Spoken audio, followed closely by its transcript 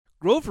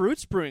Grove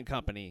Roots Brewing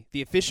Company,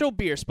 the official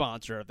beer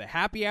sponsor of the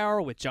Happy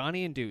Hour with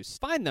Johnny and Deuce.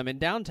 Find them in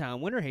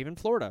downtown Winter Haven,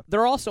 Florida.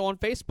 They're also on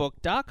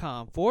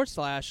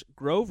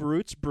Facebook.com/Grove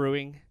Roots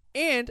Brewing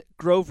and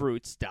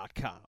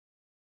GroveRoots.com.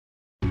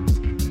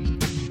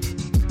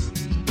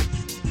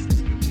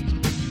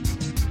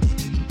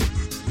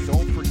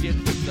 Don't forget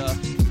the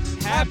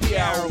Happy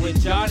Hour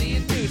with Johnny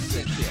and Deuce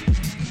sent you.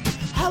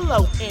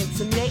 Hello,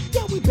 Internet.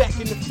 Yeah, we back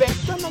in effect.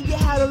 I know you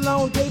had a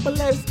long day, but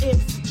let's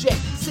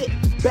interject. Sit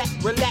back,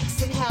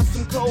 relax, and have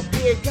some cold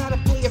beer. Gotta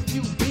pay a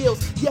few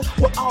bills. Yeah,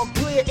 we're all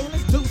clear, and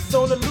let's Deuce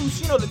on the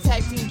loose. You know the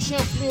tag team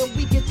champs, man.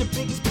 We get the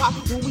biggest pop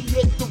when we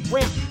hit the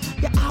ramp.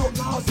 The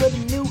outlaws of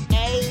the new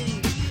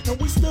age, and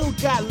we still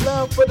got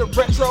love for the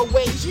retro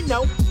ways. You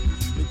know,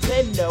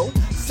 Nintendo,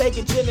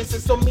 Sega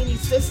Genesis, so many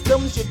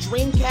systems, your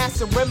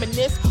Dreamcast and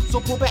reminisce. So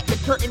pull back the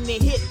curtain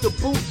and hit the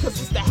booth, cause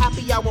it's the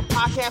Happy Hour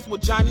podcast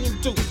with Johnny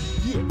and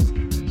Deuce. Yeah.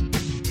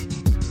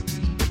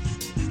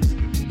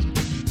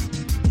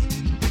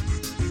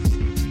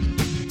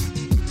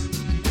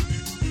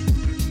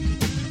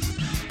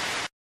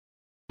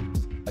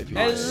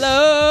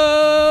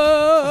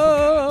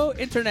 Hello,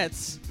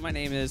 internets. My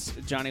name is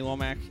Johnny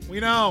Womack. We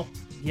know.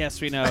 Yes,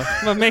 we know.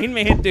 My main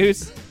man,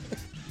 Deuce.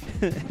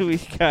 We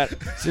got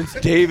Since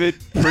David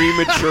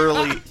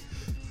prematurely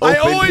I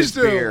opened always his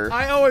do. beer,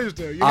 I always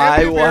do. You I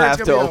hand me a will beer, it's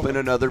have gonna to be open over.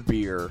 another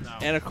beer. No.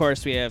 and of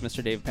course we have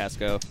Mr. David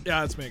Pasco.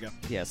 Yeah, it's me again.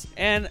 Yes,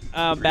 and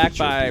backed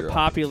sure by beer.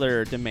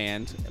 popular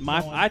demand.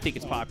 I think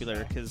it's Oh,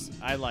 popular because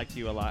I like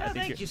you a lot. I think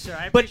Thank you're, you, sir.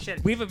 I but appreciate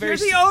it. we have a very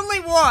You're the only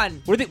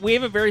one. we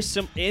have a very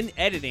in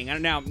editing. I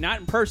don't know, not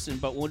in person,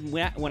 but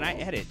when I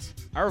edit,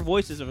 our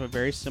voices have a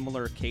very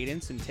similar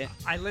cadence and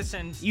I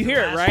listened. You to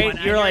hear the it, last right? one,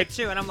 and You're I hear like- it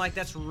too, and I'm like,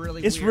 that's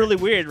really. it's weird. really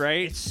weird,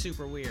 right? It's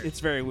super weird. It's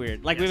very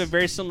weird. Like we have Yes. a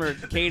very similar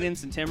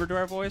cadence and timbre to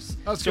our voice.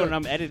 That's so good. when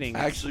I'm editing,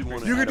 I actually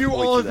want to You can do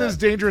all of his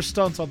dangerous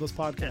stunts on this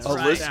podcast. That's A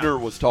right. listener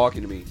was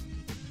talking to me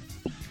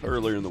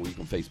earlier in the week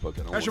on Facebook.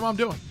 And I How's your want-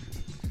 mom doing?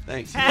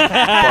 Thanks.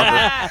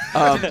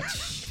 Fucker.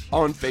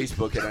 On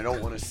Facebook, and I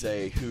don't want to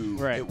say who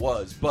Right. it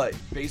was, but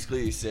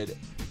basically he said,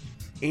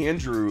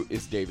 Andrew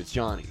is David's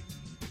Johnny.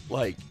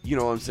 Like, you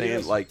know what I'm saying?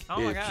 is. Like,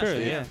 Oh my if- gosh, Sure,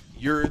 if yeah.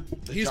 You're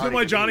the He's Johnny been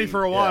my to Johnny me.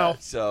 for a Yeah, while.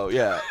 so,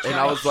 yeah. And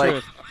I was True.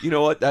 like, you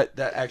know what? That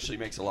actually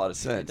makes a lot of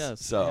sense.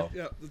 does. So,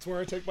 Yeah, that's where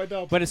I take my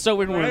dub. but it's so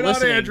weird when right we're on,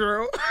 listening.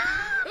 Andrew.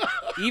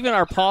 Even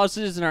our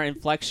pauses and our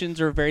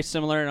inflections are very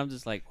similar, and I'm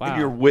just like, wow. and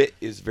your wit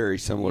is very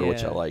similar,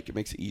 which Yeah. I like. It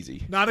makes it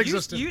easy.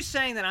 Non-existent. You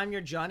saying that I'm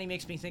your Johnny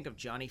makes me think of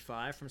Johnny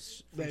Five from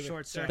Maybe.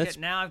 Short Yeah. Circuit.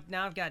 Now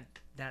I've got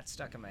that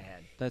stuck in my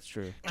head. That's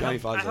true. Johnny I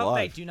Five's hope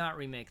alive. they do not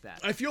remake that.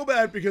 I feel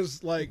bad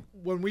because, like,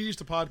 when we used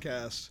to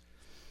podcast,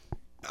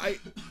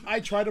 I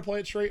tried to play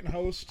it straight and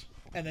host,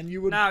 and then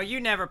you would. No, you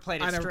never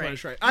played it I never straight. played it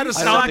straight. I had a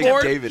I don't think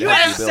soundboard. David You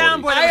has had the a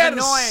ability. soundboard. I It had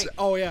was annoying.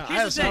 Oh yeah, I had a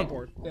Here's the thing.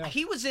 soundboard. Yeah.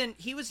 He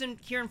was in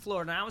here in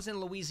Florida, and I was in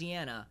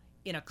Louisiana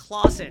in a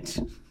closet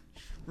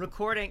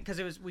recording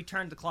because we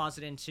turned the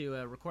closet into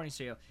a recording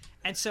studio,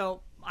 and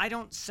so I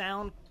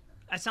sound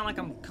like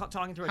I'm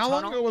talking through a How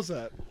tunnel. long ago was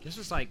that? This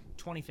was like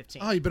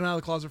 2015. Oh, you've been out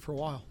of the closet for a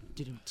while.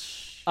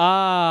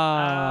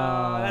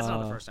 That's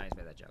not the first time he's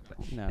made that joke,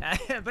 but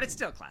No. but it's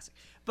still a classic.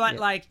 But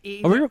like,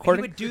 he Are we would,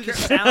 recording? He would do the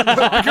sound.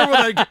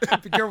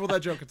 Be careful with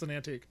that joke. It's an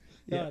antique.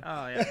 Yeah.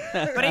 Oh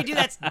yeah, but he'd do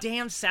that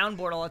damn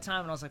soundboard all the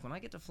time, and I was like, when I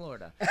get to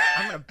Florida,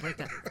 I'm gonna break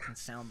that fucking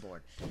soundboard.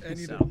 And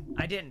you so didn't.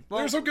 I didn't. Well,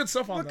 There's some good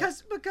stuff on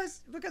because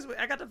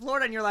I got to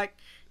Florida, and you're like,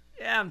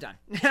 yeah, I'm done.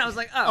 And I was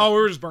like, that. Oh,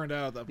 we were just burned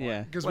out at that point.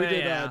 Yeah. Because Well, we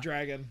did yeah.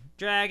 Dragon.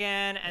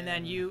 Dragon, and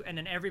then you, and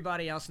then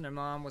everybody else and their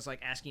mom was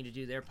like asking you to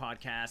do their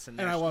podcasts and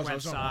their I was on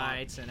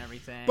websites and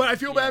everything. But I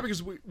feel Yeah. bad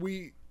because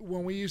we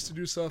when we used to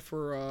do stuff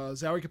for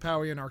Zowie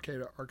Kapowie and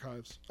Arcade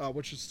Archives,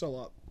 which is still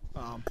up.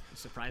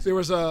 Surprising. There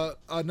was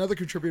another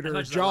contributor, As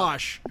much as I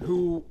Josh,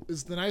 who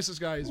is the nicest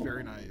guy. He's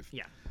very naive.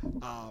 Yeah.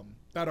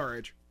 About our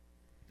age.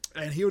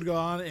 And he would go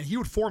on and he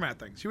would format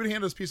things. He would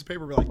hand us a piece of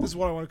paper and be like, this is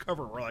what I want to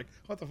cover. And we're like,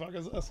 what the fuck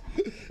is this?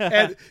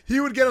 And he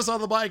would get us on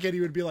the mic and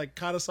he would be like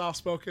kind of soft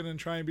spoken and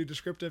try and be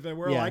descriptive. And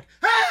we're Yeah. like,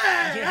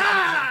 hey!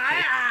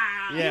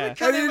 Yeah.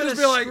 Come And in he'd with just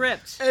a be like,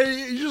 script. and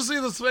you just see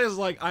this face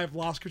like, I've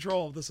lost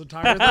control of this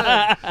entire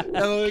thing.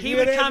 And like, He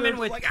would and come in Andrew's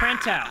with like,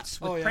 printouts,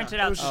 Oh, with yeah. printed It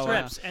out was just-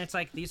 strips, and it's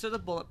like, these are the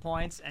bullet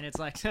points, and it's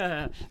like,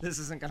 this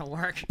isn't gonna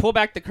work. Pull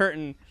back the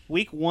curtain.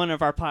 Week 1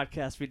 of our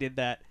podcast, we did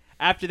that.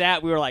 After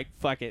that, we were like,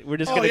 fuck it. We're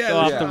just Oh, going to yeah, go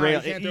off yeah. the You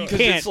rail. can't do You it.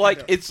 Because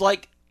can't. it's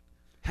like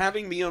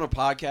having me on a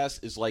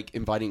podcast is like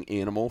inviting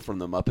Animal from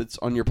the Muppets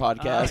on your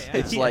podcast. yeah.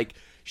 It's Yeah. like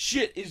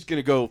shit is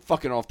gonna go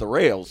fucking off the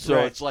rails. So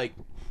Right. it's like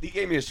he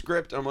gave me a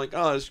script. I'm like,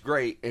 oh, that's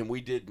great, and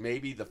we did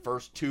maybe the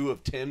first 2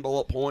 of 10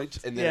 bullet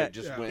points, and then Yeah. it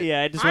just Yeah. went.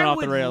 Yeah, it just went I off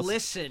would the rails.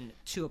 listen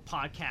to a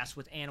podcast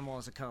with Animal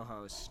as a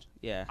co-host.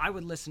 Yeah. I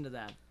would listen to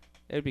that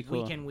It would be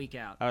cool. week in, week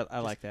out. I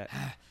like that.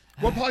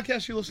 What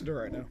podcast you listen to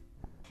right now?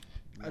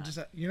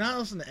 You're not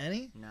listening to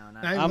any? No,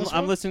 Not even I'm this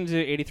one? listening to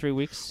 83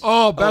 Weeks.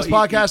 Oh, best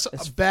podcast.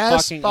 it's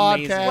Best fucking podcast.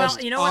 amazing. Well,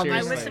 you know what? I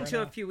Seriously. listened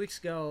to a few weeks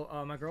ago.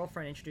 My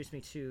girlfriend introduced me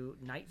to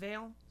Night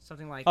Vale.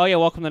 something like. Oh yeah,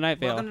 Welcome to Night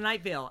Vale. Welcome to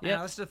Night Vale. And Yep.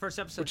 I listened to the first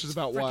episode, Which is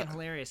about freaking what?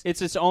 hilarious.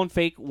 It's its own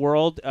fake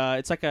world.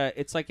 It's like a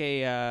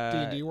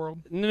D&D world.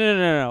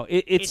 No.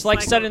 It's It's like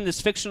like set a- in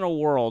this fictional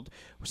world.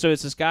 So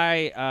it's this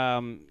guy,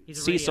 He's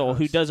a radio Cecil,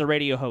 who host. does a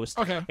radio host.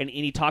 Okay. And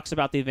he talks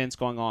about the events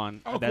going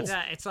on. Oh, cool. That's-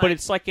 Yeah, it's but like-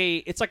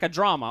 it's like a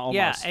drama almost.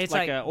 Yeah, it's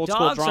like an old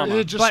school dogs drama. Did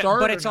it just but, start,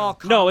 but or it's no? all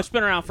No, it's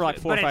been around for like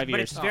 4 or 5 But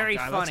years. it's very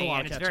God, that's a funny lot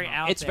and it's catching very up.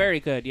 out It's there. very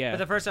good, yeah. But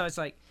the first time it's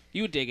like,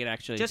 You would dig it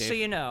actually. just Dave. so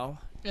you know,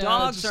 Yeah,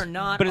 dogs just- are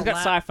not. But it's got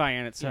allowed- sci-fi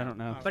in it, so I don't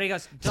know. But he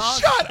goes, dogs.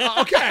 Shut up.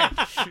 Okay.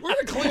 We're going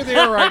to clear the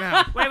air right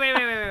now.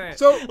 Wait.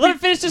 So, Let him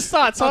finish his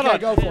thoughts. Hold Okay, on.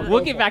 go for it, We'll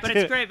go get for back But to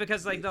it's great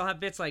because like they'll have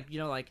bits like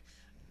like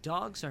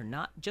dogs are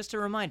not. Just a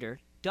reminder,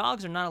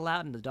 dogs are not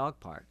allowed in the dog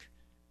park.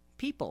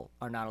 People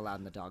are not allowed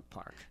in the dog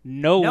park.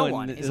 No No one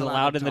one is is allowed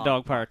allowed in in the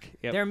dog park.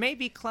 Yep. There may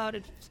be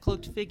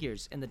cloaked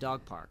figures in the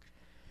dog park.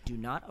 Do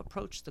not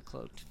approach the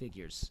cloaked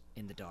figures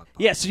in the dog park.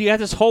 Yeah, so you have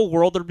this whole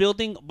world they're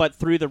building, but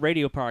through the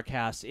radio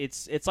broadcast.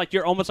 It's like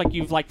you're almost like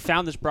you've like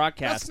found this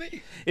broadcast. That's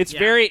neat. It's Yeah.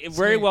 very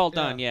neat. well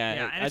done. Yeah. Yeah,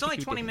 Yeah, and it's I only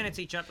think you 20 did- minutes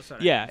each episode.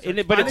 I Yeah, think, so and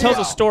it's but it fine. tells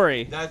Wow. a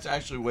story. That's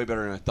actually way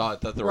better than I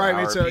thought. That there were Right,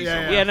 hour me too. pieces. Yeah,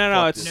 I'm yeah. like, Yeah, no,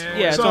 fuck it's this. No.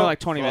 it's So- only like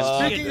 20 minutes.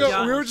 Speaking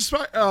Yeah. of, we were just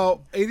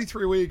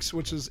 83 Weeks,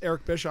 which is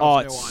Eric Bischoff's Oh,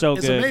 new it's one. so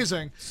It's good.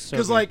 amazing So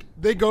because good. like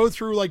they go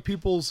through like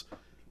people's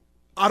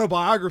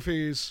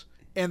autobiographies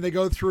and they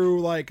go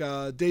through like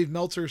Dave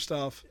Meltzer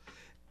stuff,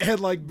 and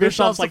like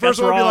Bischoff's the like, first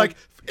 "That's one to be wrong." like,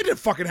 it didn't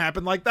fucking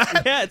happen like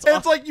that. Yeah, it's and awesome.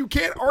 it's like you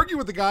can't argue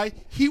with the guy.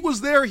 He was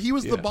there. He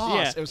was the Yeah. boss.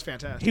 Yeah. It was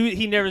fantastic.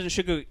 He never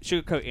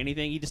sugarcoat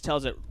anything. He just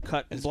tells it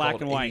cut It's black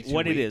called and white 82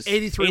 what it weeks. is.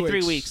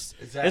 83 weeks.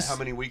 Is that This- how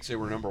many weeks they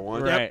were number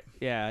one? Right.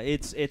 Yeah.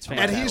 It's and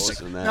fantastic. he's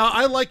listen to that. now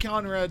I like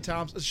Conrad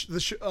Thompson.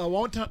 The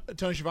one with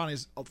Tony Schiavone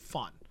is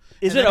fun.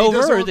 Is And it then he over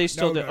does the or are one- they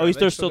still no, do- no, oh, they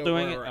they're still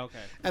doing right, it? right. Okay.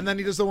 And then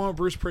he does the one with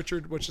Bruce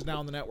Pritchard, which is now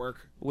on the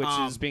network, Which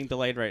is being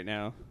delayed right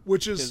now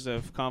which because is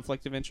of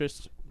conflict of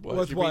interest. What?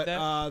 with Did you read what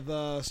that?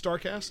 the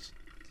Starcast.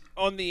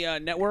 On the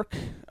network,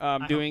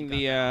 doing we got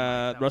the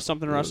that one. Russ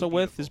something to That was Wrestle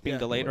with beautiful. is being Yeah.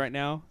 delayed right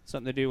now.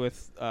 Something to do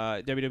with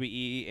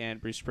WWE and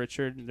Bruce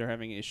Pritchard. They're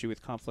having an issue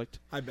with conflict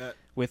I bet.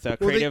 with they-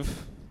 creative,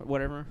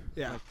 whatever.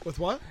 Yeah. With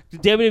what?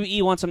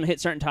 WWE wants them to hit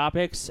certain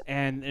topics,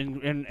 and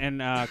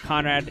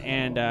Conrad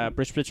and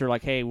Bruce Pritchard are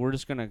like, hey, we're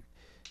just gonna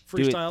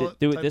Freestyle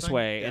do it type this thing?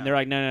 way, Yeah. and they're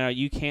like, no,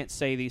 you can't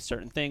say these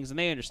certain things, and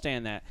they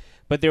understand that.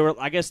 But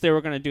I guess they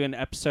were going to do an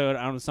episode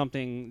on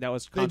something that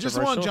was They just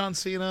controversial. won John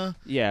Cena.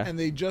 Yeah. And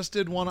they just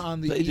did one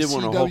on the They did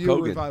one on Hulk ECW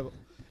Hogan. revival.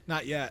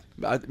 Not yet.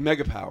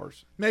 Mega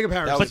Powers. Mega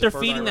Powers. That is was But they're the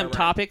first- feeding them right.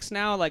 topics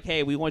now, like,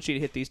 hey, we want you to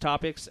hit these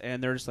topics,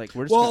 and they're just like,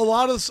 we're just Well, a gonna,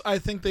 lot of this, I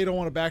think they don't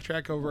want to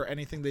backtrack over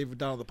anything they've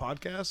done on the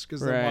podcast because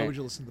then why Right. would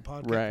you listen to the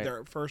podcast, Right.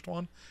 their first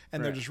one,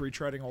 and they're Right. just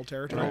retreading old And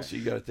territory. also,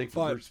 you got to think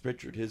for But- Bruce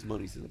Pritchard, his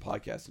money's in the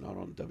podcast, not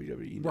on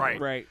WWE. Right.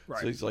 Network. right.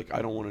 Right. So he's like,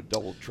 I don't want to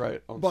double try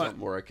it on But something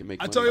where I can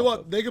make. I money tell you off what,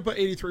 of. they could put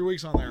 83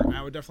 weeks on there, and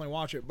I would definitely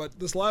watch it. But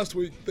this last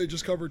week, they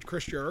just covered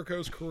Chris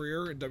Jericho's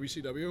career in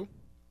WCW.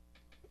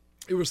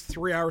 It was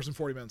 3 hours and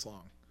 40 minutes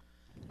long.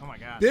 Oh my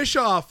god.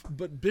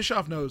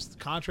 Bischoff knows the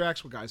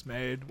contracts, what guys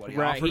made, what he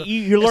Right. offered.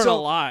 You And learn so,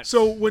 a lot.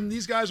 So when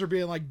these guys are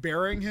being like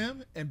burying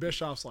him, and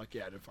Bischoff's like,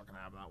 "Yeah, it didn't fucking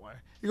happen that way."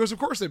 He goes, "Of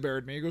course they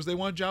buried me." He goes, "They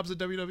wanted jobs at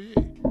WWE,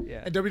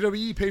 Yeah. and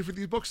WWE paid for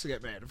these books to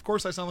get made. Of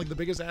course, I sound like the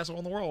biggest asshole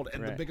in the world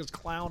and the Right. biggest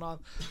clown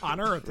on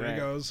earth." And he Right.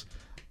 goes,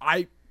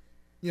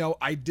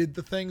 I did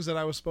the things that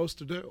I was supposed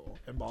to do,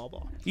 and blah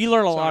blah." You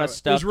learn a So lot it of was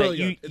stuff really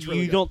that you good. It's really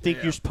you good. don't think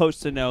Yeah, you're yeah.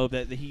 supposed to know,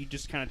 that he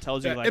just kind of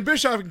tells you, Yeah, like, and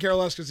Bischoff can care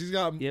less because he's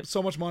got Yep.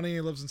 so much money.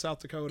 He lives in South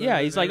Dakota. yeah,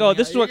 and he's like, everything. oh,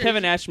 this is what Yeah,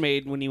 Kevin Nash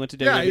made when he went to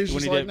Yeah, WWE, he's when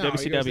just he did like, no, he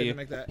goes, they WCW. didn't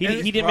make that. He, And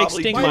he didn't make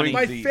Probably Sting my- money.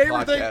 my the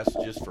favorite thing-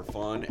 podcast just for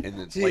fun, and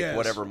it's He like is.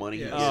 whatever money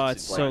he He gets, is. Oh,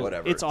 it's it's like so-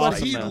 whatever. it's But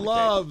awesome, he though.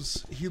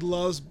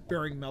 loves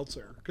burying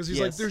Meltzer because he's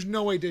like, Yes. there's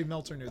no way Dave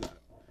Meltzer knew that.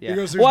 Yeah. He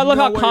goes, Well, I love "There's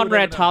how no way we would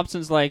Conrad ever know."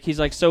 Thompson's like, he's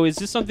like, so is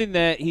this something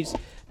that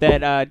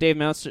Dave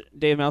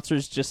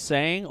Meltzer's just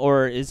saying,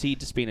 or is he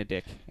just being a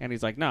dick? And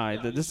he's like, no,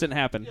 this didn't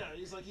happen. Yeah,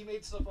 he's like, he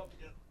made stuff up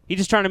again. He's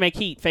just trying to make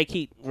heat, fake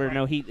heat, where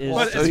no heat is.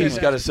 But So it's he's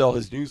fantastic. got to sell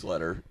his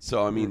newsletter.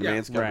 So I mean, Yeah.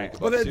 man's got to Right. make a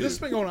But buck, this too. has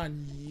been going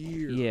on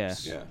years. Yeah.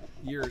 Yeah.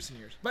 Years and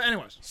years. But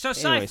anyways. So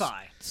Anyways,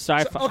 sci-fi.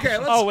 Sci-fi. Okay,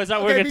 let's, oh, is that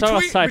okay, we're going to talk about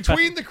between, sci-fi?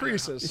 between the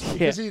creases,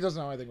 because he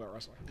doesn't know anything about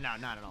wrestling. No,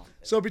 not at all.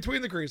 So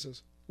between the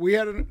creases, we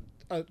had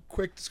a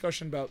quick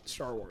discussion about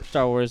Star Wars.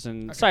 Star Wars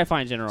and sci-fi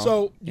in general.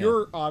 So Yeah.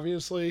 you're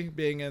obviously,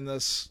 being in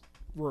this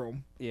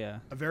room, Yeah.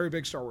 a very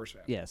big Star Wars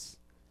fan. Yes.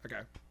 Okay.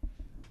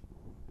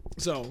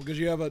 So, because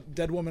you have a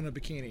dead woman in a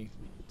bikini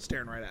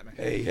staring right at me.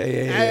 Hey,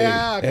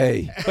 yeah,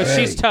 okay. But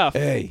she's tough.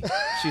 Hey,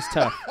 She's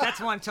tough. That's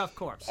one tough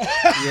corpse.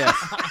 Yes.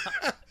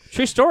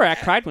 True story. I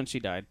cried when she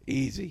died.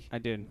 easy. I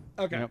did.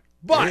 Okay. Yep.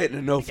 They're But hitting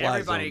a no-fly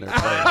Everybody zone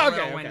cried there. a Okay,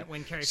 little okay.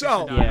 when Carrie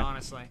So- Fisher died, Yeah.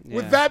 honestly.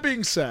 with Yeah. that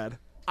being said,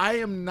 I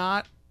am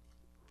not,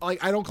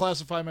 like, I don't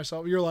classify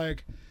myself. You're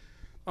like,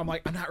 I'm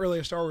like, I'm not really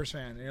a Star Wars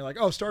fan. And you're like,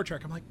 oh, Star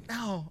Trek. I'm like,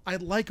 no, I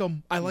like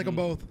them. I like them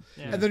both.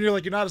 Yeah. And then you're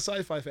like, you're not a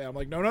sci-fi fan. I'm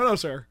like, no,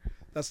 sir.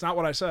 That's not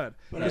what I said.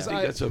 But I 'Cause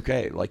think that's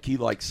okay. Like he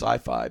likes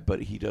sci-fi,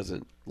 but he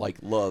doesn't like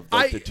love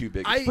like the two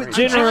biggest franchises.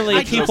 Generally,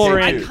 I people just- are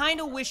I in- kind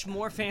of wish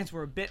more fans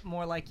were a bit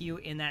more like you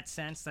in that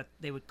sense that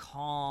they would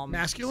calm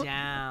Masculine?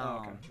 down. Oh,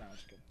 okay. No, I'm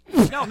just kidding.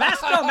 No,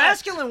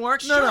 masculine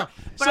works. No, sure. no.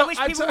 But So I wish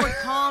I'd people say-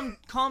 would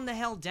calm the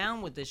hell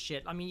down with this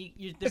shit. I mean,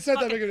 It's not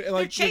that big of a- they're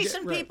like,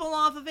 chasing right. people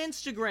off of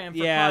Instagram. For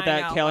Yeah, crying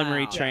that out Kelly loud.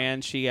 Marie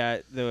Tran, she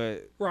got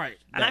the Right.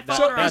 And I that- followed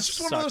So her on it's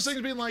just one of those sucks.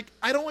 things being like,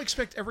 I don't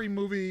expect every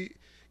movie.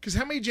 Because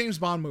how many James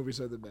Bond movies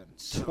have there been?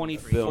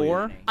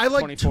 24. I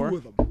like 24? 2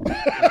 of them.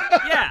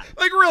 Yeah.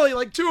 Like really,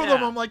 like 2 of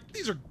them. Yeah. I'm like,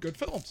 these are good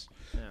films.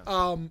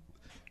 Yeah.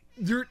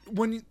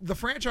 The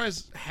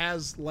franchise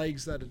has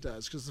legs that it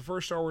does, because the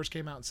first Star Wars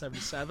came out in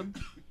 '77,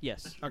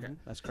 Yes. Okay.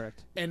 That's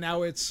correct. and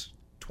now it's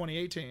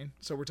 2018,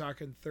 so we're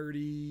talking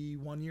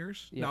 31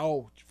 years. Yeah.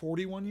 No,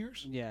 41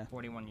 years. Yeah.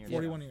 41 years.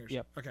 41 years.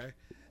 Yep. Okay,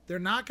 they're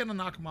not going to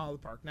knock them out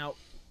of the park. Now,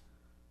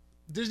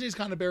 Disney's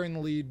kind of bearing the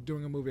lead,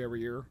 doing a movie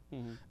every year.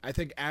 Mm-hmm. I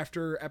think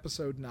after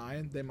Episode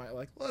 9, they might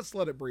let's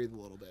let it breathe a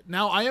little bit.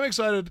 Now, I am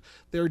excited.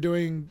 They're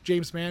doing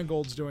James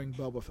Mangold's doing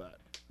Boba Fett.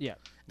 Yeah.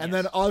 And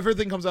then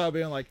everything comes out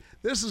being like,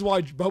 this is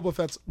why Boba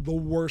Fett's the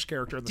worst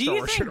character in the Do Star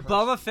you Wars think universe.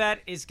 Boba Fett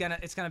is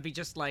gonna be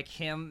just like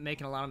him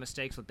making a lot of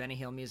mistakes with Benny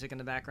Hill music in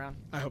the background?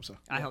 I hope so.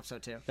 I hope so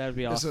too. That would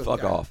be This awesome. is-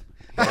 Fuck yeah. off.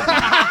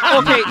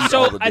 Okay, all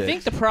so the I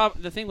dicks. think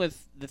the thing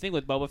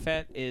with Boba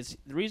Fett is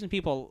the reason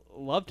people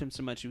loved him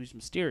so much. He was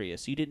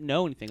mysterious. You didn't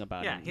know anything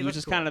about Yeah, him. he He was looked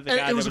just cool. kind of the And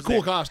guy. it was that a cool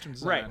there. costume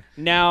design. Right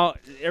now,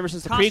 ever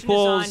since the Costume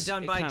prequels, design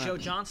done it by kinda- Joe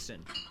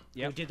Johnston, who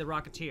Yep. did the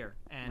Rocketeer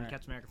and Right.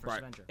 Captain America: First Right.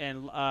 Avenger,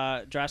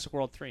 and Jurassic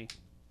World 3.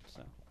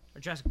 So or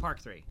Jurassic Park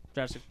 3.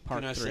 Jurassic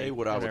Park Can I 3. say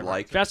what I would whatever.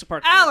 like? Jurassic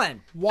Park 3.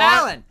 Alan,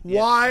 Alan.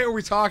 Why are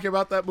we talking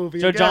about that movie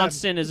Joe again?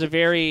 Johnston is a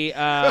very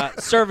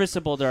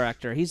serviceable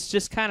director. He's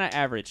just kind of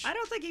average. I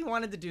don't think he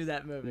wanted to do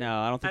that movie. No,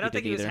 I don't think I don't he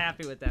think did he was either.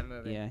 happy with that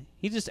movie. Yeah,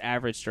 he's just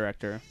average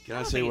director. Can I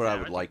don't say think what he's I would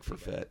average. like for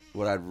Fett?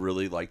 What I'd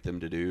really like them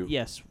to do?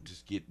 Yes.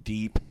 Just get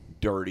deep,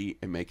 dirty,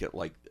 and make it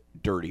like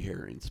Dirty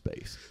Harry in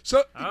space.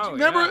 So Oh,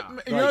 remember, yeah.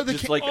 you know Like, the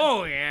just ca- like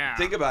Oh yeah.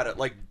 think about it,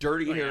 like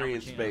Dirty Like Harry Al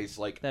in Pacino. space.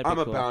 Like That'd be I'm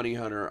a cool. bounty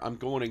hunter. I'm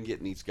going and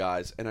getting these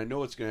guys, and I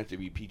know it's going to have to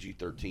be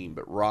PG-13,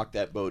 but rock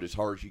that boat as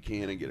hard as you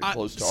can and get it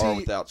close to R see,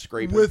 without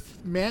scraping.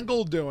 with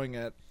Mangold doing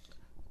it,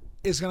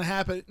 is going to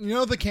happen. You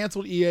know the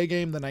canceled EA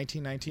game, the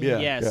 1919. Yeah.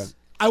 Yes.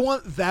 I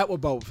want that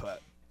with Boba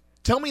Fett.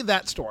 Tell me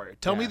that story.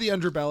 Tell me Yeah. the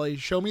underbelly.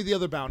 Show me the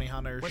other bounty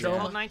hunters. Was Show it me.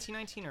 called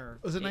 1919 or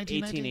Was it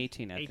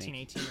 1919? 1818, I think.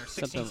 1818 or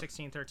 16, Something-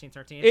 16, 13,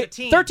 13? It's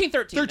a team. 13,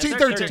 13. 13,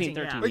 That's 13.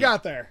 13, We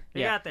got there.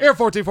 You Yeah. got there. Here,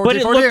 14, 14, But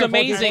it 14, looked 14,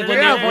 amazing 14, when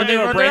yeah, they- when they 14,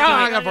 were 14, breaking yeah,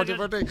 I it. got 14,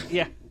 14.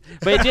 Yeah.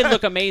 But it did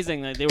look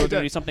amazing. Like they were going to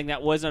did. do something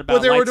that wasn't about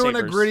But they were doing a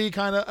lightsabers. gritty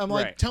kind of. I'm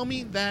like, Right. tell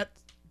me that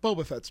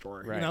Boba Fett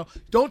story. Right. You know,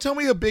 don't tell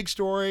me a big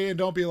story, and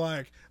don't be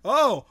like,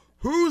 oh,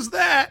 who's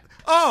that?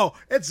 Oh,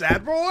 it's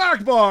Admiral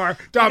Akbar.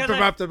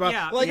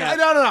 yeah, Like, yeah. I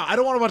don't know. I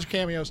don't want a bunch of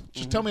cameos.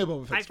 Just tell me a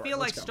Boba Fett I story. feel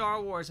like Let's go.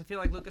 Star Wars. I feel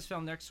like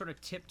Lucasfilm. They're sort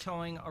of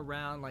tiptoeing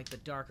around like the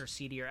darker,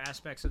 seedier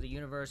aspects of the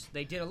universe.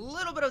 They did a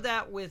little bit of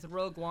that with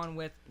Rogue One.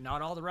 With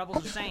not all the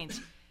rebels are saints.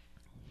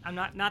 I'm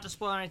not to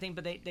spoil anything,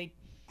 but they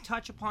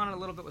touch upon it a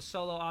little bit with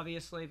Solo,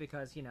 obviously,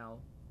 because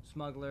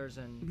smugglers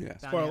and Yeah. bounty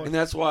Spoiler. hunters. And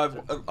that's why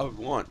I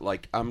want,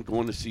 like, I'm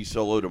going to see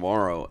Solo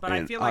tomorrow, But I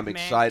and feel like I'm Man-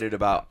 excited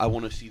about. I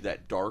want to see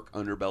that dark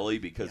underbelly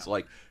because,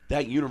 like,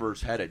 that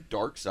universe had a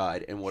dark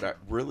side, and what I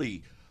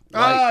really Ah,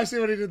 like, I see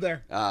what he did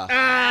there. what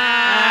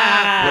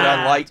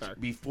Ah. I liked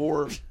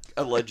before,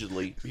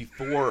 allegedly,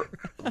 before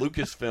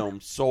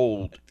Lucasfilm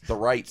sold the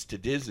rights to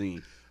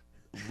Disney.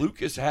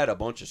 Lucas had a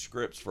bunch of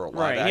scripts for a live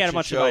Right, he action had a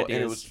bunch of show, and it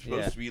ideas, was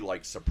supposed yeah. to be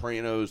like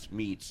Sopranos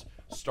meets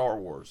Star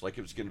Wars. Like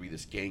it was going to be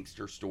this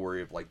gangster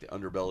story of like the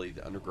underbelly,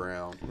 the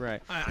underground.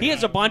 Right. He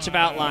has a bunch of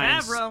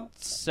outlines Favreau.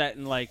 set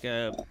in like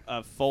a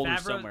folder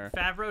somewhere.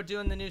 Favreau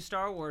doing the new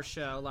Star Wars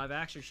show, live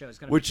action show is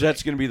going to Which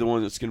that's going to be the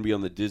one that's going to be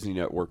on the Disney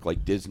network,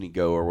 like Disney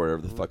Go or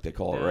whatever the fuck they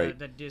call it, right?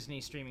 the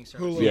Disney streaming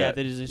service. Hulu. Yeah, Yeah.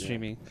 that is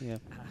streaming. Yeah.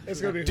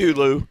 It's gonna be Dude,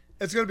 Lou.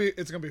 It's gonna be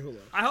Hulu.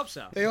 I hope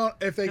so. They don't,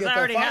 if they 'Cause get I the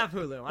already Fox, have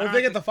Hulu. I If don't they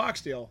have get the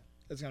Fox deal,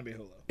 it's gonna be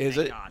Hulu. Is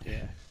Thank it? God.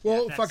 Yeah.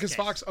 Well, that's fuck, the because case.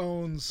 Fox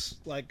owns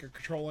like a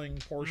controlling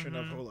portion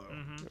of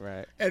Hulu,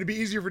 Right. and it'd be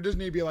easier for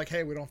Disney to be like,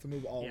 "Hey, we don't have to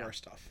move all of Yeah. our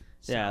stuff."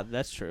 Yeah,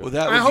 that's true. Well,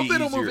 that I would hope be they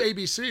don't move easier.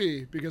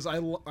 ABC because I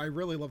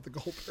really love the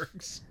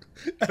Goldbergs.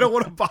 I don't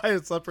want to buy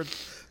a separate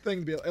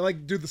thing. Be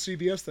like do the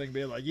CBS thing,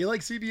 being like, "You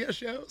like CBS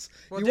shows?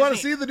 Well, you want to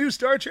Disney- see the new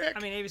Star Trek?" I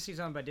mean, ABC's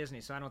owned by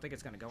Disney, so I don't think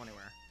it's going to go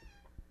anywhere.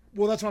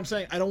 Well, that's what I'm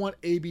saying. I don't want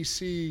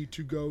ABC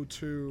to go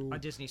to A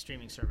Disney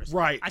streaming service.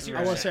 right. I see I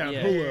what want you're to say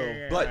on saying.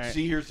 Hulu. But Right.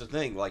 see, here's the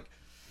thing. Like,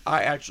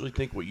 I actually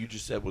think what you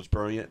just said was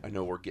brilliant. I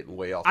know we're getting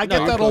way off. I the get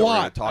topic that a we're lot.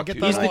 gonna talk I get to,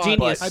 that He's a the lot.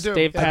 genius, I do.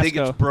 Dave Yeah. I think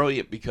it's Pasco.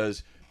 brilliant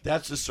because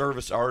that's the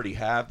service I already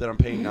have that I'm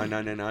paying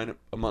 $9.99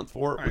 a month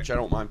for, Right. which I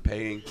don't mind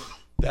paying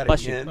that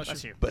Bless you. again.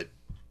 Bless you. But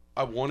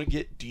I want to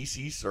get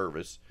DC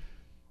service,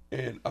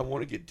 and I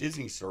want to get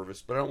Disney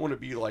service, but I don't want to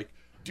be like,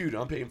 dude,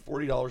 I'm paying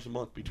 $40 a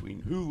month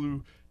between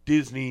Hulu,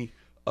 Disney,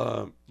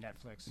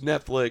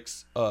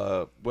 Netflix,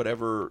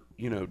 whatever,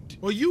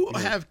 Well, you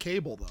have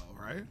cable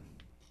though, right?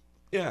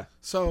 yeah.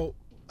 So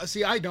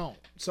See, I don't.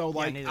 So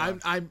like, neither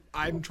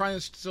I'm trying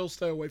to still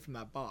stay away from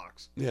that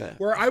box. Yeah.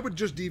 Where I would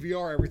just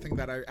DVR everything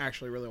that I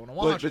actually really want to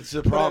watch. But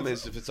the problem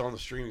is if it's on the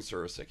streaming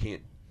service, I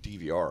can't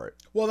DVR it.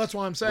 Well, that's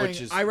what I'm saying.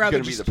 Which is I rather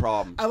gonna be just, the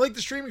problem. I like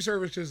the streaming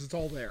service because it's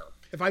all there.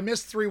 If I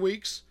miss 3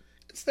 weeks,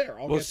 it's there.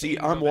 I'll Well, get see,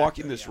 to go I'm back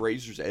walking to it, this yeah.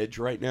 razor's edge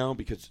right now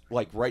because,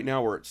 like, right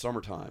now we're at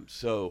summertime.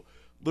 So,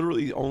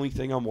 literally, the only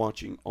thing I'm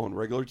watching on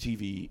regular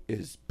TV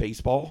is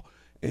baseball,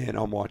 and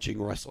I'm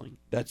watching wrestling.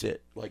 That's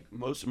it. Like,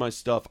 most of my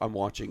stuff I'm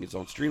watching is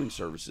on streaming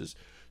services.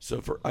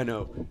 So, I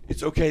know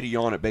it's okay to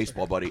yawn at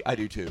baseball, buddy. I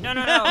do too. No.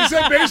 He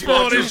said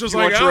baseball, and he's just You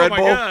like, want your oh Red my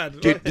Bull?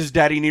 god. Does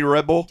Daddy need a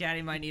Red Bull?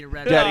 Daddy might need a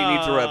red. Daddy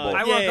needs a Red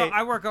Bull.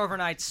 I work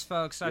overnights,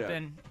 folks. I've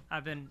Yeah.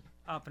 been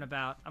up and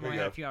about. I'm There only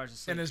you had a go. few hours of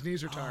sleep. And his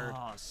knees are tired.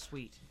 Oh,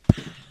 sweet.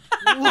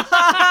 Whoa!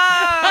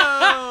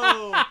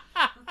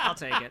 I'll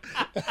take it.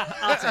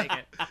 I'll take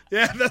it.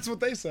 Yeah, that's what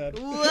they said.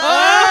 Name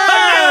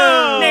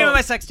of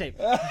my sex tape.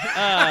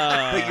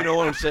 But you know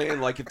what I'm saying?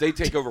 Like, if they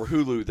take over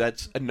Hulu,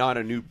 that's not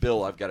a new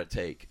bill I've got to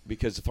take.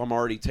 Because if I'm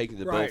already taking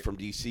the bill Right. from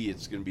DC,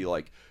 it's going to be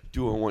like,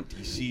 do I want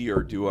DC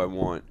or do I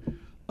want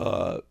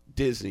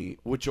Disney?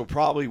 Which will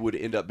probably would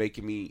end up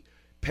making me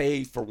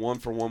pay for one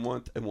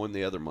month and one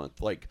the other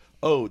month. Like,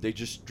 oh, they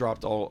just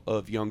dropped all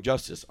of Young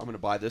Justice. I'm going to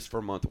buy this for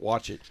a month,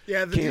 watch it,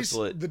 Yeah, the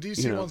cancel DC, it. the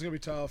DC you know. one's gonna be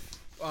tough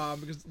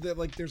because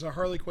there's a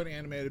Harley Quinn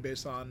animated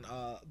based on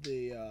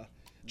the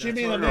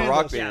Jimmy and Turner Amanda.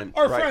 Rock Band,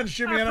 Our right. friends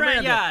Jimmy Our and friend,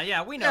 Amanda.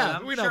 yeah, we know Yeah,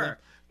 them. we know sure.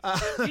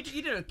 them.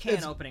 You did a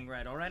can opening,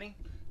 Red, already?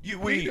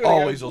 We do it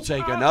always again. will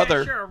take Oh, another.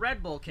 Okay, sure, a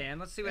Red Bull can.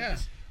 Let's see what Yeah.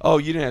 this. Oh,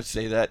 you didn't have to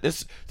say that.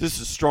 This is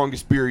the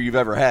strongest beer you've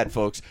ever had,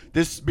 folks.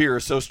 This beer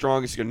is so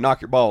strong it's gonna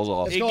knock your balls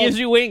off. It's It called- gives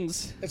you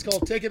wings. It's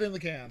called Take It in the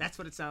Can. That's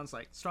what it sounds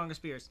like.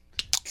 Strongest beers.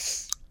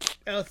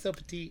 El so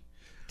petite.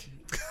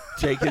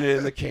 Taking it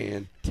in the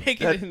can. Take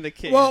That- it in the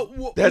can.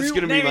 Well, That's we-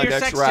 gonna be Name my of your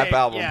next sex rap tape.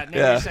 album. Yeah, name of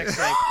your sex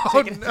tape.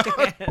 Take it in the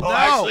can.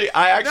 Oh,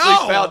 I actually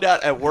No. found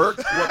out at work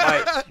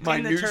what my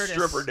Ken the new Tortoise.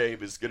 stripper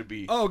name is gonna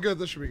be. Oh, good.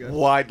 This should be good.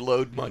 Wide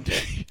Load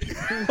Monday.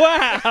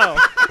 wow.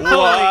 Holy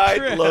Wide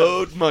crap.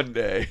 Load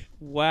Monday.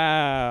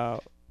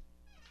 Wow.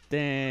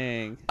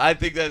 Dang. I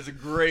think that's the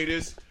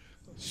greatest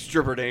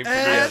stripper name for me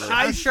And ever.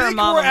 I I'm sure think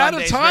Mama we're out of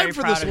Monday's time very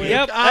for proud this of week. you.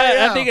 Yep.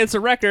 Yeah. I think it's a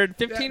record.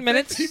 15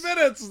 minutes. 15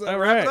 minutes. All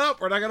Wrap right. it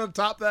up. We're not gonna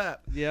top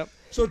that. Yep.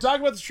 So talk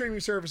about the streaming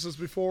services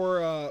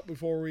before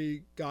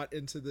we got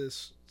into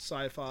this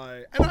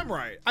sci-fi. And I'm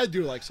right. I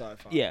do like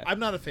sci-fi. Yeah. I'm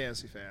not a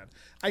fantasy fan.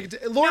 Lord No, of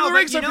the but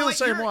Rings. you I know feel the what?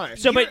 same You're- way.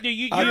 So, but do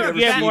you I've never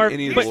have seen more?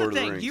 any of Here's Lord the of the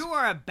thing: Rings. you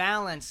are a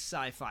balanced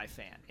sci-fi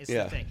fan. Is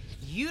Yeah. the thing.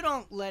 You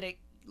don't let it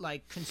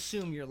like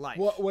consume your life.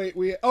 What? Wait.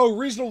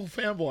 Reasonable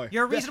fanboy.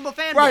 You're a reasonable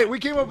fanboy. Right. We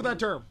came up with that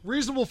term.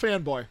 Reasonable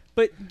fanboy.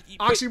 but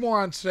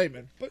Oxymoron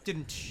statement. But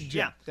Didn't.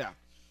 Yeah. yeah.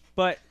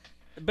 but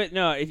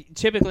no.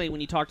 Typically, when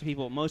you talk to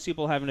people, most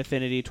people have an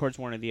affinity towards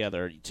one or the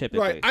other. Typically,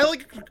 Right. I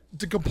like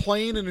to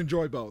complain and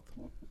enjoy both.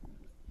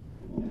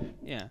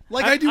 yeah.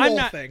 Like I do I'm all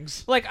not-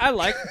 things. Like I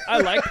like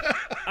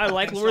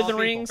Lord of the all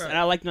Rings people. and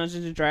I like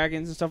Dungeons and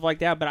Dragons and stuff like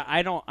that. But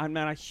I'm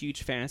not a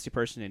huge fantasy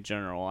person in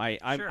general. I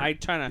Sure.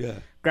 try to Yeah.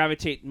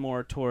 gravitate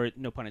more toward,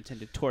 no pun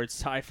intended, towards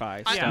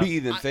sci-fi I- stuff. Me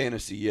than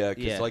fantasy, yeah.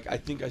 Because Yeah. like I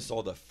think I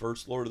saw the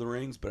first Lord of the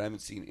Rings, but I haven't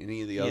seen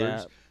any of the Yeah.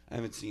 others. I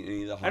haven't seen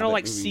any of the. I don't Hobbit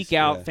like movies. seek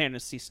out Yeah.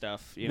 fantasy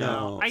stuff. You No.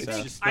 know, I it's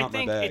think just not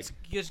my bag. it's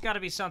there's got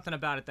to be something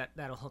about it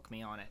that'll hook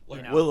me on it.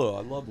 Like you know? Willow,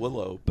 I love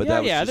Willow, but Yeah, that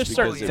was yeah, just there's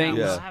because certain of- things.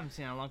 I Yeah, haven't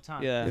seen it in a long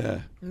time. yeah. yeah.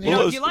 You know,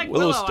 Willow's, if you like Willow's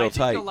Willow, still I think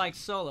tight. you'll like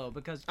Solo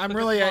because I'm because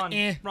really Ron,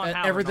 at Ron at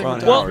Howard's everything on Ron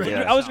it. we Well, talked Howard,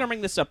 about. yeah. I was gonna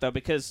bring this up though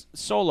because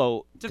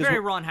Solo. It's a 'cause very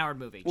Ron Howard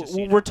movie. Just so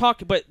you know. we're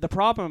talking, but the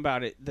problem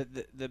about it,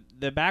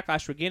 the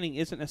backlash we're getting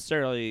isn't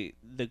necessarily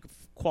the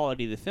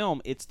quality of the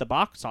film; it's the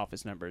box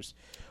office numbers.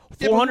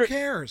 Yeah, but 400. who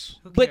cares?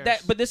 Who But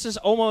cares?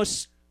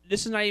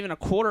 this is not even a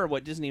quarter of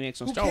what Disney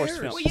makes on Who Star Wars cares?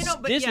 films. Well, you know,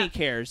 but Disney yeah.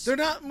 cares. They're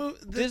not.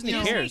 Disney you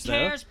know, cares, Disney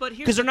cares, but here's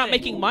because they're the not thing.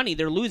 making money.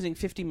 They're losing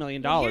 $50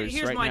 million Well,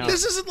 here's right my now. deal.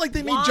 This isn't like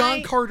they made Why-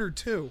 John Carter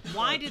too.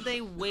 Why did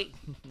they wait?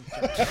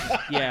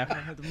 Yeah.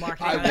 The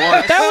marketing I on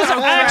want- That was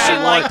I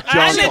actually like like John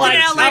I lived in Carter.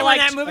 LA when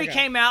liked- that movie okay.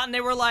 came out, and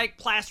they were like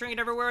plastering it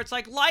everywhere. It's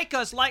like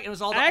us, like it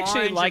was all the I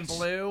actually orange liked and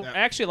blue. I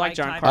actually like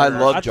John Like Carter. I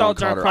love thought John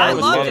Carter. I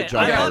was loved good. it.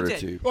 John I Carter loved it.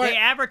 too. They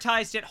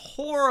advertised it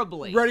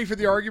horribly. Ready for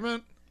the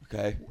argument?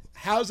 Okay,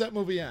 How's that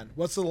movie end?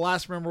 What's the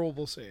last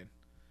memorable scene?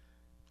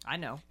 I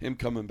know. him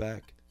coming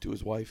back to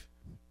his wife.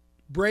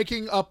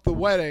 Breaking up the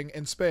wedding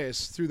in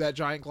space through that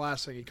giant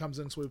glass thing. He comes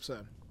in, swoops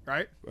in.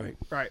 Right? Right.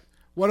 Right.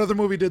 What other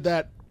movie did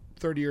that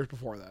 30 years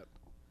before that?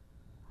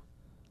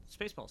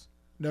 Spaceballs.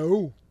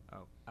 No.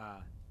 Oh.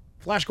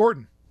 Flash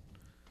Gordon.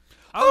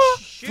 Oh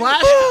shoot.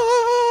 Flash.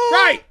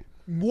 Right.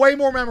 Way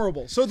more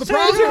memorable. So the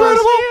problem was,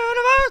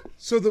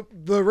 so the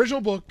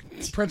original book,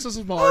 Princess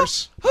of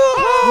Mars,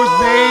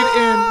 was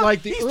made in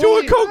like the He's early,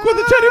 doing coke with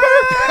a teddy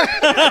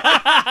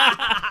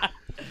bear.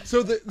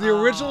 So the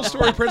original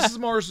story, Princess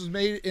of Mars, was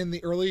made in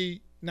the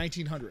early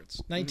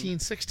 1900s,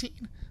 1916.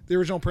 The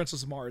original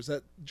Princess of Mars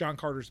that John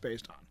Carter's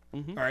based on.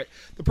 All right.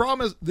 The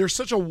problem is there's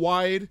such a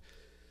wide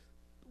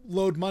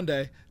load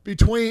Monday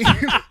between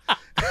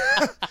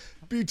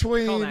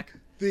Callback.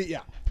 the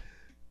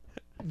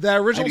The I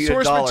original need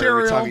source $1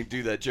 every time material. you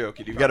do that joke,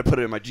 and you've got to put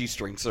it in my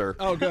G-string, sir.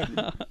 Oh, good.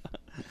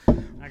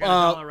 I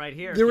got a dollar right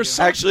here. there if was you-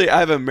 some- Actually, I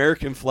have an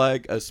American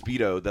flag, a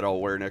Speedo that I'll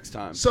wear next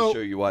time So to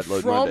show you Wide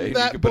Load from Monday. You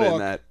that can put it in book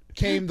that.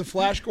 came the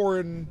Flash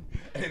Gordon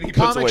And he puts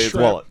comic away his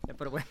strip. wallet. Yeah,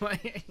 put away my.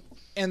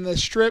 and the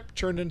strip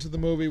turned into the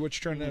movie,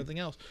 which turned into everything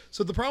else.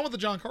 So the problem with the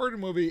John Carter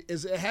movie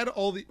is it had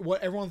all the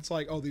what everyone's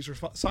like, oh, these are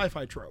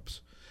sci-fi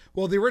tropes.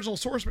 Well, the original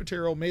source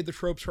material made the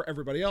tropes for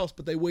everybody else,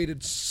 but they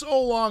waited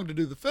so long to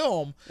do the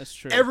film. That's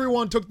true.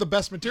 Everyone took the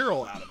best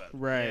material out of it.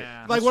 Right.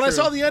 Yeah. Like That's when I true.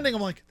 saw the ending,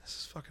 I'm like, this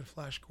is fucking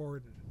Flash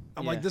Gordon.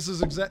 I'm like, Yeah. this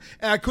is exact.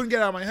 And I couldn't get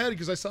it out of my head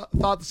because I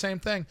thought the same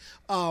thing.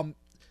 I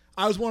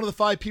was one of the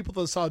 5 people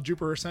that saw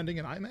Jupiter Ascending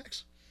in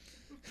IMAX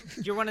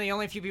You're one of the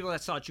only few people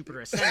that saw Jupiter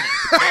Ascending.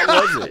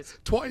 How was it?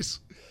 twice.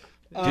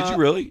 Did you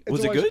really?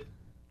 Was it always- good?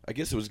 I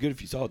guess it was good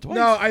if you saw it twice.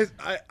 No,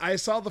 I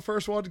saw the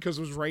first one because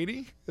it was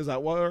rainy. Is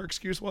that what our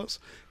excuse was?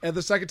 And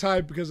the second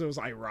time because it was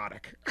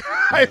ironic.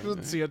 I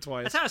didn't see it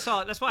twice. That's how I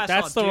saw it. That's why I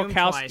That's saw the Doom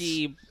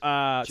Wachowski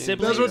Those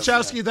siblings.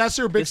 Wachowski, that's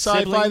their big The sci-fi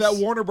siblings? that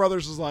Warner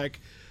Brothers is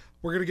like,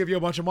 we're going to give you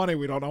a bunch of money.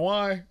 We don't know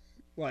why.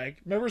 Like,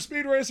 remember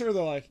Speed Racer?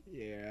 They're like,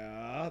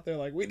 yeah. They're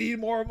like, we need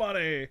more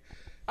money.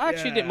 I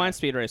actually Yeah. didn't mind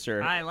Speed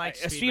Racer. I like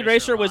Speed Speed Racer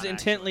Racer a was lot,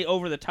 intently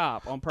over the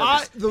top on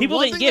purpose. The People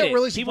one didn't thing get that it.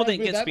 really People surprised didn't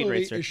me get with that Speed movie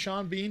Racer. is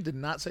Sean Bean did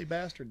not say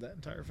bastard that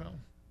entire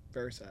film.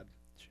 Very sad.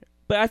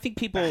 But I think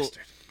people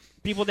Bastard.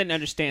 didn't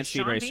understand Speed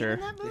Sean Bean Racer. in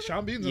that movie?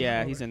 Sean Bean's in Yeah,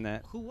 that he's movie. in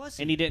that. Who was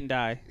he? And he didn't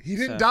die. He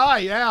didn't so- die.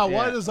 Yeah, Yeah,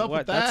 what is up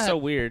with that? That's so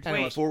weird.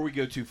 Wait. Before we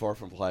go too far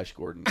from Flash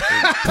Gordon,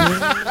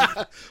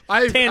 I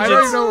don't Tangents.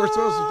 even know what we're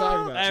supposed to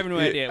talk about. I have no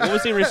idea. What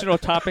was the original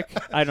topic?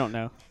 I don't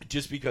know.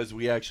 just because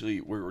we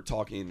were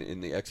talking in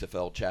the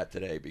XFL chat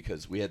today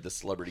because we had the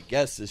celebrity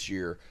guest this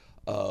year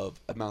of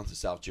Mount to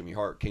South. Jimmy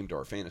Hart came to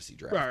our fantasy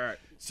draft. Right.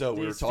 So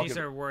we were talking. These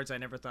are words I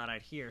never thought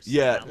I'd hear. So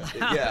Yeah,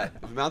 loud. yeah.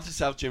 Mount to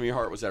South Jimmy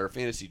Hart was at our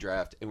fantasy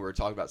draft, and we were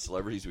talking about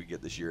celebrities we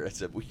get this year. I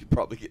said we could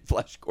probably get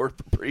Flash Gordon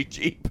for pretty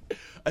cheap.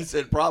 I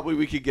said probably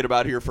we could get him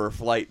out here for a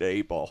flight to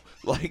 8 Ball.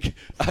 Like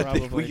I think we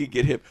Probably. could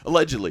get him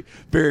allegedly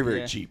very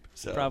very Yeah, cheap.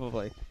 So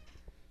Probably.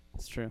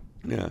 It's true.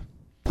 yeah,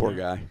 poor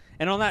guy.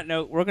 And on that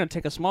note, we're going to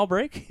take a small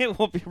break, and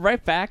we'll be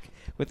right back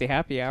with the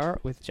Happy Hour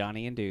with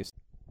Johnny and Deuce.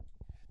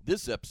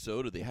 This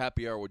episode of the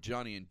Happy Hour with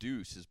Johnny and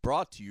Deuce is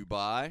brought to you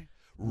by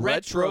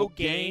Retro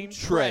Game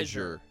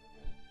Treasure.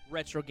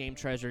 Retro Game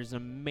Treasure is an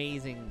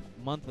amazing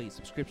monthly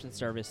subscription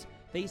service.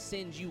 They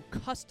send you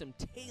custom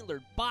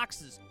tailored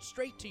boxes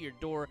straight to your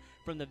door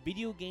from the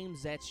video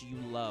games that you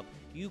love.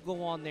 You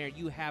go on there,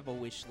 you have a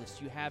wish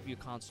list, you have your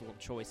console of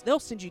choice. They'll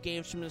send you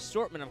games from an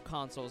assortment of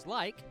consoles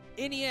like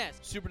NES,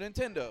 Super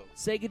Nintendo,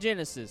 Sega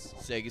Genesis,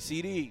 Sega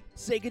CD,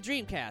 Sega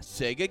Dreamcast,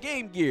 Sega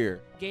Game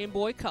Gear, Game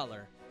Boy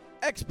Color,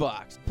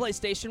 Xbox,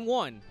 PlayStation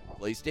 1,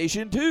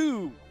 PlayStation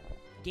 2.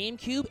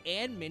 GameCube,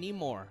 and many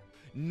more.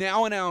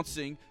 Now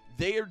announcing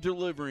they are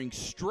delivering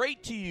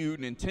straight to you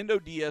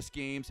Nintendo DS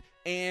games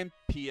and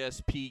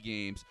PSP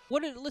games.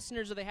 What do the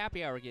listeners of the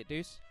Happy Hour get,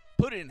 Deuce?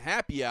 Put in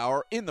Happy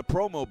Hour in the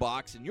promo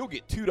box and you'll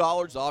get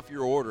 $2 off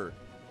your order.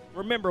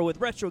 Remember, with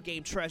Retro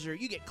Game Treasure,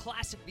 you get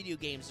classic video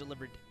games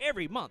delivered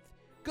every month.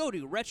 Go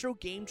to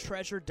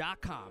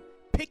RetroGameTreasure.com.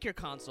 Pick your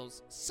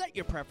consoles, set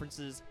your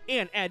preferences,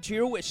 and add to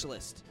your wish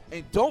list.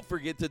 And don't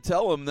forget to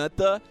tell them that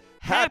the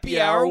Happy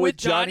Hour with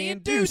Johnny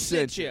and Deuce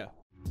sent you.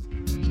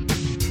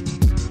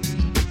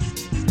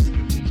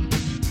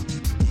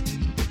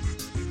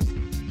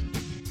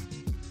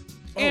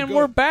 And good.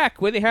 we're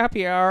back with the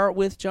Happy Hour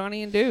with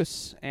Johnny and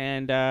Deuce.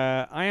 And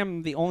I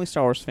am the only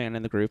Star Wars fan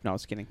in the group. No, I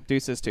was kidding.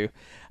 Deuce is too.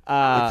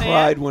 I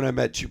cried when I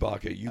met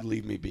Chewbacca. You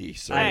leave me be.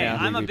 So Hey, you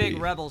I'm leave a me big be.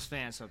 Rebels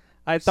fan, so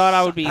I thought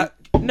I would be...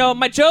 No,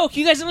 my joke.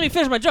 You guys didn't let me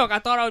finish my joke. I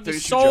thought I would be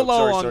Finish your joke. solo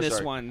Sorry, on sorry, this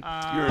sorry. one. You're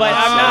But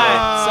not I'm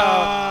not.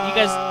 So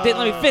you guys didn't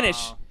let me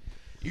finish.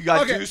 You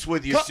got Okay, Deuce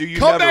with you, co- so you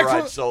come never back ride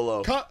from-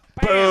 solo.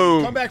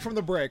 Boom. Come back from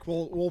the break.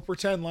 We'll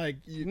pretend like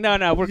you. No,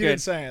 we're you good.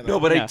 didn't say anything. No,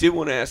 but Yeah. I did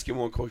want to ask you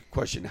one quick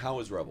question. How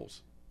is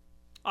Rebels?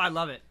 I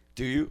love it.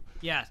 Do you?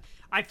 Yes,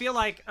 I feel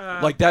like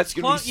Like that's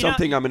gonna Clone- be you know-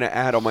 something I'm gonna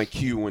add on my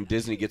queue when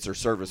Disney gets their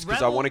service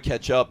because I Rebel- want to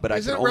catch up, but I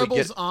Isn't can only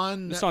Rebels get.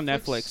 on? It's on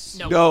Netflix? Netflix.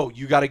 No. No,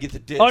 you got to get the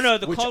disc. Oh, no,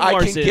 the which Clone I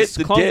Wars can get is.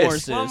 the Clone disc,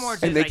 Wars Clone is.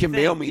 Wars and is, they I can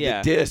mail me think.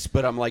 Yeah. the disc,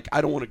 but I'm like, I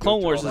don't want to go Clone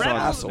through Wars all is that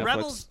on hassle. Netflix.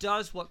 Rebels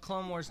does what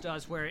Clone Wars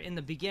does, where in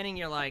the beginning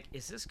you're like,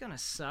 "Is this gonna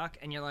suck?"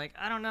 and you're like,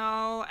 "I don't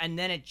know," and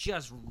then it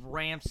just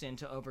ramps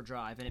into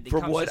overdrive, and it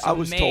becomes From what this I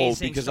was told,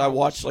 amazing because Star I Wars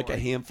watched like a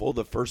story. handful of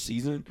the first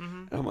season,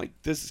 and I'm like,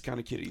 this is kind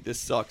of kiddie. This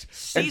sucks.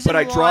 Season But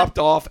I one- dropped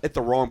off at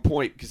the wrong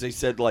point because they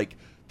said like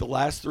the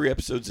last 3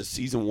 episodes of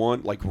season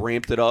 1 like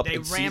ramped it up, They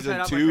and ramp season it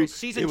up 2 like crazy.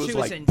 Season it was 2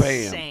 like is bam.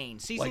 insane.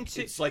 Season Like,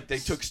 2 it's like they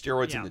took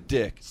steroids in yeah. the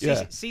dick.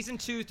 Season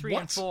 2, 3, What?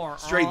 and 4 are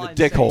Straight in all the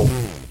dick insane. hole.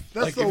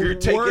 That's like the if you're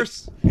taking,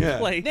 worst. yeah,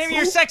 Place. Name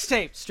your sex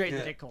tape. Straight in Yeah.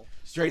 the dick hole.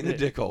 straight in the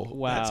dick hole.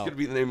 Wow. That's gonna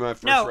be the name of my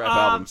first No, rap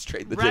album.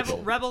 Straight in the dick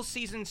hole. Rebel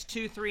seasons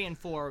 2, 3, and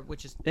 4,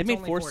 which is They it's made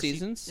only 4 se-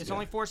 seasons? It's Yeah.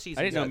 only 4 seasons.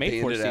 I didn't know it They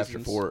made 4 ended seasons.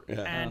 after 4.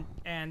 Yeah.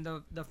 and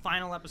the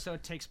final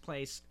episode takes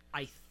place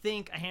I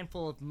think, a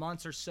handful of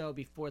months or so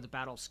before the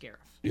Battle of Scarif.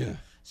 Yeah.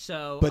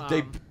 So, But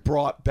they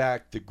brought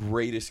back the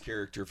greatest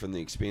character from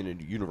the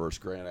expanded universe,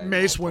 Grant.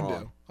 Mace Thrawn.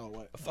 Windu. Oh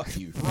wait. Fuck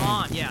you.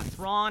 Thrawn, yeah,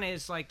 Thrawn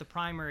is like the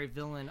primary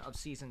villain of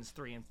seasons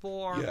 3 and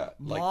 4. Yeah.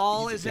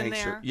 Maul he's a is in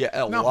gangster. there.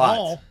 Yeah, a Not lot.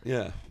 Maul.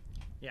 Yeah.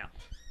 Yeah.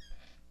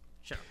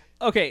 Sure.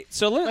 Okay,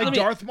 so let Like me.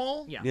 Darth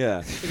Maul. Yeah.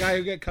 Yeah. The guy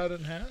who got cut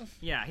in half.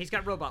 Yeah, he's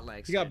got robot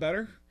legs. He got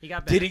better. He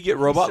got better. Did he get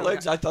robot still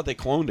legs? got- I thought they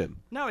cloned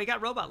him. No, he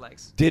got robot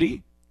legs. Did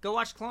he? Go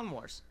watch Clone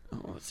Wars. I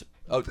This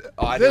didn't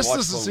watch doesn't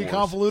Clone seem Wars,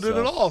 convoluted so-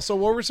 at all. So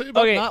what were we saying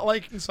about Okay. not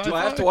liking sci-fi? Do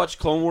I have to watch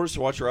Clone Wars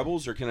to watch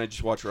Rebels, or can I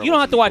just watch Rebels? don't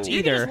have and to be watch cool? You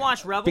either. can just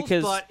watch Rebels,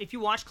 because- but if you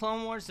watch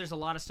Clone Wars, there's a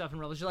lot of stuff in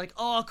Rebels. You're like,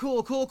 oh,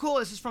 cool, cool, cool.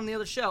 This is from the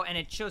other show, and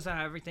it shows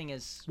how everything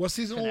is. What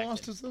season of connected.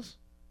 Lost is this?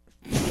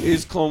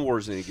 Is Clone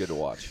Wars any good to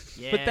watch?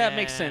 But that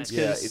makes sense.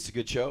 Yeah, 'Cause it's a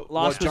good show.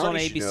 Lost well, was on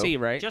Johnny should ABC, know.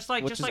 right? Just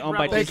like Which is owned Rebels,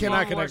 by They Disney.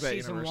 cannot Clone Wars connect that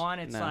season universe. 1,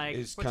 it's No. like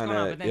It's what's going on,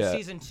 kinda- but then yeah,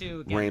 season 2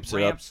 again ramps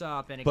ramps, it up.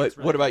 up, and it But gets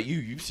what really about you?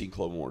 You've seen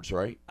Clone Wars,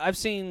 right? I've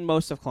seen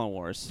most of Clone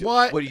Wars.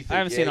 What? What do you think? I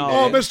haven't seen Yay, all nay?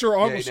 Oh, of it. Mr.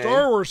 I'm Yay, a nay?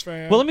 Star Wars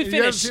fan. Well, let me You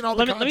haven't finish. seen all the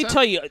Let me content?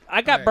 tell you,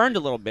 I got Right. burned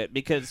a little bit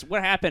because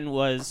what happened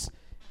was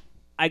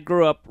I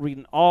grew up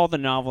reading all the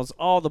novels,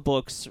 all the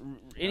books,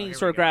 any here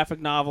sort of we go. graphic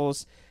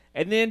novels,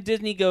 and then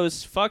Disney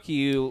goes, "Fuck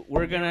you!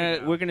 We're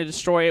gonna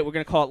destroy it. We're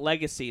gonna call it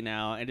Legacy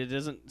now, and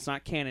it's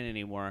not canon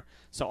anymore."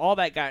 So all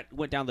that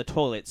went down the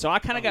toilet. So I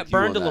kind of got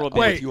burned a little I'm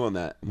bit. with you on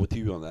that. I'm with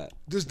you on that.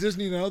 Does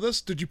Disney know this?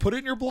 Did you put it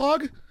in your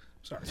blog?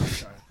 Sorry. I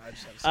just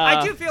had to say.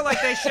 I do feel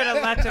like they should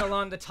have left it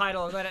alone. The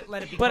title, let it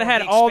be. But it called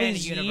had the all Expanded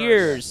these Universe.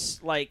 years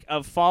like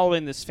of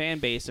following this fan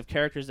base of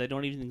characters that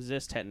don't even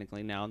exist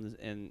technically now,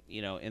 and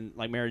you know, and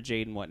like Mara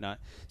Jade and whatnot.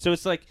 So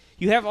it's like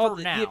you have all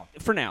For now.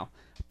 for now.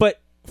 But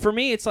for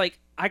me, it's like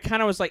I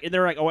kind of was like,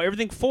 they're like, oh,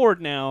 everything forward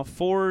now.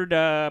 Forward,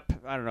 I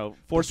don't know,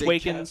 Force But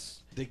Awakens.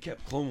 They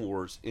kept Clone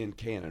Wars in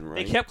canon,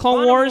 right? They kept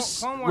Clone Wars,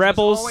 Clone Wars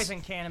Rebels. was always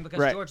in canon because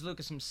Right. George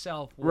Lucas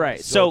himself was.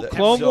 Right. So that-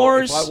 Clone so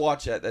Wars. If I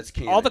watch that, that's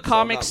canon. All the so I'm not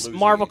comics, losing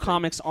Marvel anything.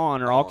 comics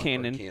on are all Are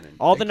canon. canon.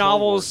 All the And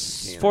Clone Wars is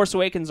novels, canon. Force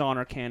Awakens on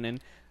are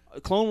canon.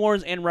 Clone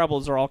Wars and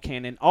Rebels are all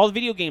canon. All the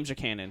video games are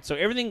canon. So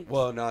everything.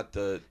 Well, not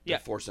the Yeah.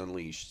 Force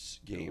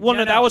Unleashed game. Well,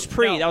 no, that was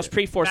pre. no. That was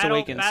pre Force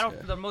Awakens.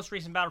 The most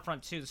recent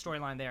Battlefront 2, the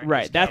storyline there.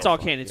 Right. is That's all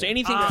canon. canon. So yeah.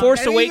 anything Um,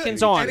 Force Any of the-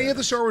 Awakens on. Any of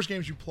the Star Wars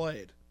games you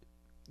played,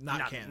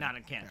 not canon. Not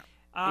in canon.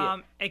 Yeah.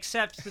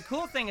 Except the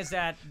cool thing is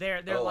that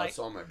they're Oh, like I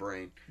saw my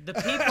brain. the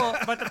people,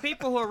 but the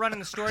people who are running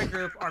the story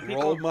group are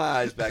people. Rolled my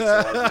eyes back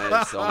so hard, man.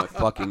 I saw my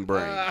fucking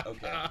brain.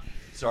 Okay.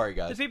 Sorry, The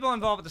guys. people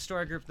involved with the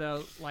story group,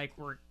 though, like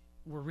were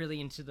really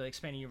into the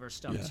expanded universe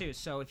stuff Yeah. too.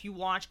 So if you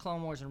watch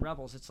Clone Wars and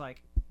Rebels, it's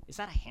like, is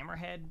that a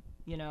Hammerhead,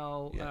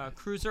 Yeah.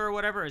 cruiser or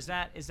whatever? Is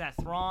that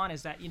Thrawn?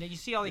 Is that you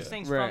see all these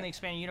things Right. from the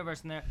expanded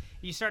universe, and there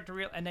you start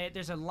to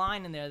there's a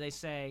line in there they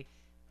say,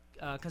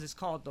 because it's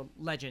called the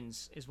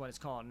Legends is what it's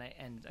called,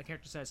 and a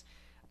character says,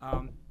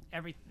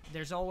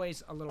 there's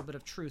always a little bit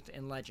of truth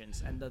in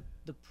Legends, and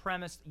the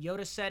premise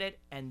Yoda said it,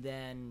 and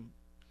then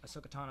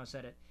Ahsoka Tano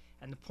said it.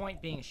 And the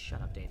point being, shut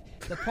up, Dave.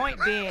 The point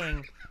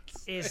being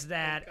is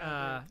that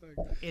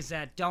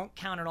don't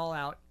count it all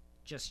out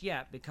just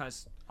yet,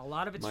 because a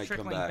lot of it's Might come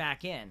trickling back.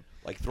 back in.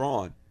 Like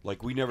Thrawn.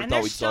 Like we never And thought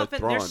there's we saw stuff in,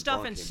 Thrawn. there's stuff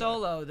Thrawn in came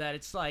Solo that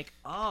it's like,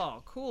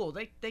 oh, cool.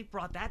 They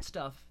brought that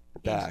stuff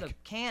Back. into the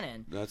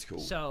canon. That's cool.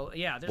 So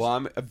yeah, there's. Well,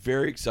 I'm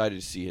very excited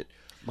to see it.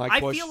 My I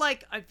question. feel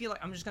like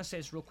I'm just gonna say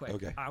this real quick.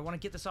 Okay. I want to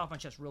get this off my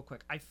chest real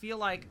quick. I feel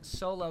like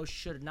Solo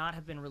should not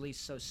have been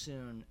released so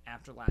soon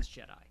after Last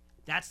Jedi.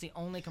 That's the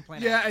only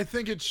complaint. Yeah, I have. I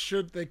think it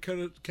should. They could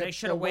have. They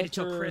should have waited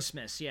till winter-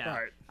 Christmas. Yeah,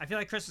 Right. I feel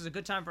like Christmas is a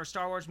good time for a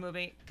Star Wars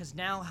movie because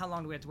now how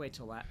long do we have to wait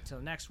till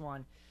the next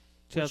one?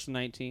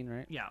 2019,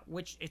 right? Yeah,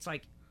 which it's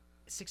like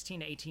 16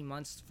 to 18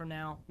 months from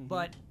now, Mm-hmm.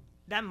 but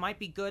that might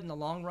be good in the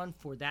long run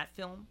for that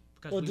film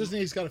because Well,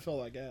 Disney's got to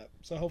fill that gap.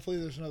 So hopefully,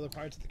 there's another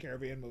Pirates of the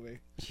Caribbean movie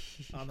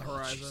on the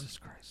horizon. Jesus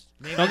Christ.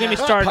 maybe Don't get me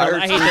not. started. on-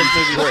 I Pirates hate movies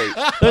those are movies.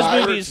 great. Those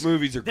Pirates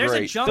movies- are There's a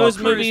great. Jungle Those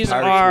Cruise. movies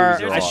Pirates are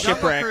movies are a awesome. Jungle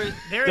shipwreck. Cruise.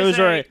 There is Those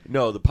are a,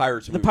 No, the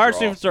Pirates the movies Pirates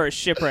are movies awesome. are a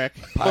shipwreck.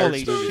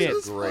 Pirates Holy movies shit!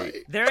 are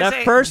great. there is That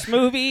a, first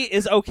movie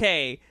is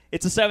okay.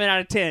 It's a 7 out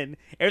of 10.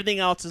 Everything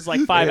else is like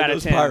 5 Man, out of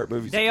those 10. pirate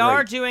movies They are are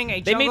great. doing a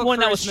They made Jungle one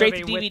that was Cruise straight to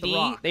movie with The DVD.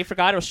 Rock. They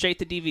forgot it was straight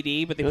to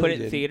DVD, but they No, put they it in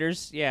didn't.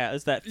 theaters. Yeah, it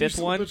was that You fifth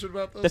still one. bitching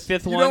about The this?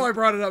 fifth You one. know I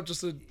brought it up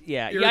just to.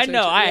 Yeah, I irritate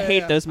know. you. I Yeah, hate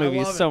yeah, those I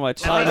movies love so it.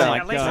 much. At Oh least, my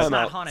at least God. it's not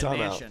Time out, Haunted time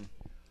out. Mansion.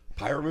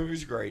 Pirate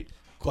movies are great.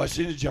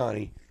 Question to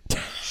Johnny: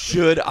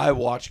 should I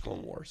watch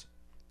Clone Wars?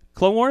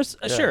 Clone Wars?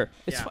 Yeah. Sure.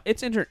 It's Yeah.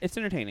 it's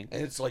entertaining.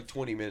 And it's like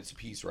 20 minutes a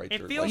piece, right? It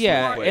there. feels Like,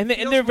 Yeah, more- and it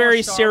they're feels very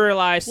more Star-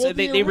 serialized. Well,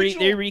 they the they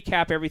original-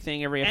 recap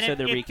everything every episode.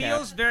 And They it recap.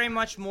 feels very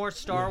much more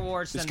Star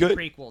Wars It's than the good.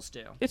 prequels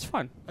do. It's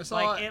fun. I saw,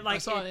 I I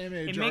saw an anime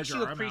it Jar makes Jar,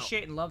 you I'm out.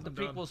 appreciate and love the I'm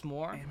done. prequels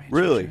more,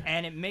 Really?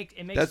 and it makes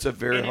That's a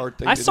very and it- hard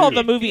thing I to saw do.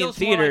 the movie in feels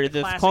more theater, like the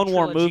the classic Clone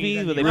War trilogy movie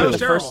than where the they put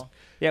the original. first.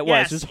 Yeah, it was.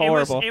 Yes, It was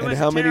horrible. It And was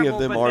how many of terrible,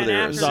 them but are then there?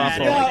 after It was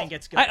that, awful. everything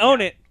gets good. I own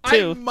Yeah. it I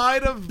too.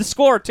 might have. The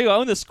score too. I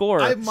own the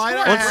score. I might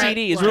have on had-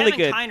 CD is Kevin really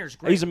good. Kiner's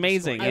great He's with the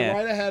amazing. score. I Yeah.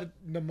 might have had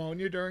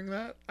pneumonia during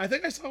that. I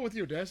think I saw it with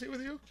you. Did I see it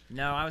with you?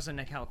 No, I was in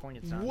California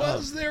at the time.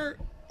 Was there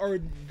or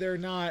there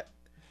not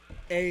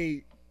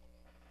a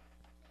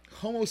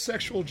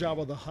homosexual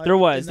Jabba the Hutt. There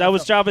was. in That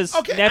was film. Jabba's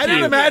Okay, nephew. I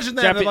didn't imagine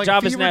that. Jabba- like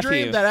Jabba's fever dream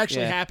nephew. that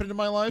actually Yeah. happened in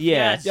my life.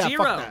 Yeah. Yeah,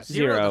 Zero. fuck that.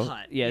 Zero the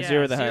Hutt. Yeah,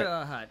 Zero the Hutt. Zero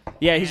the Hutt.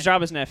 Yeah, he's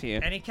And- Jabba's nephew.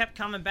 And he kept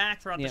coming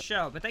back throughout Yep. the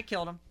show, but they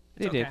killed him.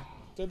 It's They okay.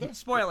 did. Did they?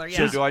 Spoiler, yeah.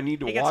 So do I need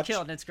to he gets watch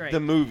killed, and it's great. the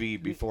movie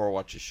before I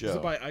watch the show? Is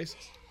it by ISIS?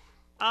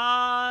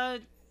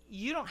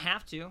 You don't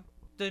have to.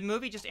 The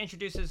movie just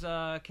introduces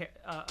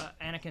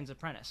Anakin's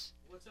apprentice.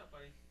 What's up,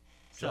 buddy?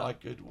 So I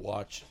could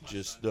watch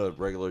just the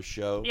regular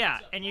show. Yeah,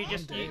 and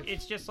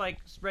it's just like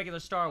regular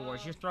Star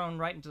Wars. You're thrown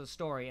right into the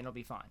story, and it'll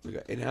be fine.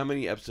 Okay. And how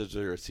many episodes are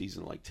there a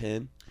season? Like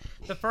 10?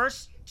 The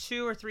first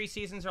 2 or 3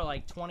 seasons are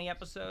like 20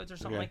 episodes or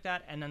something Okay. like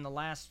that, and then the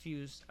last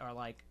few are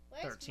like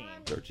 13.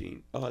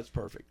 13. Oh, that's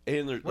perfect.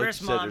 And there's, like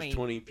Where's you said, Mommy? there's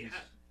 20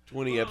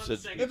 Hold on a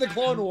episodes. second. In the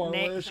Clone War,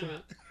 Nate- where is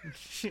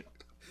she?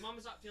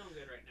 Mama's not feeling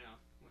good right now.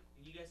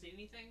 You guys need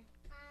anything?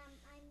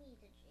 I need a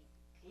drink.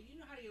 Well, you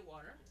know how to get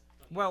water.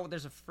 Well,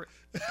 there's a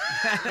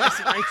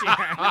that's right You know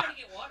here. how to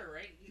get water,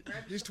 right? You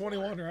grab He's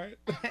 21, right?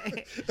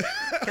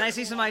 Can I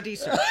see some ID,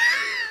 sir?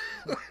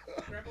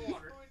 grab a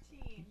water.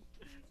 14.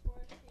 He's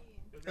 14.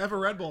 I have a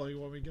Red Bull. You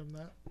want me to give him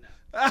that?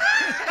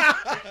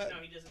 No,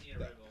 he doesn't need a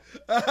Red Bull.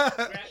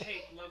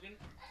 Hey, Logan,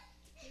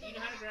 you know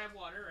how to grab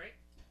water, right?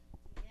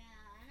 Yeah,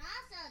 and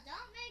also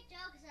don't make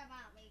jokes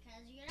about me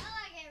because you know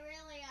I get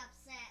really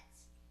upset.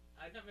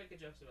 I'm not making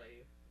jokes about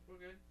you. We're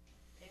good.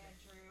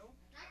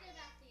 Not good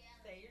about the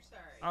other. Say you're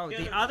sorry. Oh,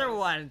 The the other other boys.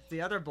 one.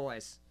 The other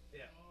boys.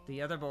 Yeah.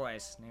 The other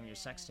boys. Name your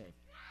sex tape.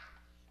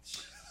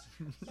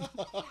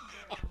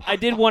 I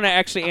did want to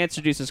actually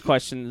answer Deuce's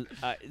question.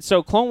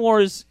 So Clone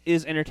Wars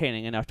is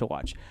entertaining enough to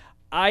watch.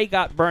 I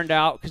got burned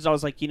out because I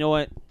was like, you know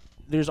what?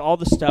 There's all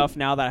the stuff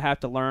now that I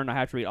have to learn. I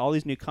have to read all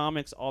these new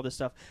comics, all this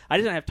stuff. I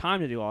didn't have time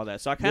to do all that,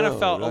 so I kind of No,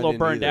 felt a I little didn't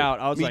burned either. out.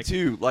 I was Me like,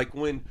 too. Like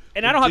when.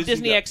 and when I don't have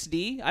Disney got-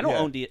 XD. I don't Yeah.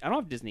 own. I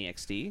don't have Disney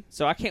XD,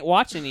 so I can't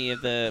watch any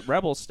of the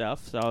Rebel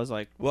stuff. So I was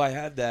like, Well, I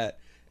had that,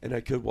 and I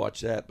could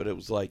watch that, but it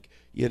was like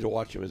you had to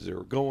watch them as they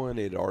were going.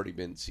 It had already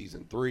been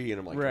season 3, and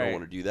I'm like, I Right. don't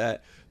want to do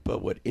that.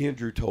 But what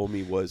Andrew told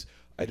me was,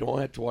 I don't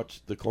have to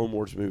watch the Clone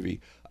Wars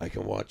movie. I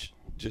can watch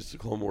just the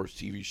Clone Wars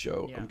TV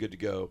show. Yeah. I'm good to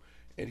go.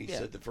 And he Yeah.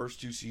 said the first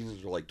 2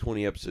 seasons were like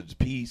 20 episodes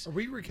apiece. Are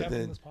we recapping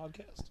then- this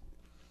podcast?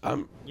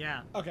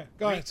 Yeah. Okay,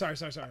 go ahead. Sorry.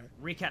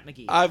 Recap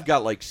McGee. I've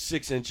got like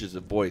 6 inches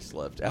of voice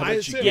left. How I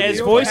about said you? yeah, Yeah, his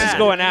you voice is had-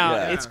 going out.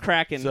 Yeah. It's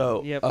cracking.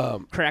 So, yep,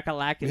 um,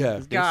 crack-a-lacking. yeah.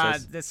 as Deuce God,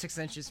 says. this 6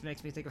 inches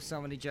makes me think of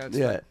so many jokes.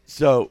 Yeah.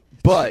 So,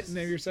 but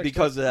Name your sex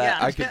because of that,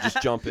 Yeah. I could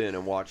just jump in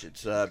and watch it.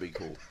 So that'd be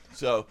cool.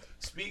 So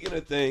speaking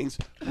of things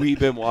we've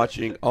been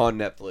watching on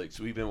Netflix,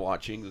 we've been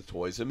watching The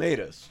Toys That Made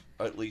Us.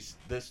 Or at least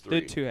this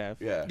 3. The 2 have.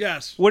 Yeah.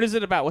 Yes. What is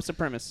it about? What's the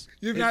premise?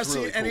 You've It's not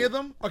seen really any cool. of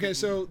them? Okay,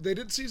 so they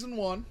did season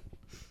 1,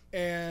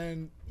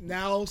 and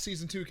now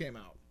season 2 came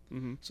out.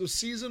 Mm-hmm. So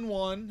season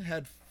 1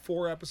 had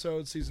 4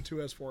 episodes. Season 2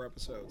 has 4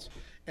 episodes,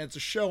 and it's a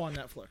show on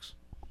Netflix.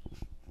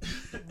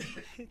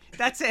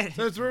 That's it.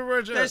 That's where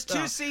we're There's just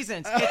 2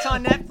 seasons. It's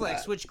on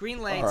Netflix, which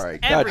greenlights All right,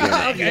 everything.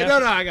 goddamn it. Okay, Yeah.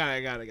 no, I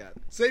got it.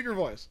 Save your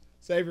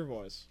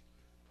voice.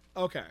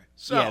 Okay,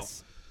 so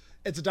Yes.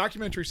 it's a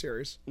documentary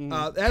series. It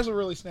has a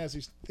really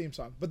snazzy theme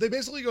song, but they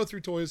basically go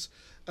through toys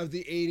of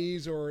the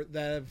 80s or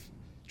that have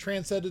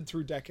transcended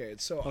through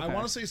decades. So I Okay.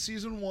 want to say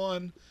season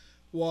 1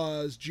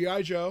 was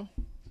G.I. Joe.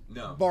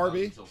 No.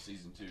 Barbie. Until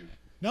season 2.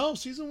 No,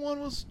 season 1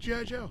 was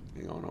G.I. Joe.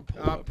 Hang on, I'll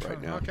pull it up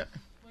right now. Okay.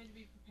 Going to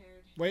be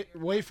prepared.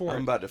 Wait for it.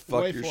 I'm about to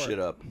fuck Wait your for shit it.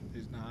 up.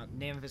 He's not.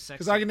 Name of his sex.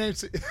 Because I can name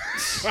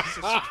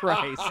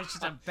Christ. It's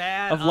just a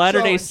bad. Of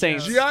Latter-day so-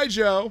 Saints. G.I.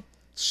 Joe,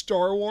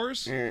 Star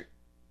Wars, Eh,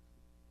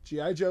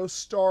 G.I. Joe,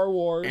 Star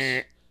Wars,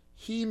 eh.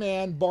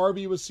 He-Man,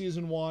 Barbie was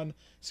season 1.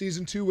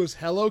 Season 2 was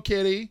Hello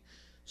Kitty,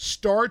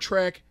 Star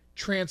Trek,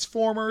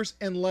 Transformers,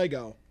 and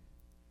Lego.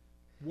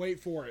 Wait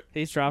for it.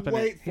 He's dropping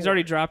Wait it. He's for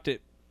already it. dropped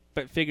it,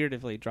 but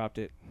figuratively dropped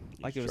it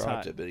like it was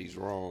Dropped hot. it, but he's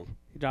wrong.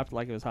 He dropped it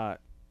like it was hot.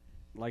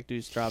 Like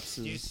Deuce drops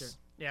his. Deucer.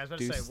 Yeah, I was about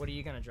to Deuce. say, what are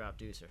you gonna drop,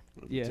 Deucer?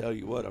 Yeah. Tell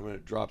you what, I'm gonna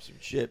drop some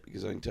shit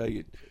because I can tell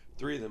you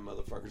 3 of them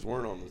motherfuckers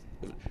weren't on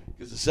the.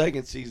 Because the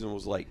second season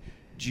was like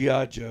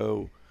G.I.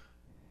 Joe,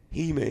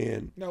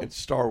 He-Man, No. and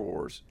Star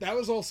Wars. That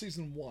was all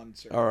season 1,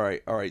 sir. All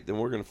right. Then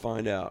we're gonna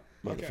find out,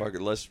 Okay.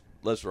 motherfucker.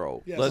 Let's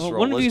roll. Yes. Let's Well, roll.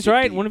 one of Let's you's get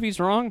right, deep. one of you's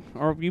wrong,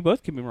 or you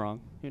both could be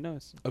wrong. Who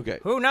knows? Okay.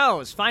 Who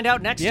knows? Find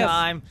out next Yes.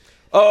 time.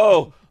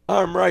 Oh,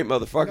 I'm right,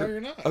 motherfucker. No,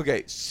 you're not.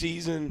 Okay,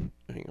 season.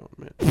 Hang on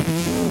a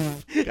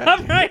minute.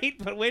 I'm right,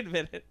 but wait a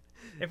minute.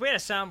 If we had a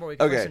soundboard, we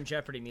could Okay. put some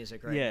Jeopardy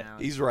music right Yeah. now.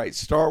 He's right.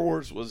 Star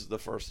Wars was the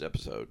first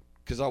episode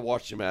because I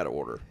watched them out of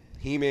order.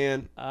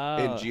 He-Man Oh.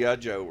 and G.I.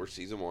 Joe were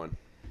season 1.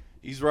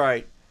 He's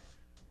right.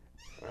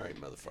 All right,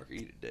 motherfucker,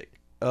 eat a dick.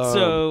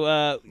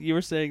 So you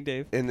were saying,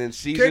 Dave? and then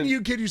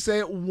season Can you say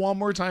it one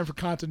more time for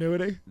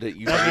continuity? that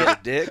you eat a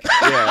dick.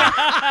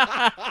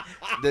 Yeah.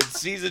 Then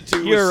season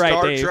 2 You're was right,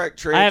 Star Dave.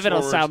 Trek, I have it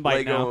on Transformers, soundbite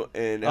Lego, now.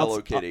 and I'll-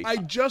 Hello Kitty. I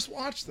just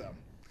watched them.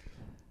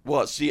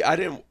 Well, see,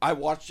 I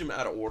watched them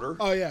out of order.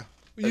 Oh yeah,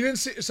 you didn't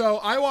see. So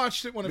I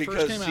watched it when it because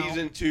first came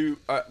season out. 2,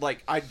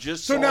 like I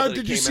just So saw now, that it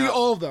did you came see out.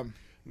 all of them?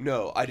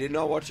 No, I did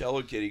not watch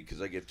Hello Kitty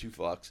because I give 2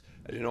 fucks.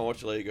 I did not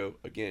watch Lego.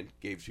 Again,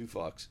 gave 2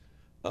 fucks.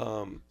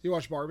 You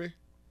watch Barbie?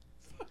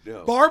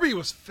 No. Barbie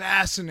was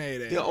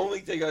fascinating. The only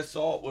thing I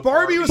saw with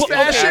Barbie was it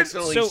fashion-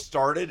 accidentally So-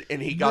 started,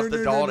 and he got No, the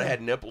no, doll no, that no.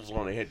 had nipples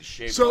on it. He had to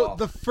shave it So off.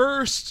 the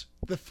first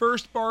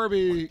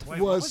Barbie Wait, what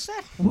was, was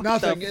that?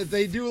 nothing.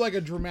 They do like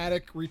a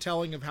dramatic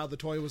retelling of how the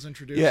toy was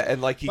introduced. yeah,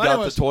 and like he But got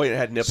anyways, the toy and it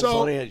had nipples so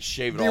on it. He had to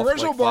shave it the off.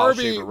 original like file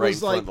Barbie shaver right in was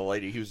front like of the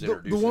lady he was the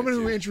introducing woman it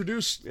who to.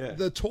 introduced Yeah.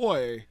 the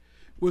toy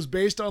was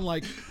based on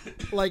like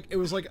it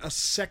was like a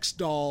sex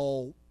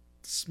doll,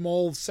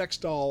 small sex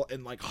doll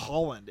in like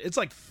Holland. It's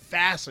like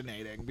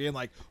fascinating, being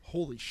like,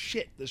 holy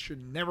shit, this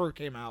should never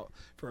came out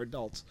for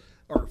adults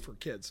or for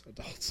kids,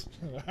 adults.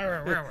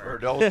 For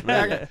adults,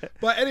 man.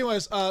 But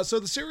anyways, so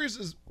the series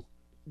is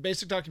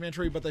basic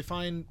documentary, but they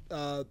find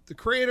the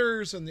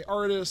creators and the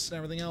artists and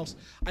everything else.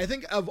 I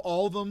think of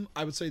all of them,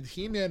 I would say the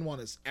He-Man one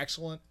is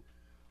excellent,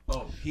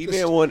 Oh,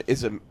 He-Man one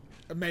is a.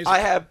 amazing. I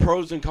have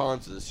pros and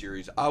cons of the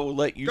series. I will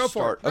let you Go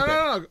start. for it.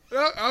 Okay.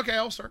 No. Okay,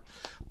 I'll start.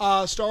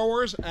 Star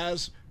Wars,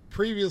 as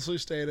previously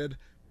stated,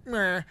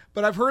 meh,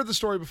 but I've heard the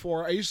story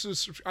before. I used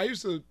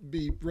to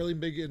be really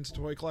big into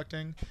toy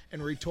collecting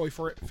and read Toy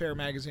Fair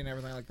magazine and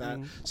everything like that.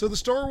 So the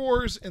Star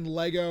Wars and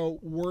Lego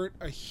weren't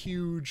a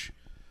huge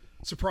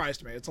surprise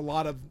to me. It's a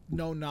lot of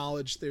known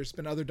knowledge. There's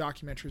been other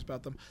documentaries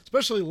about them,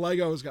 especially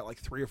Lego's got like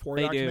 3 or 4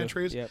 They do,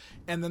 documentaries. yep.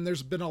 And then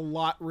there's been a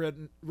lot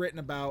written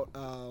about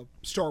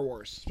Star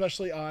Wars,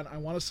 especially on, I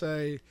want to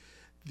say,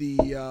 the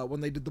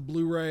when they did the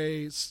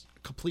Blu-rays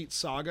complete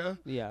saga.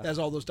 Yeah. That has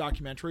all those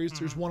documentaries.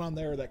 There's one on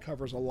there that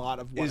covers a lot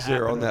of what Is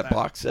there happened on with that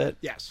box set?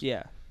 Yes.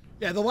 Yeah.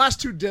 Yeah, the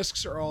last 2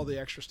 discs are all the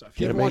extra stuff.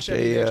 You Can I ever watched make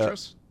any of the a,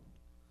 extras?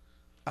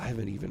 I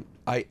haven't even.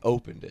 I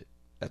opened it.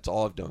 That's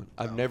all I've done.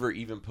 I've never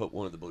even put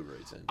one of the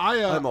Blu-rays in.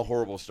 I'm a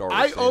horrible Star Wars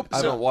I fan. op- I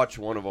so- haven't watched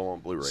one of them on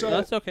Blu-ray. So- yet.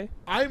 That's okay.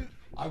 I'm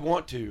I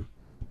want to.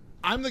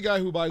 the guy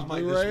who buys I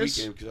might Blu-rays this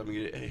weekend because I'm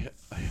gonna get.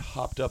 I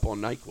hopped up on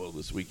NyQuil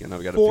this weekend.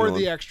 I've got for a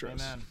feeling. the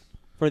extras. Amen.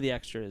 For the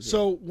extras.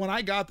 So when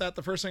I got that,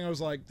 the first thing I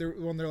was like,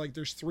 when they're like,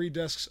 there's 3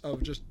 discs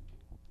of just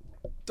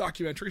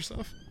documentary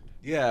stuff.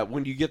 Yeah,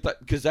 when you get that,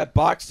 because that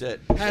box set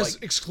is Has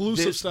like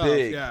exclusive this stuff.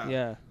 big. Yeah.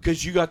 yeah.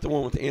 Because you got the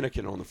one with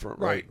Anakin on the front,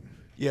 right? Right.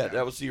 Yeah,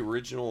 that was the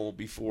original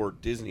before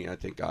Disney, I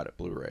think, got it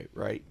Blu-ray,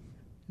 right?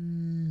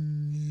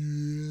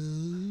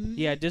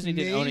 Yeah, Disney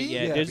didn't own it Maybe?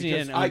 yet. Yeah, Disney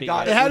because didn't own I it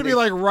got yet. It had to when be they-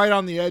 like right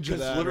on the edge of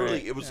Because that. literally,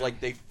 right? it was Yeah. like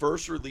they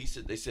first released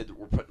it. They said that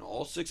we're putting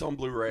all 6 on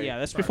Blu-ray. Yeah,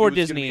 that's before It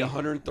was gonna Disney be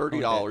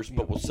 $130, owned it.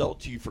 but we'll sell it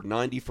to you for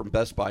 $90 from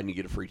Best Buy, and you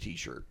get a free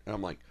T-shirt. And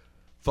I'm like,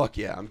 fuck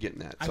yeah, I'm getting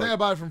that. I So think I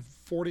bought it from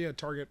 40 at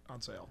Target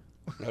on sale.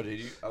 oh, did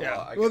you? Oh, Yeah.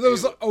 I Well,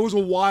 got- it was a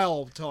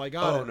while till I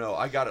got Oh it. no,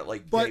 I got it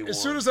like But day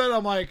as soon one. as that,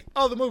 I'm like,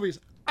 oh, the movies.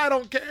 I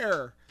don't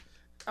care.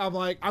 I'm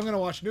like, I'm gonna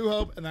watch New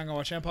Hope, and then I'm gonna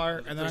watch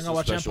Empire, and then I'm gonna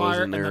watch Christmas special is Empire,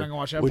 in and then there, I'm gonna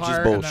watch which is Empire,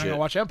 and then I'm bullshit. gonna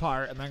watch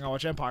Empire, and then I'm gonna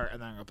watch Empire,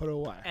 and then I'm gonna put it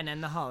away. And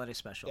then the holiday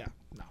special. Yeah,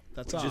 no,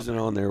 that's which all. isn't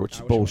on there, which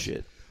is I wish it was.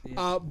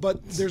 bullshit.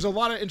 But there's a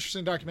lot of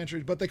interesting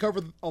documentaries, but they cover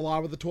a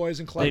lot of the toys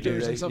and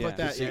collectors do, and stuff yeah. like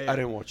that. See, Yeah, yeah. I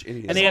didn't watch any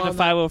of And they that. had the on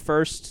that.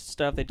 501st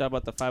stuff. They talk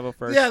about the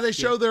 501st. Yeah, they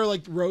show their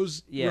like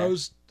Rose Yeah.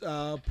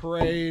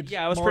 parade.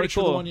 Yeah, it was March pretty for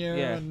the cool. one year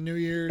Yeah. and New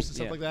Year's and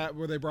stuff Yeah. like that,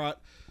 where they brought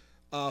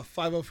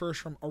 501st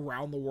from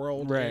around the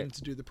world Right. in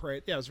to do the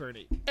parade. Yeah, it was very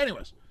neat.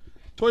 Anyways,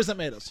 toys that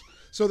made us.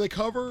 So they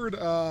covered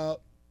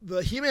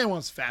the He-Man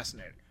one's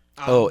fascinating.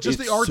 Just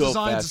the it's art so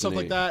designs and stuff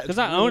like that. Because It's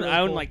I own really, I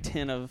really own cool. like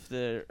 10 of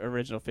the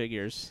original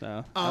figures.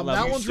 So I love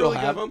that them. one's still really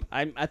have good. them?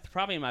 I'm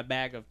probably in my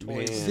bag of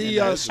toys. Man, The,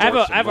 that uh, is I have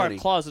worth some a money.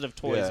 closet of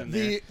toys Yeah. in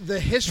there. The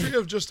history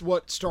of just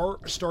what Star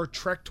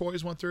Trek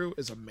toys went through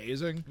is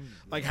amazing.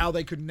 Like how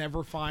they could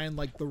never find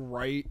like the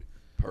right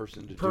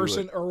person to do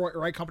person it. or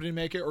right company to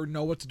make it or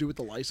know what to do with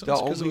the license. The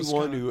 'cause it only was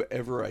one kinda- who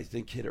ever I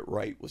think hit it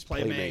right was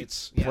Playmates.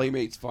 Playmates. Yeah.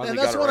 Playmates finally and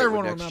that's got what it right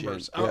everyone with Next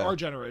remembers. Gen. Yeah. Our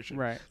generation,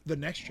 Right. The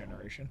next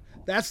generation.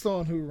 That's the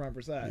one who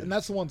remembers that, and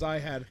that's the ones I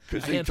had.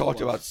 Because a they handful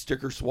talked of. about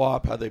sticker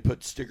swap, how they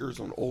put stickers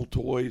on old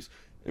toys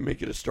and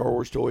make it a Star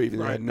Wars toy, even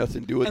though it Right. had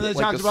nothing to do with And it. they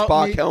Like talked the about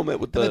Spock Me-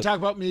 helmet with And they the talk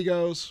about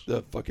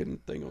Migos. fucking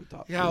thing on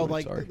top. How Anyway,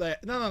 like sorry.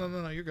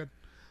 no, you're good.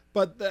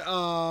 But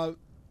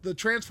the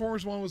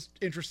Transformers one was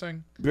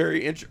interesting.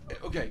 Very interesting.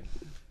 Okay,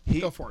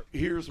 Go for it.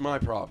 Here's my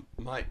problem.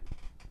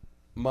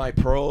 My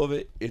pro of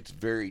it, it's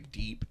very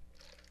deep.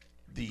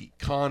 The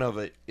con of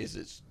it is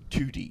it's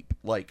too deep.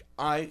 Like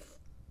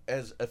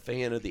as a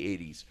fan of the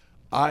 '80s,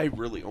 I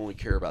really only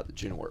care about the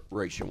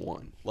Generation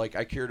 1. Like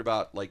I cared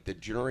about like the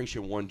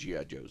Generation 1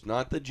 G.I. Joes,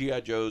 not the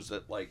G.I. Joes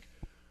that like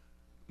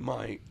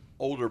my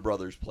older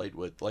brothers played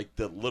with, like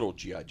the little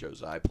G.I.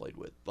 Joes I played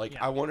with. Like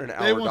Yeah. I want an They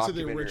hour went to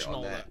the documentary original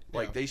on that. that-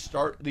 Like yeah. they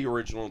start the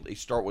original, they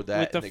start with that,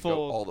 With the and they go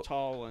all full the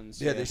tall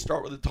ones. yeah, they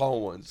start with the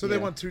tall ones. So yeah. they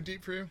went too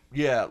deep for you.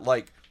 Yeah,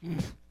 like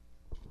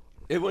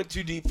it went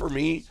too deep for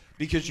me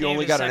because you Name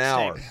only is got an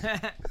sex hour.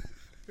 tape.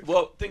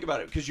 Well, think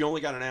about it, because you only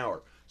got an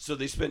hour. So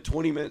they spent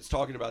 20 minutes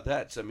talking about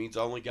that. So it means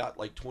I only got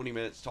like 20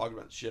 minutes talking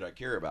about the shit I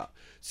care about.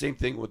 Same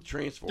thing with Yeah,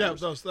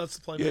 Transformers. that's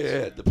the Playmates.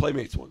 yeah, the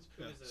Playmates ones.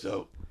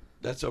 So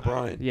that's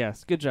O'Brien.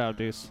 Yes, good job,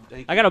 Deuce.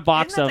 Thank I got a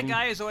box Isn't that of the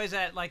guy who's always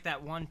at like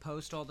that one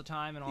post all the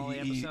time in all the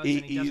episodes, He-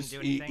 and he doesn't do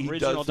anything? he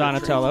Original does the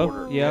Donatello.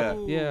 transporter. Yeah,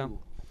 Yeah. yeah.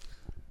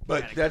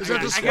 But that's Is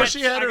that the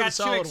squishy head or the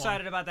solid I one? got too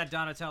excited about that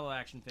Donatello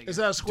action figure. Is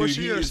that a dude, squishy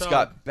he or just solid?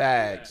 got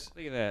bags.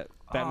 Look at that.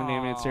 Batman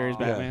animated series,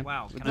 Batman.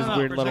 Wow. With Can this I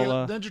weird for a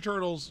little. second? Ninja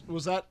Turtles,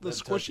 was that the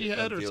Let's touch squishy it,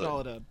 head or feel it.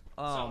 solid head?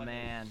 Oh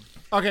man.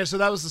 Okay, so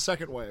that was the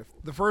second wave.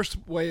 The first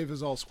wave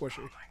is all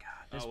squishy.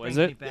 This Oh, brings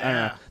is me it? back. I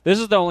don't know. This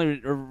is the only.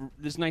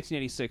 This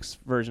 1986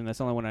 version. That's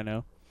the only one I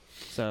know.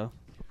 So.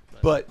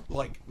 But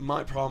like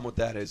my problem with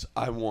that is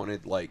I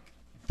wanted like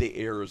the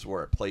eras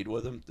where I played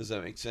with them. Does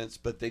that make sense?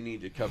 But they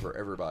need to cover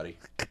everybody.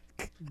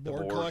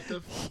 Board board.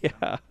 collective.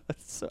 Yeah.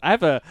 So I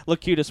have a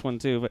Locutus one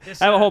too, but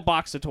This, I have a whole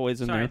box of toys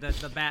in Sorry, there.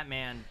 the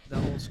Batman, the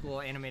old school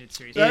animated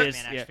series. That Batman is-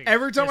 action yeah. figure.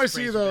 Every time This I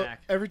see brings me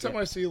back. every time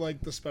I see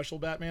like the special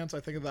Batmans, I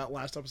think of that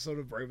last episode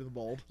of Brave and the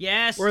Bold,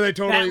 Yes. where they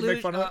totally Bat make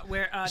Luge, fun of it.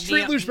 where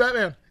Street Luge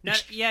Batman. No,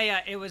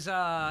 yeah. It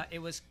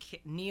was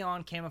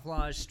neon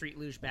camouflage Street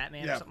Luge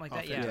Batman or something like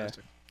that. Yeah.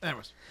 Fantastic.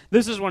 Anyways,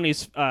 This is when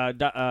he's.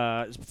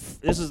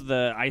 This is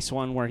the ice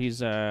one where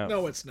he's.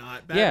 no, it's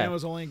not. Batman Yeah.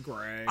 was only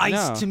gray.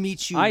 Ice No. to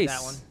meet you. Ice.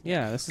 That one.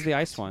 Yeah, this is the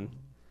ice one.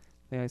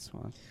 The ice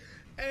one.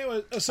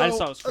 Anyway, I so just thought it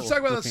was let's cool talk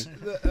about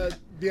this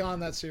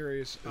beyond that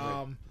series.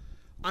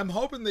 I'm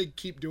hoping they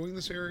keep doing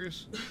the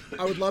series.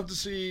 I would love to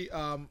see.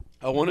 I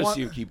want to What-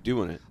 see him keep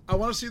doing it. I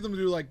want to see them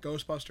do like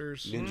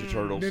Ghostbusters, Ninja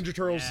Turtles. Ninja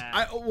Turtles.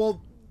 Yeah.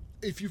 Well,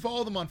 if you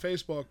follow them on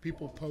Facebook,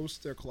 people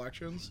post their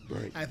collections.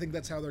 Right. I think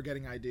that's how they're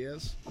getting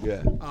ideas.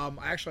 Yeah.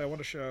 Actually, I want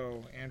to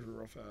show Andrew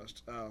real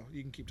fast.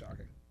 You can keep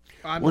talking.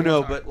 I'm Well, gonna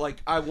no, talk. but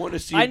like I want to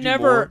see. I him do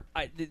never.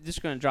 more.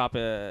 Just gonna drop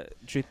a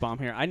truth bomb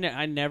here. I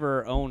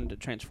never owned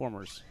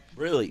Transformers.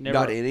 Really Never-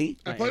 not any.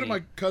 I played with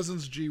my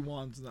cousin's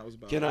G1s, and that was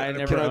about Can it. I,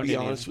 never can I owned be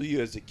any. honest with you?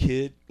 As a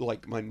kid,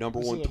 like my number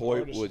This one is a toy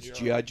bonus was in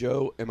GI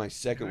Joe, and my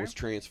second was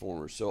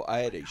Transformers. So I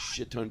had a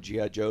shit ton of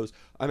GI Joes.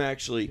 I'm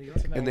actually,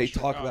 that's an and they Irish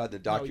talk shirt. about it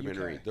in the No,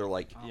 documentary. UK. They're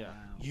like, Yeah.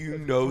 you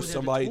know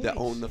somebody that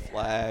owned the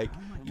flag.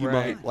 You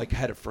Right. might like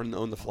had a friend that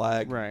owned the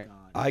flag. Right.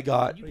 I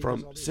got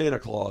from Santa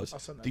Claus I'll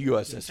send that the to you.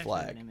 USS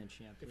flag.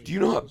 Do you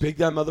know how big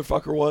that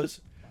motherfucker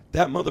was?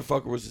 That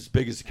motherfucker was as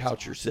big as the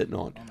couch you're sitting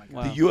on.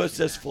 Wow. The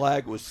USS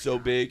flag was so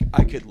big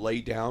I could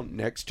lay down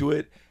next to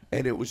it,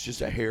 and it was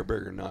just a hair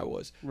bigger than I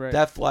was. Right.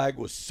 That flag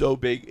was so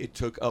big it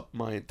took up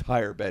my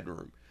entire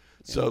bedroom.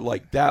 So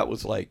like that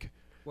was like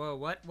Whoa,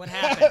 what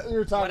happened? We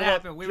were talking what about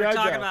happened? We were G.I.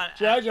 talking Joe. about.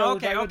 G.I. Joe, we were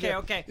Okay, talking okay,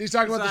 about- okay. He's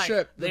talking It's about the like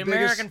ship, The the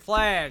American biggest-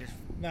 flag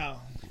No.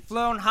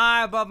 flown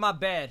high above my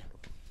bed.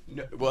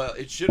 no, well,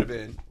 it should have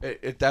been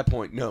at that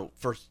point. No,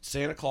 first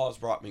Santa Claus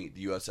brought me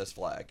the USS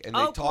flag, and they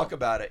Oh, talk cool.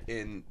 about it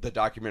in the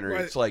documentary.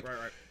 Right, It's like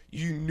right.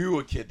 you knew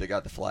a kid that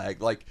got the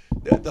flag. Like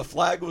the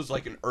flag was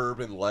like an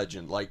urban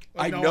legend. Like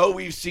I I know- know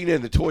we've seen it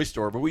in the toy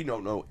store, but we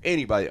don't know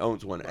anybody that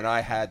owns one. And I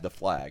had the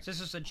flag. So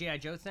this is a GI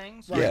Joe thing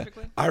Yeah,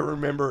 specifically. I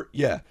remember.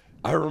 Yeah,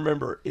 I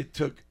remember. It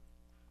took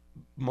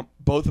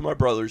both of my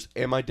brothers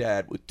and my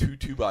dad with 2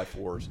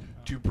 2x4s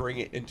to bring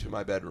it into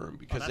my bedroom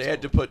because that's they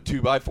had to put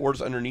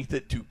 2x4s underneath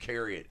it to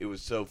carry it. It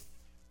was so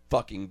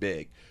fucking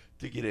big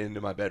to get it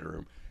into my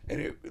bedroom. And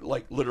it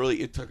like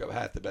literally it took up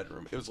half the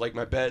bedroom. It was like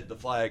my bed, the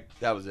flag,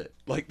 that was it.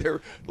 Like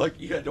there like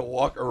you had to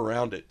walk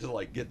around it to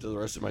like get to the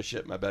rest of my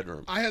shit in my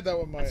bedroom. I had that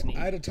with my. neat.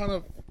 I had a ton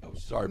of. Oh,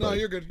 sorry, No, buddy.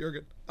 you're good. You're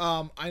good.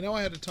 I know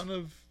I had a ton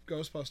of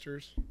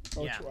Ghostbusters,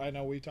 which Yeah. I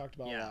know we talked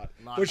about Yeah, a a lot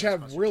lot, of which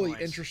have Ghostbuster really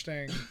toys.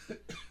 interesting.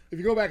 If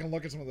you go back and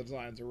look at some of the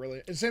designs, are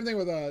really. And same thing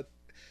with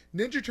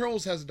Ninja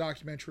Turtles has a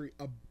documentary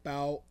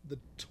about the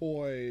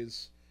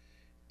toys.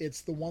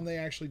 It's the one they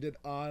actually did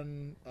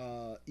on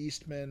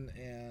Eastman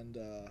and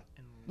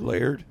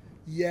Laird.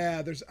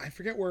 yeah, I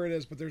forget where it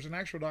is, but there's an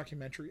actual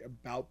documentary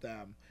about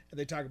them, and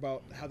they talk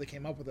about how they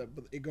came up with it.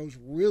 But it goes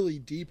really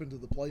deep into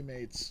the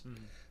Playmates.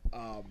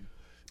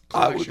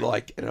 I would collection.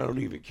 like, and I don't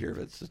even care if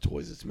it's the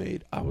toys it's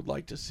made. I would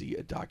like to see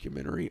a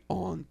documentary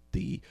on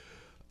the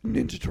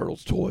Ninja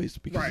Turtles toys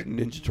because Right. the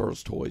Ninja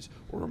Turtles toys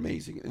were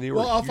amazing, and they were.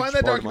 Well, a I'll huge find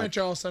that part of my-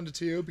 documentary. I'll send it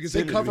to you because they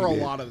Send it to cover me, a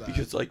man, lot of that.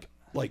 Because like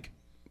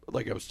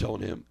I was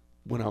telling him,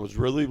 when I was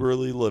really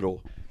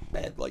little, I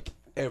had like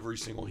every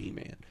single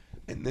He-Man,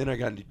 and then I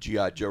got into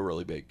GI Joe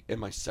really big, and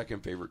my second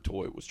favorite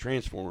toy was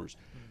Transformers.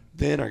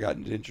 Then I got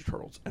into Ninja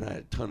Turtles, and I had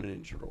a ton of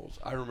Ninja Turtles.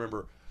 I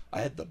remember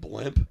I had the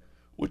Blimp,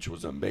 which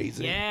was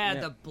amazing. Yeah,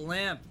 the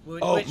blimp.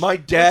 Oh, my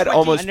dad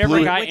almost I never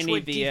blew it. got which any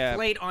would of the.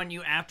 deflate on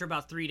you after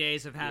about 3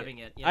 days of having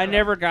it. you I know?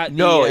 never got.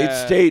 No, the,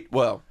 it stayed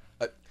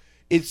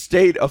it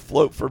stayed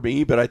afloat for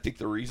me, but I think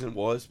the reason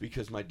was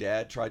because my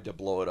dad tried to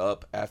blow it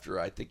up after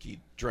I think he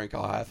drank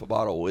a half a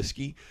bottle of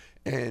whiskey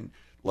and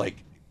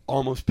like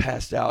almost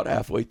passed out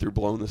halfway through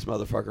blowing this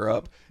motherfucker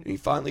up, and he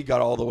finally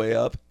got all the way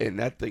up, and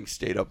that thing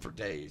stayed up for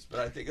days. But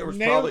I think there was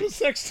Nailed probably, the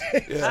 6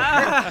 days.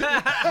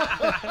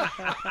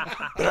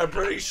 but I'm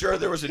pretty sure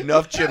there was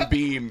enough Jim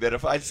Beam that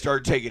if I'd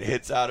start taking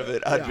hits out of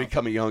it, I'd Yeah.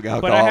 become a young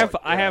alcoholic.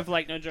 But I have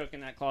like no joke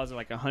in that closet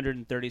like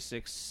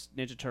 136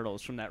 Ninja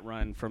Turtles from that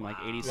run from like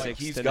 86 Like,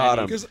 he's to got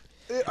 90. 'em. Because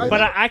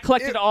But I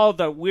collected all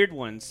the weird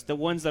ones, the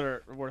ones that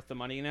are worth the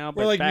money now.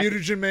 But Or like back,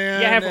 Mutagen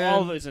Man. Yeah, I have and-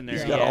 all those in there.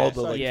 He's yeah. got all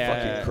the like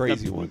yeah. fucking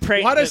crazy The ones.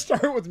 Why'd I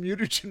start with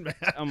Mutagen Man?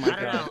 Oh my I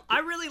don't know. god! I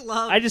really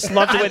love. I just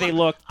love the way they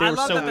looked. They I were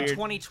love so that weird. the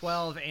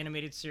 2012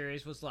 animated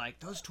series was like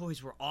those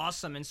toys were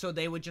awesome, and so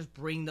they would just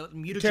bring the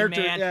Mutagen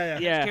Character- Man yeah.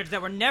 characters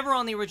that were never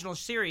on the original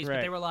series, but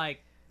Right. they were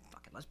like,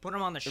 "Fuck it, let's put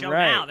them on the show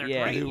Right, now. They're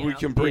yeah. great." Maybe you we know?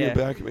 can bring Yeah. it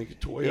back and make a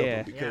toy of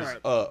Yeah. them because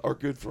Yeah. our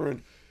good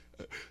friend,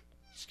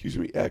 excuse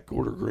me, at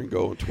Gorder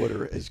Gringo on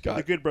Twitter has got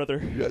The good brother.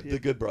 the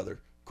good brother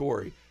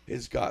Corey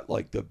has got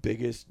like the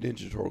biggest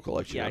Ninja Turtle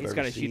collection. Yeah, I've he's ever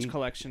got a huge seen.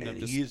 collection of and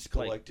just, he's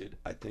like- collected.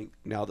 I think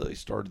now that they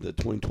started the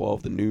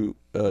 2012, the new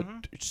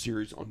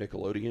series on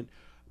Nickelodeon.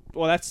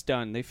 Well, that's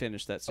done. They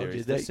finished that Oh,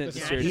 series. did they? The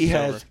Yeah. series He is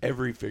has over.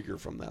 every figure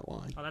from that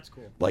line. Oh, that's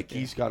cool. Like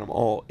he's got them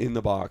all in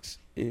the box.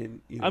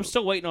 I'm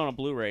still waiting on a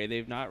Blu-ray.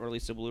 They've not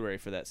released a Bluray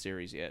for that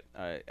series yet.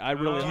 I really, Do you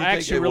I think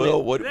actually they really.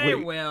 will? What, They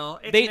wait, will.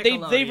 It's They've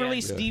Nickelodeon.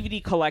 released Yeah.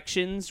 DVD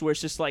collections where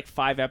it's just like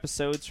 5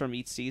 episodes from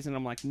each season.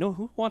 I'm like, no,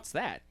 who wants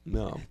that?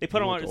 No, They put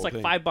them you on. want the It's whole like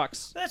thing.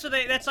 $5. That's what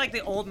they. That's like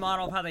the old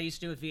model of how they used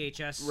to do with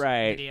VHS.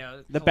 Right.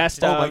 Video The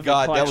best collections. Oh my of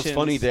god, that was collections.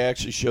 funny. They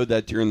actually showed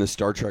that during the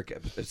Star Trek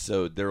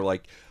episode. They're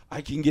like,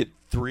 I can get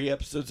 3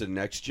 episodes of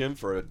Next Gen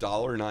for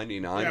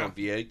 $1.99 Yeah. on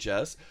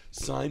VHS.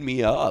 Sign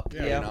me up.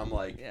 Yeah. And I'm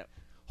like, Yeah.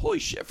 holy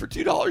shit! For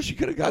 $2, you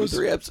could have gotten Was-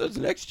 3 episodes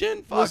of Next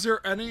Gen. Fuck. Was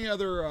there any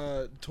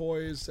other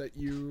toys that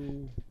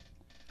you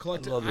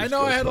collected? I love I those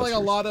know I had like a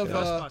Ghostbusters. lot of Yeah.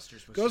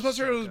 Ghostbusters was Ghostbusters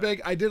so was good.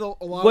 big. I did a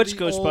lot Which of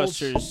the old-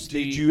 Ghostbusters?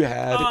 Did you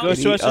have Oh, any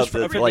Ghostbusters of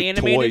the, for the like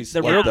animated- toys,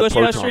 the like real the Ghostbusters?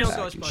 proton Real pack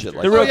and shit Ghostbusters.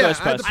 like The Oh real that? yeah,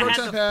 I had the Ghostbusters.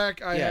 proton I had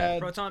pack. I Yeah.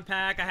 had Proton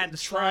pack. I had the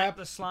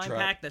Trap. slime Trap.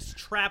 pack. The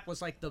trap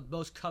was like the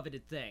most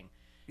coveted thing.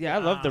 Yeah, I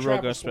love the real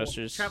Trap was cool.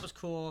 Ghostbusters. Trap was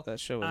cool. That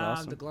show was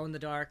awesome. The glow in the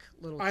dark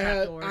little I trap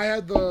had doors. I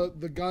had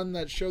the gun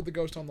that showed the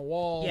ghost on the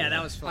wall. Yeah,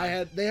 that was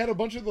fun. They had a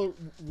bunch of the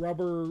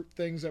rubber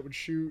things that would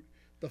shoot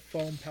the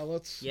foam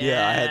pellets.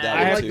 Yeah, I had that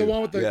And, one like too. the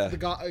one with the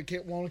Yeah.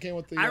 one came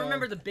with the. I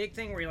remember the big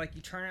thing where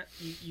you turn it,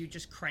 you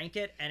just crank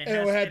it, and it And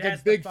has, it had it the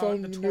has big the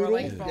foam the noodle?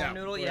 twirling foam Yeah.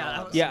 noodle. Yeah,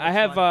 that was Yeah, so I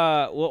have.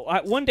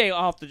 fun. One day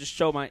I'll have to just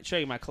show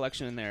you my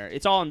collection in there.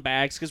 It's all in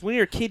bags because when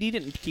you're a kid, you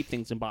didn't keep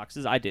things in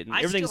boxes. I didn't. I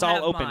Everything's still all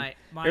have open. my-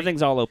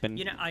 Everything's all open.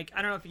 You know, like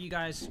I don't know if you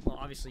guys. Well,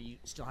 obviously you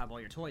still have all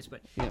your toys,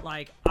 but Yeah.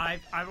 like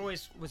I've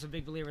always was a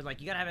big believer.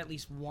 Like you gotta have at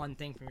least one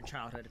thing from your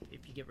childhood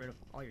if you get rid of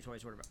all your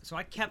toys, or whatever. So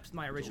I kept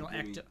my original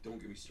Ecto. Don't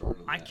get me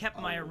started on I that. kept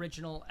my Oh.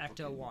 original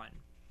Ecto 1,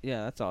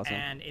 yeah, that's awesome.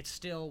 and it's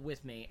still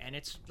with me. And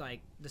it's like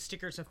the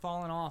stickers have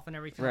fallen off and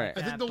everything. Right.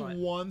 Like I think that, the but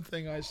one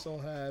thing I still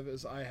have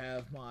is I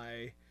have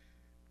my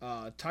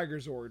Tiger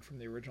Zord from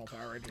the original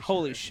Power Rangers.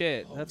 Holy series.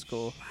 shit, that's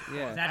cool.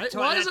 Yeah, that,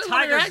 Why does that it when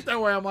I tiger's, act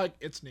that way? I'm like,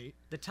 it's neat.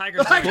 the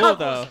tiger's Like, cool I'm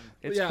though. awesome.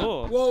 It's yeah.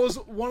 cool. Well, it was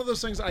one of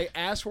those things I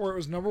asked for. It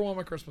was number 1 on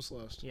my Christmas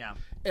list. Yeah.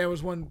 And it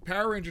was when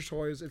Power Rangers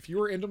toys, if you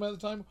were into them at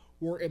the time,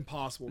 were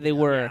impossible. to They get.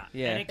 were.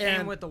 Yeah. And it came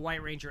And- with the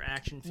White Ranger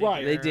action figure.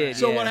 Right. They did,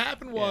 So yeah. what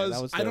happened Yeah, was,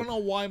 that was I don't dope. know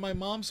why my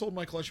mom sold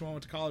my collection when I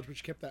went to college, but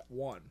she kept that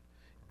one.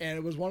 And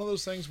it was one of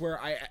those things where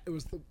it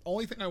was the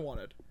only thing I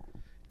wanted.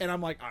 And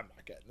I'm like, I'm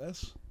not getting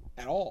this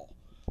at all.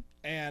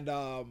 And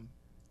I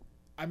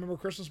remember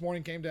Christmas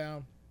morning came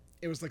down.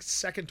 It was like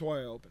second toy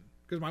I opened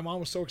because my mom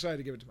was so excited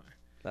to give it to me.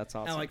 That's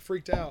And awesome. I like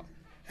freaked out.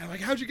 And I'm like,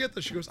 how'd you get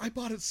this? She goes, I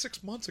bought it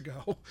 6 months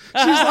ago.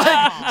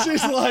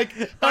 she's like,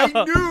 I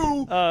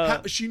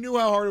knew. She knew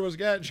how hard it was to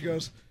get. And she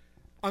goes,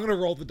 I'm gonna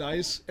roll the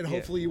dice, and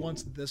hopefully he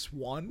wants this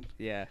one.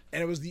 yeah.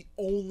 And it was the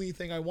only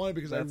thing I wanted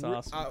because That's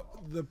awesome.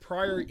 The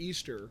prior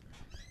Easter,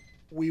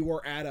 we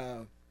were at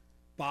a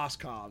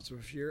Boscov's.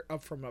 If you're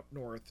up from up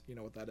north, you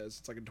know what that is.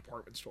 It's like a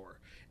department store,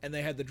 and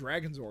they had the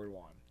Dragon Zord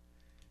one.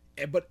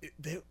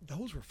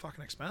 Those were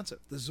fucking expensive.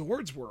 The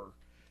Zords were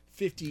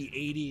 50,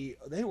 80.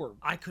 They were.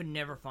 I could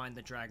never find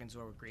the Dragon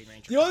Zord with Green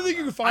Ranger. The only thing you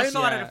combo. could find- I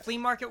saw it Yeah. at a flea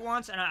market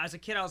once, and as a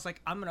kid, I was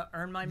like, I'm gonna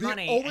earn my The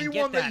money only and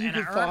get one that that. you And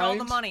I could earned all the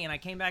find- money, and I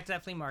came back to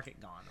that flea market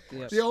gone.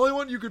 Yep. The only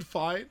one you could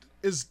find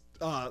is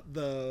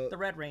The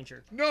Red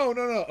Ranger. No,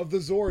 of the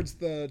Zords,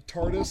 the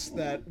TARDIS,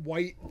 that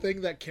white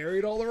thing that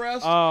carried all the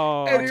rest.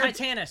 Oh. And you're-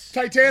 Titanus.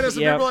 Titanus,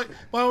 and Yep. people were like,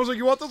 my mom was like,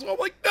 you want this one? I'm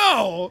like,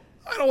 no,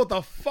 I don't want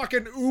the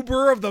fucking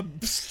Uber of the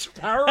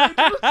Power Rangers.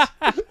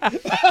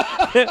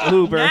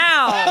 Uber.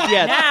 Now,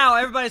 Yeah. now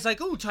everybody's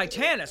like, "Ooh,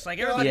 Titanus!" Like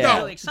everybody's Yeah.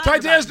 really excited.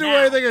 Titanus about knew it now.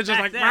 anything. It's just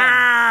Back like, then,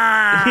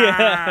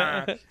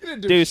 Yeah. he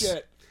didn't do Deuce.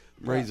 shit.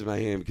 I'm raising my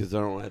hand because I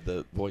don't have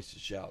the voice to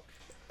shout.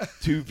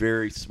 2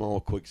 very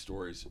small, quick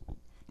stories.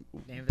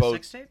 Name of the Both-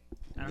 sex tape?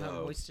 I don't have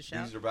a voice to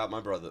shout. These are about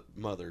my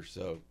mother,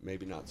 so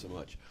maybe not so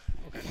much.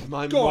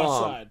 My Go mom,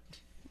 outside.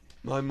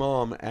 My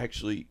mom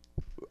actually,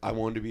 I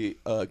wanted to be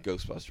a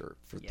Ghostbuster.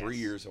 For 3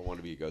 Yes. years, I wanted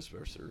to be a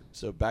Ghostbuster.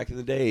 So back in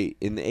the day,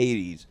 in the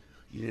 80s,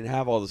 you didn't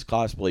have all this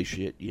cosplay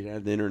shit. You didn't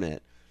have the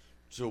internet.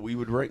 So we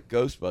would rent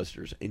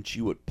Ghostbusters, and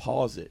she would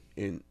pause it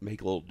and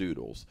make little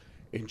doodles.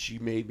 And she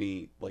made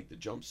me, like, the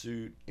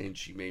jumpsuit, and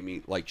she made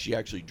me, like, she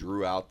actually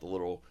drew out the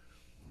little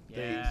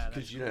things. Yeah, Because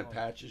that's you didn't have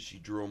cool. patches, she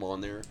drew them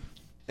on there.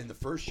 And the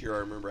first year, I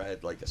remember I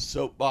had, like, a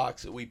soap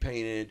box that we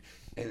painted,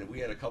 and we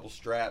had a couple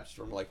straps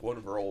from, like, one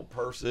of her old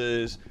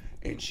purses,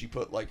 and she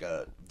put, like,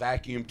 a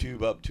vacuum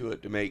tube up to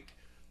it to make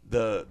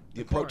the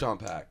Proton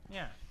Pack.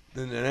 Yeah.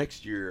 Then the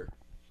next year,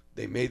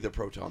 they made the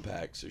Proton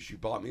Pack, so she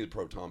bought me the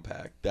Proton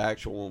Pack, the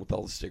actual one with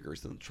all the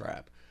stickers and the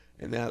trap.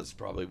 And that was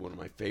probably one of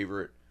my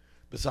favorite,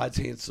 besides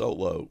Han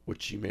Solo,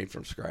 which she made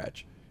from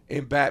scratch,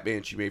 and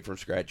Batman she made from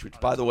scratch, which,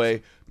 by the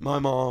way, my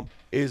mom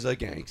is a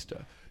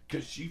gangsta,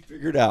 because she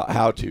figured out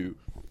how to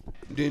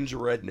ninja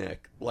redneck,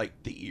 like,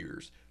 the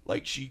ears.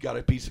 Like, she got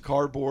a piece of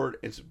cardboard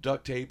and some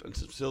duct tape and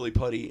some silly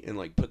putty and,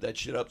 like, put that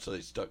shit up so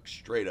they stuck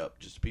straight up,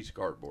 just a piece of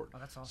cardboard. Oh,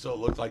 that's awesome. So it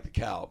looked like the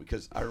cow,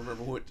 because I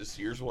remember we went to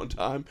Sears one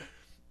time,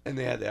 and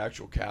they had the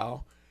actual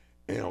cow,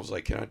 and I was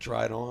like, can I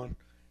try it on?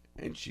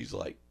 And she's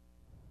like,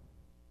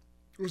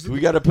 do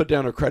we got to put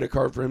down a credit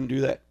card for him to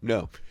do that?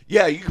 No.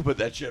 Yeah, you can put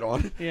that shit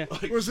on. Yeah.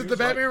 Like, Was she it the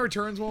Batman like,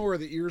 Returns one where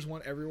the ears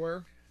went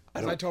everywhere? I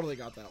 'Cause don't- I totally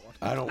got that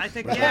one. I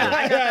think, yeah,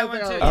 I got that one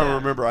too. I yeah. don't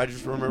remember. I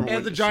just remember And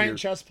when the giant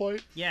chest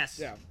plate. Yes.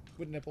 Yeah,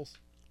 with nipples.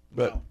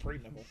 But No,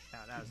 pre-nipple. Yeah,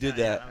 that was, Did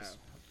yeah, that. was-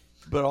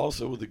 but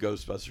also with the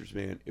Ghostbusters,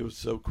 man, it was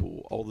so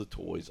cool. All the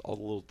toys, all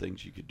the little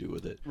things you could do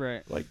with it.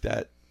 Right. Like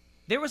that.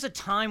 There was a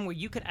time where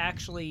you could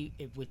actually,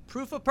 with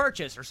proof of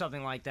purchase or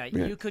something like that,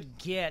 Yeah. you could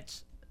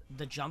get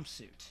the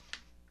jumpsuit.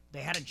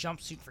 They had a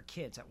jumpsuit for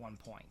kids at one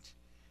point,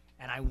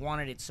 and I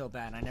wanted it so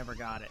bad, and I never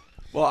got it.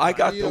 Well, I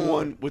got the Yeah.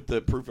 one with the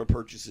proof of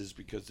purchases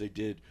because they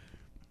did,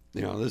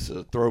 this is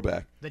a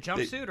throwback. The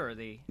jumpsuit or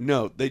the?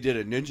 No, they did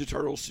a Ninja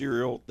Turtle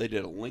cereal, they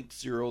did a Link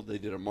cereal, they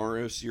did a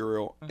Mario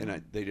cereal,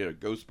 and they did a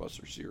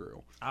Ghostbuster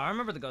cereal. I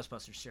remember the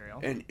Ghostbusters cereal.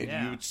 And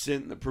yeah. you would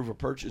send the proof of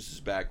purchases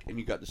back, and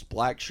you got this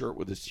black shirt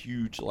with this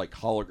huge like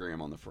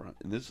hologram on the front,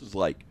 and this was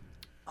like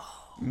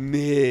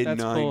mid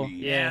That's cool. '90s.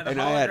 Yeah, the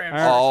and I had hologram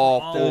shirts all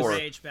were all four. the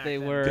rage back They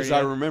then. were. Because Yeah.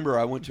 I remember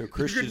I went to a You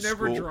Christian could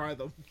never school. dry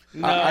them.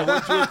 I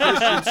went to a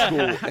Christian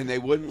school, and they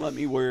wouldn't let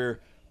me wear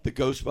the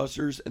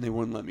Ghostbusters, and they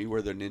wouldn't let me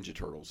wear the Ninja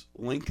Turtles.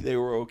 Link, they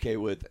were okay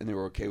with, and they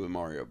were okay with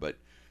Mario, but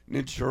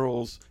Ninja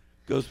Turtles,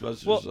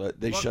 Ghostbusters, Well,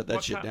 they shut that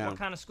what shit down. What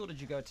kind of school did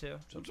you go to?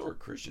 Some sort of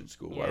Christian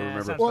school, Yeah, I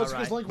remember. sounds- Well, about it's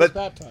because right. Link was But-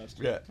 baptized.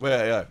 Yeah,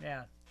 well, yeah.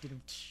 Yeah.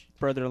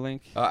 Brother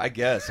Link. I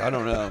guess I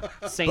don't know,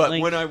 Saint but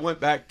Link. when I went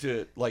back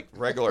to like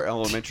regular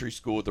elementary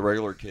school with the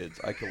regular kids,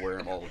 I could wear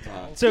them all the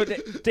time. So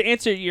to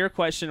answer your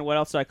question, what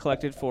else I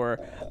collected for?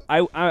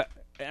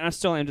 And I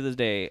still am to this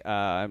day.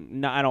 I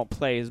don't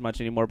play as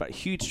much anymore, but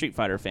huge Street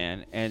Fighter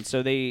fan, and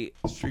so they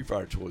Street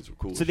Fighter toys were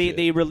cool. so as they shit.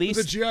 they The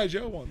released G.I.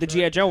 Joe ones. the right?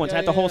 GI Joe ones. Yeah, I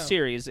had the yeah, whole yeah.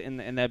 series in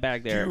that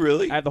bag there. you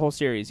really? I have the whole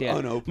series. Yeah,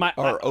 Unopened-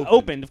 or opened.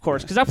 opened, of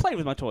course, because I played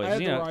with my toys. I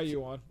had you the know, Ryu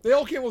one. They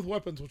all came with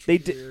weapons, which they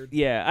was did. weird.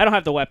 Yeah, I don't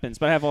have the weapons,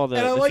 but I have all the.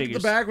 And I the like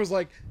figures. the back was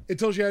like it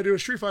tells you how to do a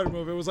Street Fighter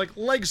move. It was like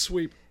leg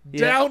sweep,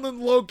 Yeah. down and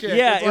low kick.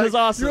 Yeah, It's it was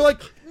like- awesome. You're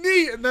like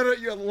neat, and then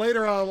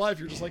later on in life,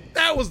 you're just like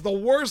that was the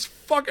worst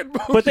fucking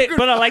move. But you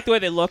could I like the way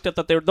they looked. I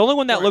thought they were the only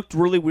one that Right. looked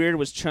really weird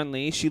was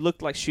Chun-Li. She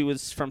looked like she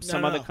was from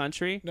some no, other no.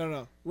 country.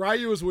 No.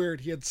 Ryu was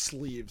weird. He had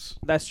sleeves.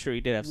 That's true. He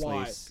did have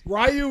Why? sleeves.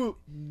 Ryu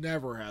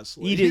never has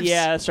sleeves. He did.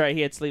 Yeah, that's right.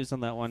 He had sleeves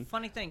on that one.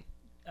 Funny thing,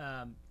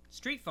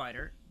 Street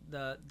Fighter.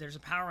 There's a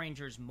Power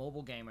Rangers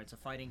mobile game. It's a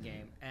fighting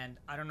game, and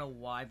I don't know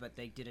why, but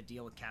they did a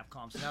deal with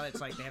Capcom. So now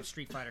it's like they have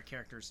Street Fighter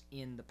characters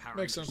in the Power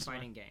Makes Rangers sense to me.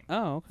 fighting game,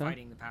 Oh, okay.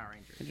 fighting the Power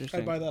Rangers. Interesting.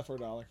 I'd buy that for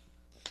 $1.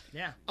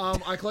 Yeah.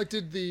 I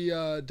collected the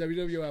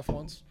WWF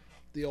ones.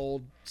 The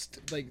old,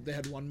 they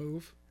had one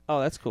move.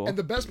 Oh, that's cool. And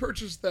the best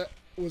purchase that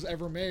was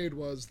ever made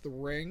was the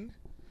ring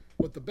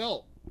with the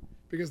belt.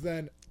 Because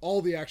then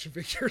all the action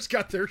figures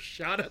got their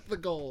shot at the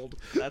gold.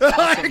 That's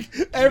awesome. Like, You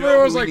know everyone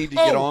who was we like, need to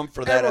get "Oh, on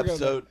for that everyone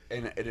goes, episode,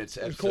 and it's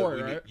episode Corey,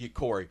 we need- right? yeah,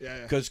 Corey, Yeah,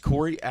 yeah. because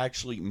Corey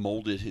actually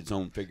molded his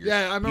own figures.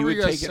 Yeah, I remember he would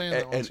you guys take saying an,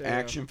 that once, an yeah, yeah.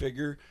 action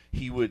figure.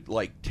 He would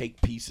like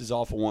take pieces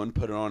off of one,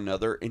 put it on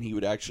another, and he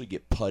would actually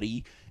get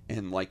putty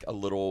and like a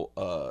little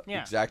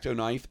Yeah. X-Acto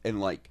knife and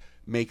like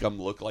make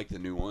them look like the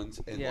new ones.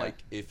 And Yeah.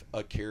 like if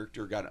a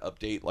character got an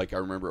update, like I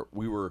remember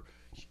we were.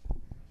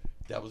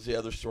 That was the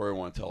other story I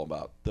want to tell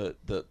about the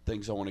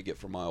things I want to get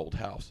from my old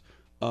house.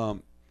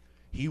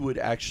 He would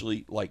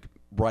actually like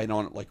write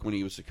on it, like when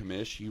he was a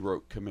commish, he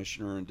wrote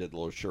commissioner and did the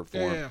little shirt for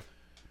him. Yeah.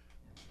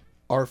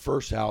 Our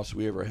first house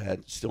we ever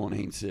had, still in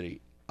Haines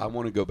City, I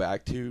want to go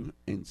back to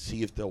and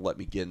see if they'll let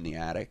me get in the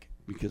attic,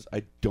 because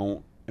I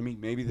mean,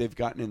 maybe they've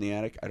gotten in the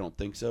attic. I don't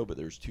think so, but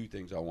there's two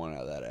things I want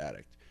out of that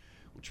attic,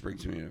 which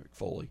brings me to Mick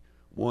Foley.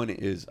 One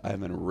is I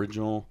have an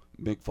original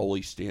Mick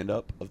Foley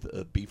stand-up of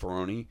the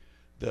beefaroni,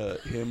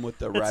 him with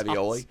the That's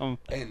ravioli, awesome.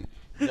 and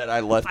that I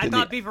left I in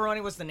thought the...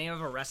 Beefaroni was the name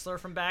of a wrestler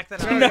from back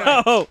then.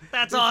 No.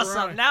 That's Beefaroni.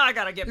 awesome. Now I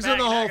gotta get He's back. in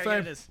the now I Hall of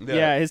gotta get Fame. this.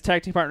 Yeah, his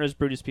tag team partner is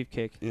Brutus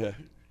Beefcake. Yeah.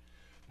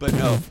 But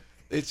no,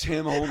 it's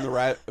him holding the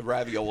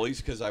raviolis,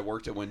 because I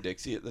worked at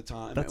Winn-Dixie at the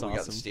time. That's and we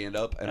got awesome. to stand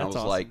up, and That's I was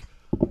awesome. like,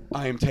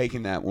 I am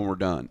taking that when we're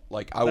done.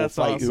 Like, I will That's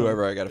fight awesome.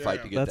 whoever I got to fight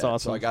Yeah. to get That's that.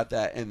 awesome. So I got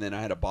that, and then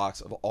I had a box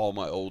of all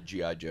my old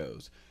G.I.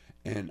 Joes.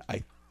 And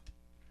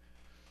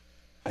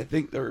I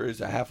think there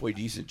is a halfway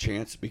decent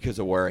chance, because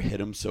of where I hit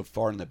them so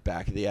far in the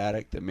back of the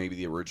attic, that maybe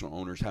the original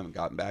owners haven't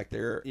gotten back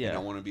there. Yeah. And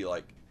I want to be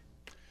like,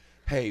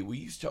 hey, we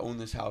used to own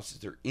this house. Is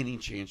there any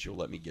chance you'll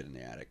let me get in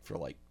the attic for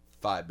like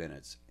 5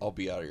 minutes. I'll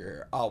be out of your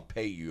hair. I'll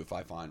pay you if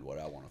I find what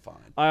I want to find.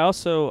 I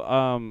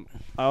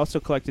also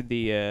collected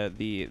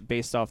the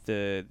based off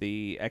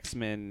the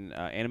X-Men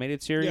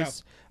animated series. Yeah.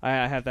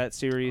 I have that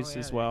series Oh, yeah,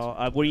 as the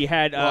well. Where you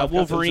had Well, I've got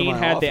those in Wolverine my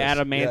had the office.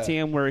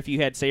 adamantium, where if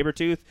you had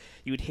Sabretooth,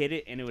 you would hit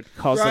it and it would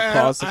cause Right, the I,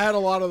 claws. had, I had a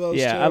lot of those.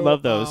 Yeah, too. I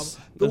love those.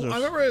 Those I are-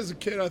 remember as a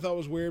kid, I thought it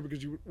was weird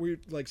because we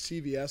like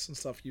CVS and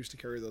stuff used to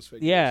carry those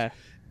figures. Yeah.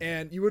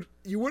 and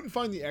you wouldn't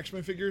find the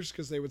X-Men figures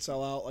because they would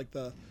sell out like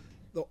the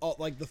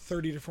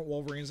 30 different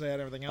Wolverines they had,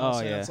 everything else. Oh,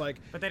 and yeah. it's like,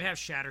 But they'd have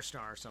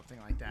Shatterstar or something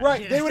like that.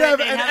 Right, they would have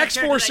an a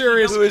X-Force character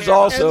that you series. don't Who is care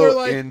about. And they're also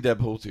like- in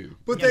Deadpool 2.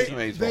 but It's they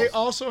Amazeballs.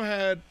 also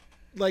had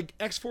like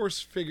X-Force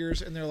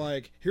figures, and they're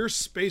like, here's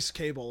Space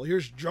Cable,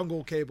 here's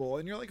Jungle Cable,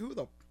 and you're like, who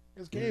the f-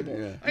 is Cable?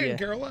 Yeah. I Yeah. can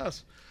care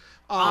less.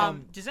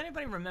 Does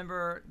anybody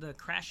remember the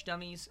Crash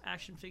Dummies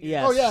action figures?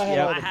 Yes. Oh, yeah, I had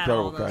Yep. all I the- had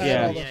Incredible all those. Crash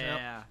Yeah, Dummies.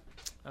 yeah.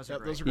 Those are Yep,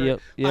 great. those are great.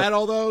 Yep. I had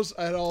all those.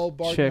 I had all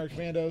Barnyard Check.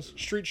 Commandos,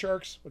 Street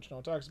Sharks, which no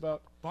one talks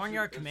about.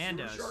 Barnyard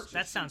Commandos.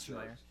 That sounds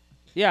familiar.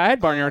 Yeah, I had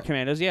Barnyard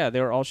Commandos. Yeah, they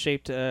were all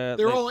shaped. They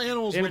were all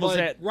animals with like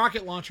that-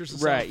 rocket launchers and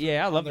stuff. Right.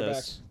 Yeah, I on love their those.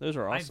 backs. Those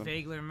are awesome. I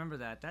vaguely remember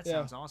that. That Yeah.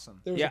 sounds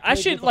awesome. There was Yeah, a I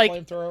pig should, with a like,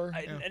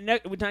 flamethrower. Yeah.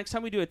 Next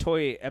time we do a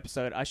toy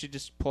episode, I should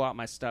just pull out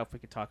my stuff we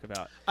could talk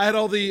about. I had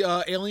all the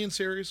Alien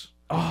series.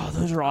 Oh,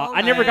 those are all. Oh, I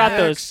never man. got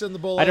X those. and the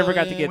Bull I never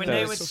got to Alien, get When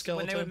those. they, Exoskeleton.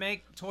 when they would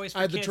make toys I for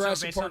had the kids that were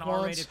Jurassic based Park on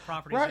R-rated ones.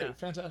 properties. Right, Yeah.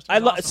 fantastic. I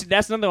love. awesome.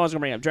 That's another one I was gonna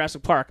bring up.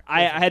 Jurassic Park.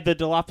 I had the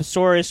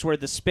Dilophosaurus where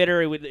the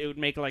spitter it would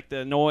make like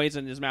the noise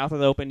and his mouth would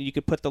open. You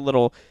could put the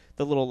little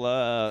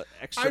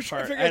extra I was trying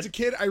part. to figure as a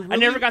kid, I really I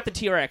never got the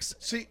T-Rex.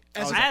 see.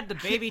 As I a, had the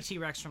baby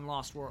T-Rex from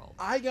Lost World.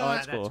 I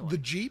got that's cool. the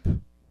Jeep,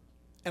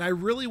 and I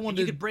really You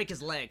wanted. could break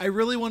his leg. I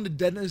really wanted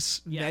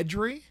Dennis Yeah.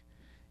 Nedry.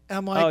 And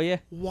I'm like, Oh, yeah.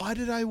 why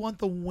did I want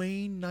the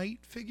Wayne Knight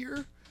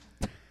figure?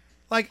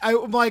 Like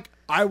I'm like,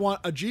 I want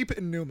a Jeep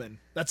and Newman.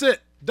 That's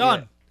it.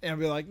 Done. And I'd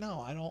be like,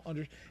 no, I don't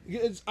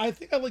understand. I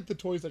think I like the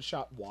toys that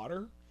shot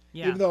water.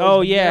 Yeah. Even though Oh, I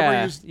was yeah.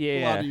 never Yeah.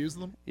 allowed to use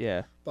them.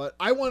 Yeah. But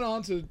I went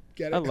on to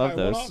get it. I love went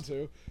those. on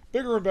to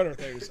bigger and better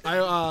things.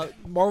 I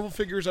Marvel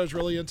figures I was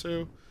really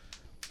into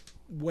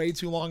way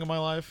too long in my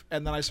life,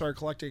 and then I started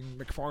collecting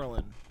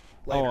McFarlane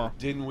later. Oh,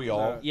 Didn't we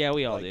all? yeah,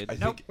 we all Like, did. I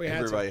think Nope. We had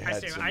everybody to.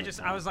 had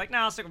some. I was like, no,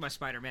 I'll stick with my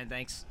Spider-Man.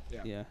 Thanks.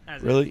 yeah.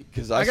 That's it. Really?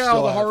 Because I got still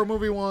all the have- horror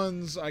movie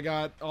ones. I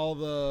got all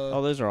the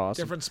Oh, those are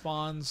awesome. different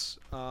spawns.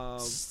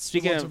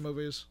 Speaking lots of-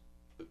 movies.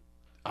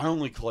 I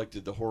only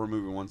collected the horror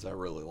movie ones I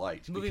really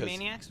liked. Movie because-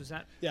 Maniacs was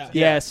that? Yeah.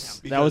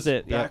 Yes, that was because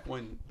it. Yeah.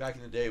 Back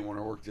in the day when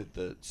I worked at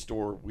the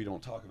store we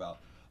don't talk about,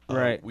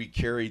 Right. we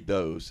carried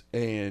those,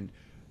 and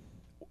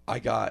I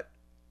got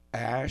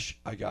Ash,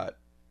 I got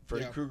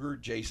Freddy Yeah. Krueger,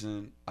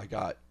 Jason, I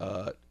got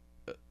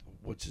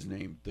what's his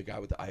name, the guy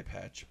with the eye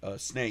patch,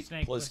 Snake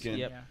Plissken.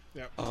 Yep.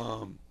 Yeah.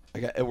 I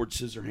got Edward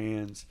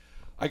Scissorhands.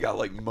 I got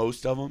like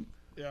most of them.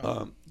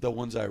 Yeah. The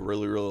ones I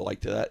really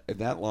liked and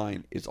that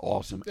line is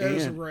awesome. That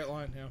is a and great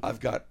line. Yeah. I've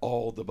got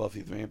all the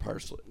Buffy the Vampire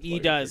Slayer He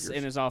does figures.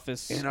 in his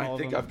office. And all I of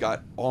think them. I've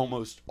got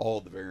almost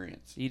all the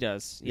variants. He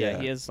does. Yeah, Yeah.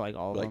 he has like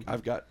all of Like them.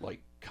 I've got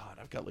like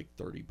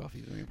 30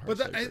 Buffy the Vampire But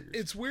Slayer that, figures.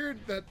 it's weird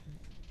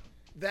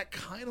that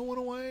kind of went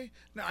away.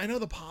 Now I know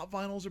the pop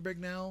vinyls are big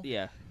now,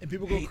 Yeah. and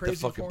people I go hate crazy the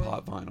fucking for 'em.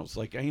 pop vinyls.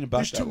 Like I ain't about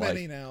There's that too life.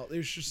 many now.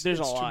 There's it's a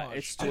too lot. much.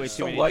 It's I way just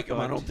too don't many. like them.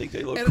 I but- don't think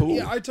they look And, cool.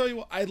 yeah, I tell you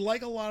what, I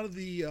like a lot of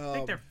the. I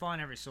think they're fun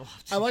every so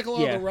often. I like a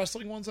lot Yeah. of the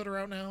wrestling ones that are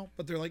out now,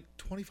 but they're like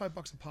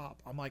 $25 a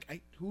pop. I'm like,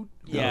 who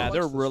Yeah, likes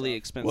they're this really stuff?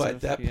 expensive. Well,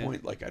 at that yeah.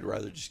 point, like I'd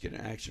rather just get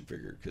an action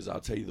figure because I'll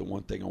tell you the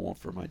one thing I want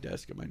for my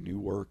desk at my new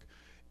work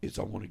is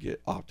I want to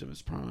get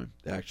Optimus Prime,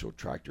 the actual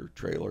tractor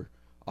trailer,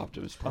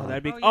 Optimus Prime. Oh,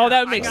 that'd be. Oh, Oh, yeah. that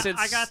would I make got- sense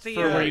I got the,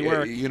 for where you yeah,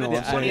 work. you know For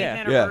what the I'm 20th saying? Yeah.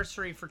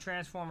 anniversary for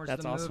Transformers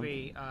That's the awesome.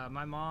 movie,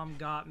 my mom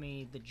got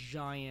me the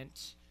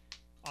giant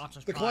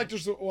Optimus The Prime.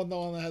 collector's the one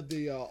that had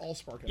the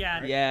Allspark. In Yeah,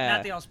 it, right? Yeah.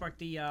 not the Allspark,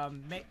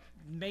 the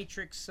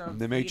Matrix of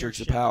The Matrix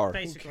of leadership, Power. Who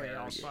Basically,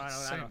 cares? Allspark. I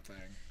Same don't, thing.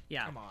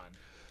 yeah. Come on.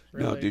 No,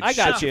 Really? dude, I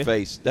got shut your you.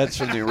 face. That's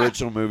from the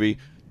original movie.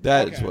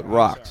 That is Okay, what I'm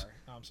rocks. sorry.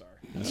 I'm sorry.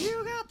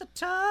 You got the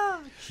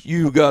touch.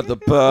 You got the We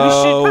should-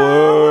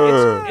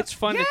 power. It's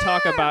fun to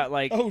talk about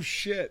like Oh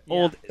shit.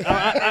 old.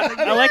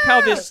 I like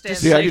how this.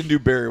 See, I can do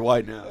Barry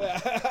White now.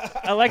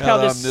 I like Now how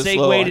that this I'm this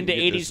low, I segued can into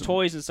get this 80s one.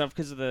 toys and stuff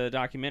because of the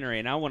documentary,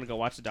 and I want to go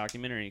watch the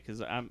documentary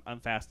because I'm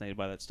fascinated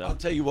by that I'll stuff.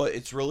 tell you what,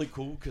 it's really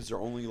cool because they're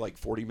only like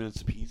 40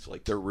 minutes a piece.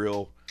 Like they're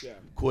real Yeah.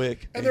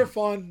 quick. And they're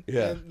fun.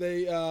 Yeah.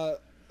 And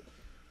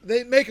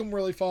they make them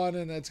really fun,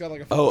 and it's got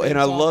like a. fun Oh, theme and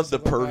I song love the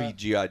stuff like pervy that.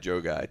 G.I. Joe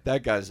guy.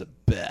 That guy's the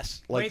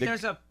best. Like Wait, the,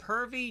 there's a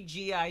pervy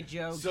G.I.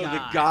 Joe so guy.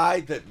 the guy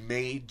that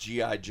made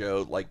G.I.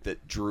 Joe, like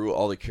that drew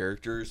all the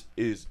characters,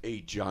 is a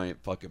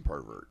giant fucking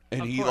pervert.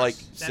 And Of he course. like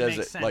That says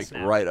makes it sense like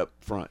now. right up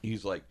front.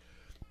 He's like,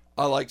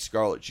 I like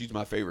Scarlett. She's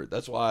my favorite.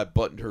 That's why I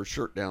buttoned her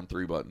shirt down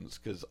 3 buttons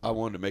because I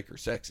wanted to make her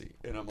sexy.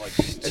 And I'm like,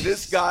 and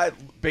this guy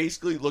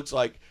basically looks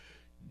like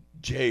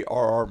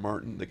J.R.R.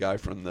 Martin, the guy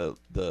from the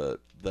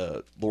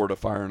Lord of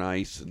Fire and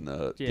Ice and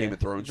the Yeah. Game of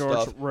Thrones George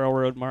stuff.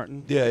 Railroad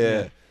Martin.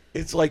 Yeah.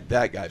 It's like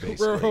that guy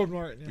basically. Railroad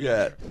Martin.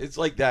 Yeah, it's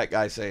like that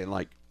guy saying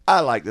like, I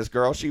like this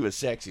girl. She was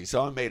sexy,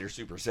 so I made her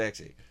super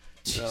sexy.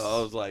 So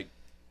I was like,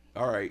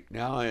 All right,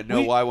 now I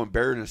know why when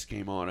Baroness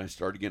came on, I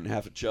started getting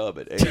half a chub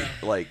at 8.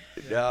 Like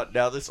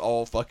now this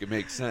all fucking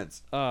makes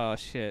sense. Oh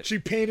shit. She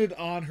painted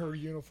on her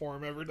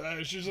uniform every day.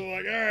 She's just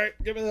like, all right,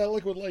 give me that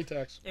liquid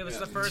latex. It was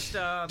the first.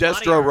 body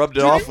Destro art. rubbed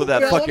it off with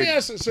that Now, let me fucking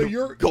ask you, so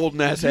you're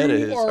golden ass head of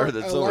his, are or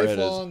the a silver head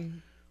is.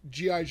 lifelong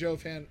G.I. Joe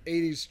fan,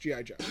 80s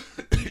G.I. Joe.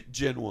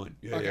 Gen 1.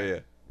 Yeah, Okay. yeah.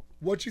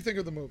 What you think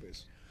of the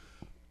movies?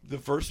 The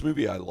first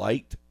movie I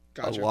liked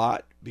Gotcha. a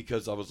lot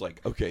because I was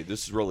like, okay,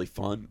 this is really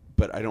fun,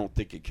 but I don't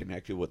think it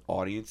connected with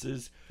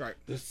audiences. Right.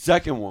 The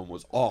second one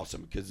was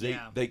awesome because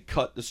Yeah. they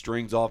cut the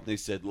strings off and they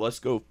said, let's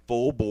go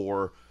full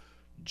bore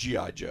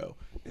G.I. Joe.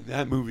 And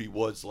that movie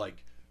was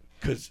like,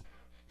 because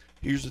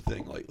here's the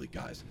thing lately,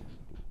 guys.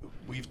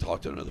 We've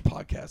talked on other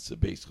podcasts that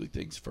basically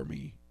things for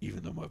me,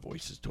 even though my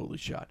voice is totally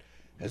shot,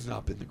 has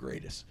not been the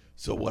greatest.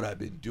 So what I've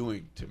been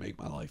doing to make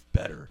my life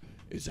better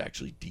is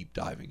actually deep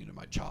diving into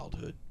my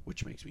childhood,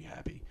 which makes me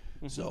happy.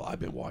 So I've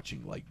been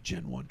watching like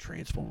Gen 1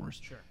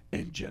 Transformers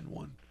and Gen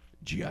 1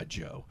 G.I.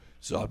 Joe.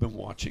 So I've been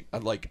watching,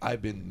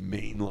 I've been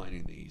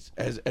mainlining these.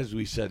 As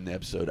we said in the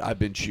episode, I've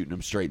been shooting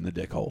them straight in the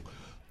dick hole.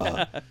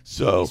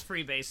 So He's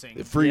freebasing.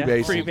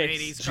 freebasing. Free Old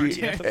base. 80s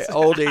cartoons.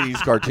 Old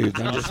 80s cartoons.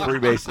 I'm just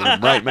freebasing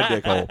them right in my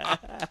dick hole.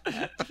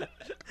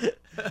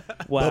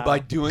 Wow. But by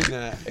doing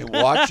that and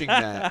watching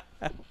that,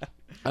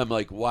 I'm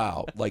like,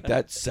 wow. Like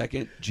that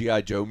second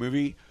G.I. Joe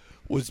movie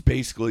was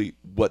basically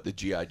what the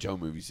G.I. Joe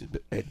movies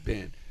had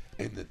been.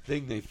 And the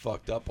thing they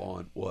fucked up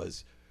on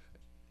was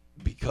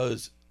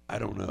because, I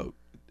don't know,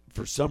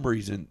 for some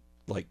reason,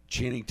 like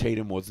Channing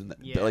Tatum wasn't,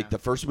 like the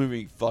first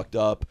movie fucked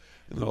up.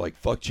 And they're like,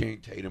 fuck Channing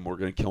Tatum, we're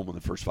going to kill him in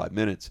the first 5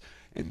 minutes.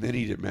 And then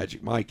he did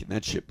Magic Mike, and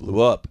that shit blew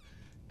up.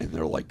 And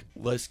they're like,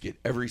 let's get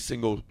every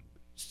single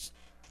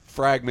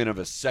fragment of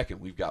a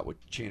second we've got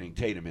with Channing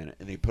Tatum in it.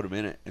 And they put him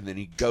in it, and then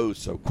he goes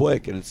so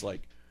quick. And it's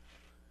like,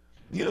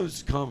 you know,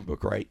 it's a comic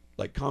book, right?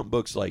 Like, comic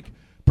books, like,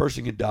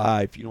 person can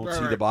die. If you don't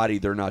see the body,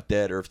 they're not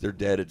dead. Or if they're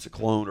dead, it's a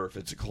clone. Or if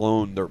it's a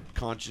clone, their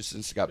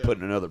consciousness got put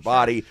in another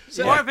body.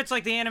 Or if it's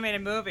like the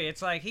animated movie,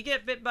 it's like he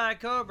get bit by a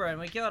cobra and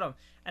we killed him.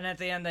 And at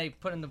the end, they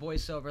put in the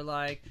voiceover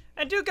like,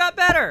 "And Duke got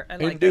better."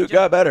 And like, Duke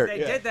got better. They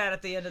did that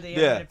at the end of the Yeah.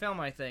 animated film,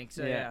 I think.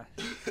 So yeah.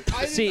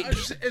 See-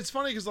 It's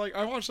funny because like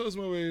I watch those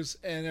movies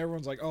and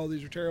everyone's like, "Oh,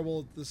 these are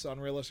terrible. This is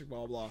unrealistic."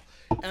 Blah blah.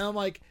 And I'm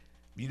like,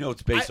 You know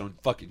it's based on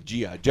fucking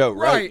G.I. Joe,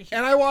 right? right.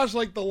 And I watched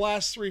like the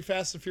last 3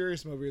 Fast and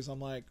Furious movies.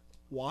 I'm like,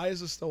 why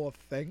is this still a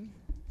thing?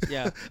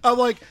 Yeah. I'm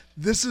like,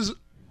 this is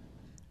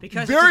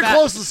Because very it's about,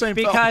 close to the same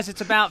film. Because it's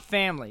about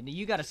family.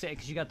 You got to say it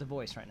because you got the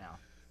voice right now.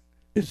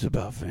 It's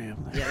about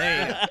family. Yeah,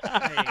 there you go.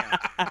 There you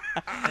go.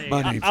 There you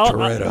My go. name's I'll-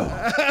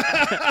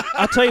 Toretto.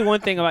 I'll tell you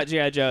one thing about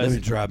G.I. Joe. Let me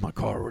drive my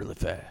car really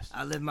fast.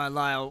 I live my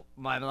life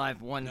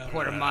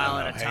 1/4 mile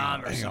at a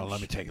time. Hang on,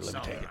 let me take it.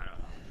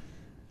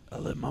 I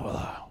live my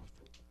life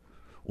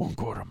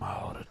 1/4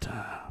 mile at a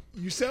time.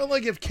 You sound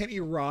like if Kenny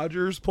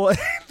Rogers played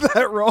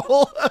that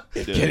role.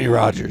 Kenny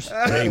Rogers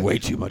ate way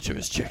too much of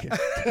his chicken.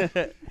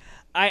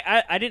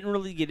 I didn't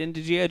really get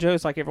into G.I.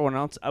 Joes like everyone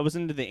else. I was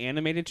into the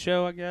animated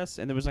show, I guess,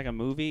 and there was like a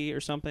movie or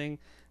something.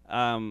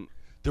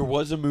 There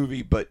was a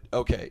movie, but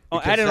okay. Oh,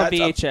 because I had it on that's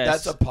VHS.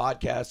 That's a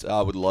podcast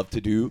I would love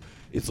to do.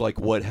 It's like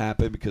what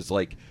happened because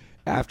like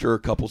after a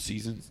couple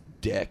seasons,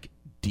 Deke,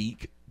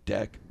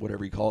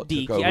 whatever you call it,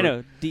 DEC, took over. I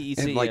know, DEC.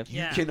 And like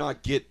yeah. you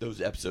cannot get those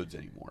episodes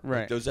anymore. Like,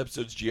 Right. those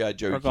episodes G.I.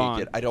 Joe you Are can't gone.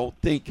 get. I don't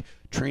think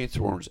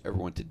Transformers ever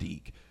went to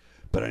Deke,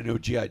 but I know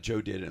G.I. Joe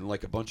did, and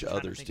like a bunch of I don't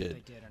others think did.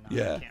 they did or not.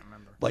 Yeah. I can't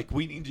remember. Like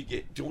we need to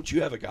get. Don't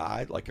you have a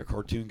guy like a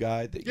cartoon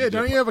guy that? Yeah,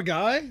 don't get- you have a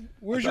guy?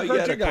 Where's I your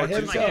thought you had cartoon a guy? cartoon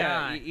Hit us guy. up.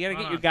 Yeah. You gotta Hold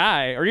get on. your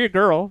guy or your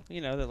girl,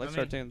 you know, that likes I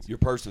mean- cartoons. your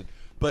person.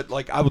 But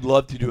like I would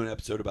love to do an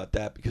episode about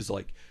that because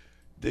like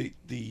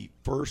the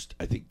first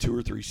I think 2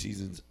 or 3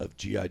 seasons of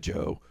G.I.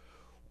 Joe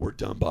were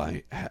done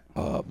by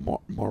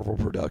Marvel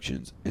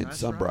Productions and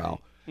That's Sunbrow.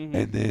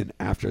 And then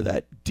after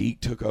that, Deke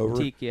took over.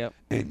 Teak, yep.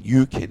 And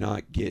you can't.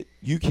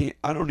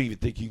 I don't even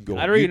think you can go.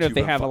 I on don't even know if YouTube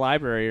they and have a find-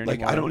 library or Like,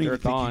 anymore. I don't They're even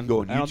think you gone. can go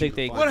on I don't YouTube think and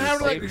they. find What it. happened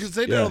to that? Like, Because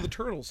they did yeah. all the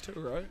Turtles too,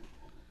 right?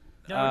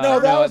 No,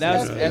 that was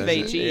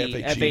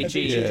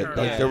FHE. Yeah, Turtles.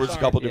 like there was a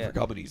Sorry. couple Yeah. different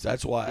companies.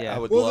 That's why Yeah. I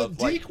would Well, love.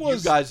 the Deke like,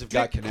 was you guys have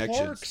got Dick connections.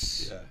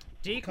 Clark's Yeah.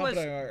 Deke was.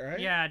 company, right?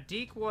 Yeah,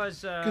 Deke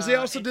was. Because they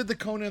also did the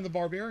Conan the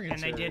Barbarian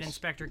And they did series.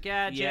 Inspector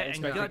Gadget. Yeah, and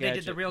Inspector they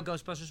did the Gadget. real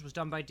Ghostbusters was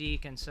done by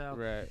Deke, and so.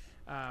 Right.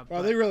 Wow,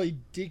 but- they really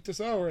deked us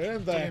over,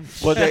 didn't they?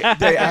 Well, they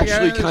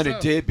actually Yeah, kind of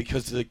so. did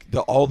because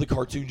all the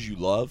cartoons you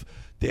love,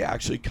 they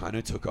actually kind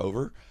of took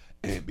over,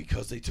 and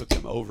because they took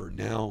them over,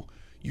 now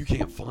you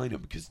can't find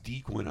them because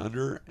Deke went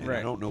under, and I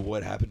Right. don't know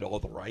what happened to all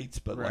the rights,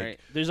 but Right. like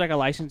There's like a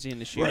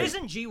licensing issue. But Right.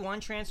 isn't G1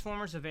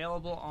 Transformers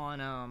available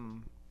on?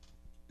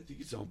 I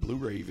think it's on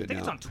Blu-ray even I think now.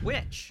 it's on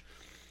Twitch.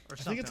 Or I think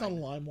something. it's on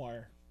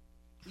LimeWire.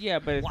 Yeah,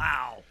 but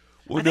Wow.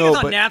 Well, I think no, it's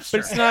on but Napster. but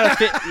it's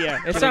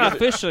not. It's not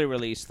officially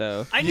released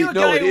though. I knew a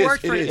No, guy it who is,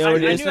 worked it for. is. I Oh, it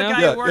knew a is now?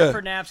 guy Yeah, who worked yeah.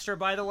 for Napster,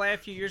 by the way, a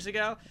few years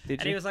ago. Did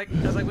And he you? was like,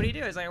 I was like, what do you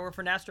do? He's like, I work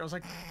for Napster. I was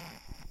like,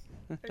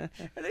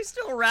 Are they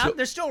still around? So-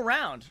 They're still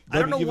around. I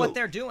Let don't me know give what a-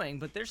 they're doing,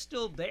 but they're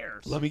still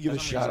there. Let me give a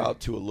for some shout reason. out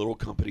to a little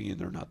company, and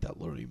they're not that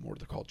little anymore.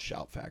 They're called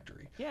Shout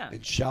Factory. Yeah.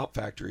 And Shout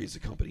Factory is a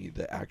company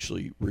that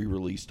actually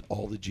re-released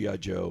all the G.I.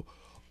 Joe,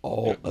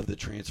 all of the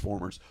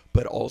Transformers,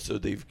 but also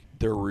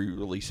they're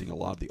re-releasing a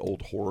lot of the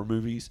old horror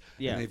movies.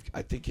 Yeah. And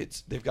I think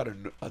they've got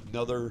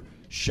another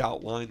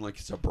Shout line, like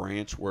it's a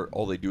branch where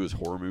all they do is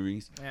horror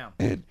movies. Yeah.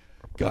 And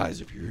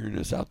guys, if you're hearing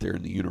us out there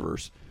in the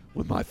universe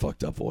with my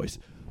fucked up voice,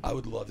 I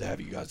would love to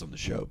have you guys on the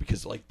show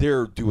because like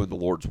they're doing the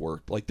Lord's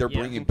work. Like they're Yeah.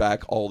 bringing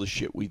back all the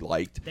shit we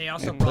liked. They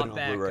also and put it brought on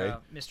back Blu-ray.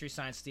 Mystery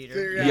Science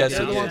Theater. Yes,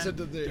 they're they the ones did.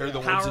 that did They're the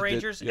ones Power that did-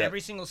 Rangers. yeah.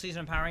 Every single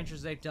season of Power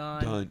Rangers they've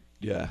done. Done.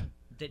 Yeah.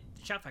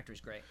 Shout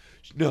Factory's great.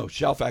 No,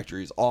 Shout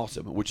Factory is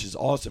awesome, which is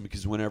awesome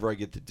because whenever I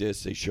get the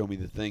discs, they show me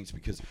the things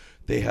because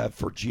they have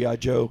for G.I.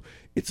 Joe,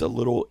 it's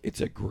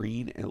a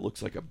green and it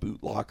looks like a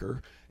boot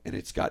locker and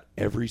it's got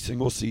every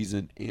single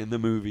season and the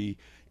movie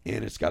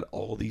and it's got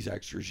all these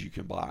extras you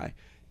can buy.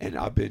 And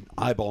I've been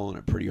eyeballing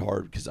it pretty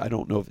hard because I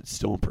don't know if it's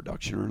still in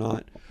production or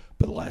not.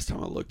 But the last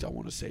time I looked, I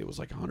want to say it was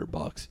like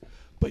 $100.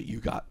 But you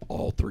got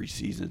all 3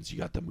 seasons. You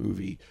got the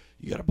movie.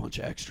 You got a bunch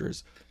of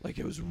extras. Like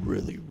it was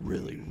really,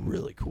 really,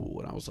 really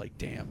cool. And I was like,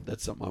 damn,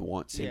 that's something I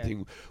want. Same Yeah.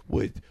 thing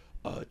with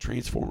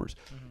Transformers.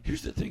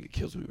 Here's the thing that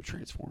kills me with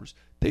Transformers.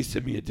 They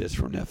send me a disc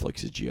from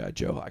Netflix's G.I.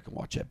 Joe. I can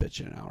watch that bitch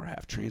in an hour and a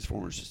half.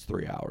 Transformers is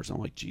 3 hours. I'm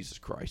like, Jesus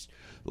Christ.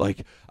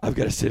 Like, I've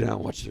got to sit down and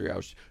watch 3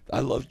 hours. I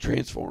love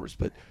Transformers,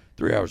 but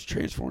 3 hours of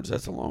Transformers,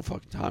 that's a long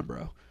fucking time,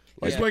 bro.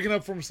 Like, He's waking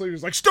up from sleep.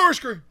 He's like,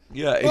 Starscream!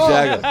 yeah,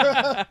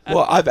 exactly.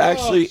 Well,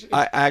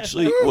 I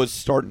actually was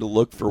starting to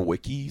look for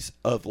wikis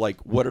of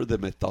like what are the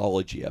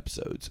mythology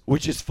episodes,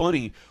 which is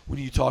funny when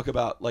you talk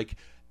about like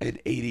an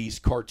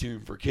 80s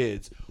cartoon for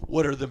kids.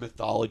 What are the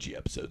mythology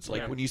episodes?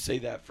 Like when you say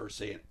that for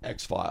say an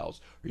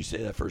X-Files or you say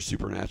that for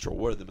Supernatural,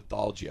 what are the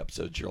mythology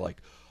episodes? You're like,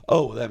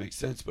 "Oh, well, that makes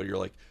sense." But you're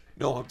like,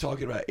 "No, I'm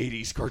talking about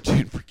 80s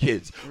cartoon for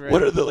kids. Right.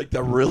 What are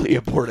the really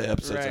important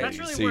episodes Right. I That's need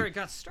to really see?" where it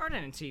got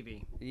started in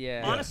TV.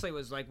 Yeah. Honestly, it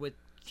was like with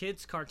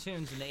kids'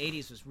 cartoons in the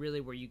 80s was really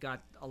where you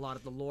got a lot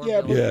of the lore. Yeah,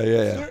 building Yeah, and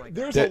yeah, stuff yeah. like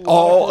There's That a lot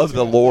all of of the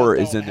cartoons lore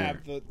that is don't in there.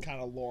 have the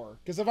kind of lore.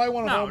 Because if I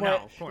want to No, know, no,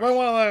 if of I course.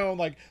 want to know,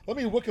 like, let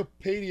me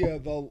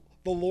Wikipedia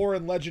the lore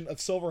and legend of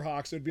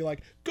Silverhawks, it would be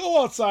like,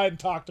 go outside and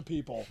talk to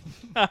people.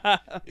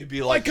 It'd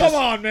be like, come just-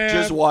 on, man.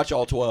 Just watch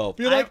all 12.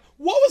 Be like,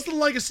 what was the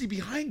legacy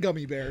behind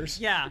Gummy Bears?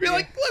 Yeah. Be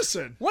like,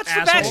 listen. What's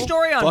asshole. the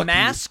backstory on Fuck you.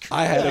 Mask?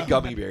 I had a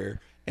gummy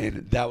bear,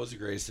 and that was the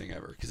greatest thing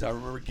ever. Because I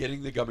remember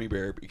getting the gummy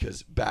bear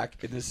because back,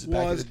 and this is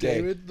back in Was the day.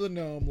 David the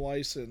Gnome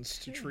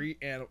licensed to treat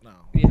animals? No.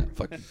 Yeah.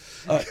 Fuck you.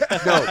 No,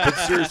 but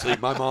seriously,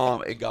 my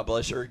mom, and God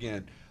bless her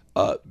again,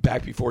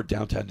 back before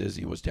Downtown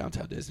Disney was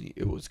Downtown Disney,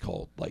 it was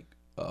called like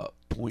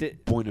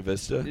Buena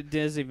Vista.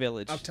 Disney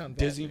Village. Uptown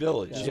Disney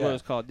Village. That's yeah. what it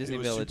was called, Disney it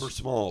was Village. super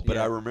small, but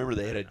Yeah. I remember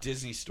they had a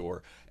Disney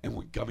store, and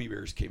when Gummy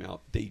Bears came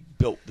out, they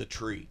built the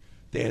tree.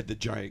 They had the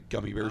giant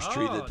Gummy Bears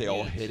tree Oh, that they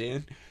all neat. hid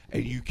in,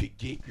 and you could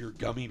get your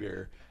gummy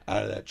bear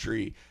out of that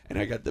tree. And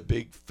I got the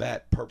big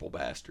fat purple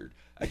bastard.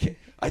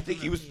 I think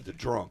he was the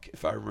drunk,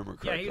 if I remember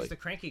correctly. Yeah, he was the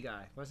cranky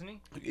guy, wasn't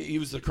he? He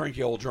was the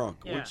cranky old drunk.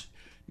 Yeah. Which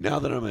now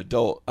that I'm an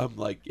adult, I'm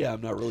like, yeah,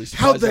 I'm not really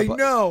How'd surprised. they about-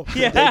 know?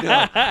 They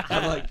know.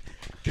 I'm like,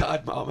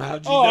 God, Mom,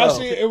 how'd you Oh, know? I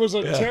see. It was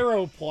a Yeah.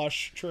 tarot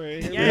plush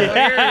tree. Yeah. Here you go.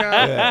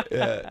 Yeah,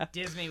 yeah.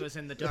 Disney was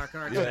in the dark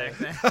arts back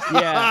then.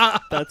 Yeah,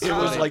 that's It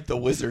was funny. like the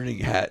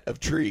wizarding hat of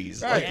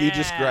trees. Like you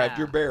just Yeah. grabbed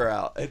your bear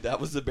out, and that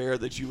was the bear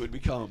that you would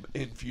become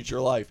in future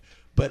life.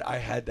 But I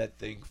had that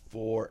thing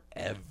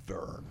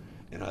forever,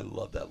 and I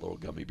love that little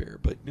gummy bear.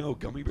 But no,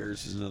 Gummy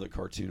Bears is another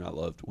cartoon I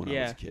loved when I was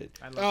Yeah. a kid.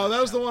 I love Oh,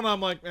 that was show. the one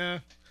I'm like, eh.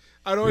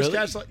 I'd always Really?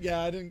 catch like, yeah,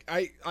 I didn't.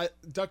 I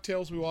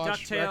DuckTales we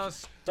watched.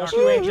 DuckTales, Dark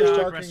Dark Rangers, Rangers,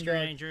 Dark Rescue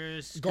Ranger.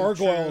 Rangers, Scoop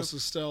Gargoyles Troop.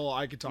 is still.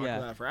 I could talk Yeah.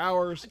 about that for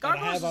hours. and I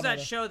Gargoyles have was that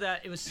on show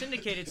that it was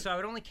syndicated, so I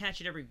would only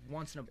catch it every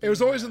once in a blue It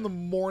was always in moon. the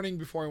morning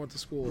before I went to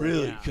school.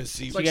 Really? Yeah. Because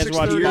see, It's like you guys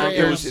watch 6:30 Bonkers?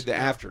 it was in the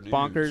afternoon.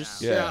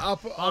 Bonkers? Yeah, Yeah.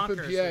 up in Bonkers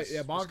PA. was-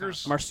 Yeah, was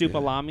Bonkers.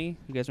 Marsupilami.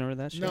 You guys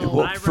remember that show? No.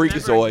 Well, I remember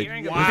Freakazoid.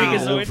 hearing Wow. about it.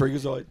 Freakazoid.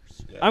 Freakazoid.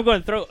 Yeah. I'm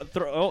going to throw the I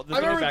throwback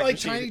remember like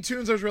machine. Tiny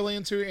Toons. I was really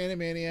into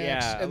Animaniacs, Yeah,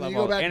 I and then love you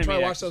go all back and try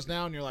to watch Animaniacs. those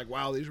now, and you're like,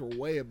 wow, these were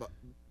way above.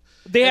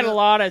 They had and a then-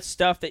 lot of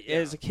stuff that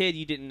as a kid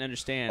you didn't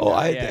understand. Oh,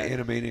 I had yeah.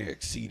 the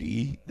Animaniacs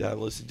CD that I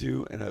listened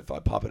to, and if I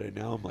pop it in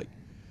now, I'm like,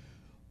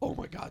 oh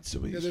my God,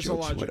 some of Yeah, these there's a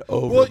jokes lot. went Of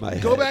over well, my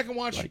head. go back and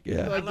watch Like,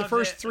 yeah. like I the loved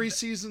first it. 3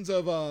 seasons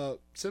of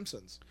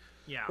Simpsons.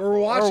 Yeah. Where we're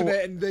watching Or-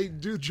 it, and they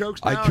do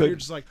jokes I now, could- and you're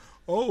just like,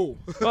 oh,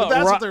 Well,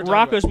 that's what they're talking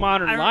Rocco's about.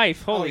 Modern I-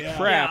 Life. Holy yeah.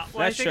 crap! Yeah,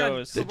 well, I that think show I-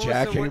 is. the What was the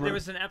one- Jackhammer. there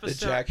was an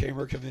episode- The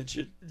Jackhammer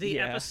convention. The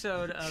Yeah.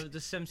 episode of The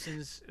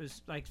Simpsons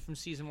was like from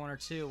season 1 or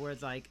 2, where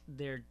it's like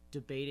they're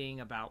debating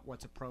about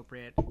what's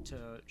appropriate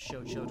to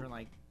show children,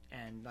 like,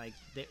 and like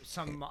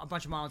a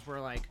bunch of moms were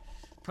like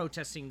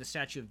protesting the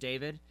Statue of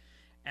David,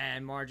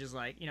 and Marge is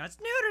like, it's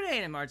nudity,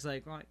 and Marge's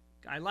like, well,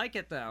 I like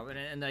it though,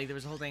 and like there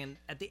was a whole thing, and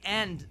at the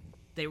end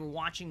they were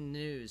watching the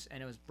news,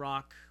 and it was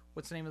Brock.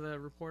 What's the name of the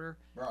reporter?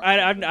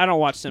 I don't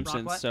watch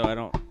Simpsons, what?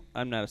 so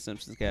I'm not a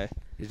Simpsons guy.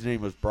 His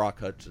name was Brock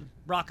Hudson.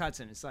 Brock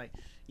Hudson. It's like,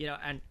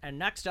 and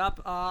next up,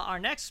 our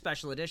next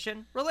special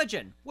edition,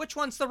 religion. Which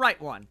one's the right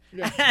one?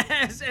 Yeah.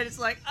 and it's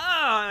like,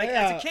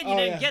 as a kid you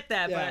didn't get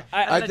that, Yeah. but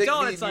as I an think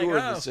adult me it's and like, you were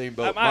in oh. the same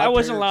boat. I My wasn't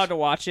parents- allowed to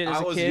watch it as I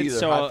a wasn't kid, either.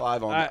 so High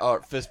five on I,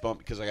 or fist bump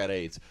because I got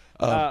AIDS.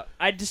 I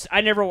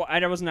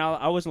wasn't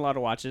allowed to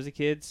watch it as a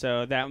kid,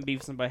 so that and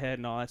Beavis and Butthead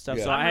and all that stuff.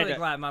 Yeah. So I'm I had really to,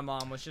 glad my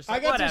mom was just I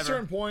like, got to a whatever.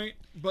 certain point,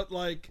 but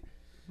like,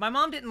 My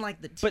mom didn't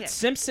like the tick. but That was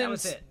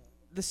Simpsons, it.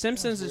 The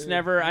Simpsons is weird.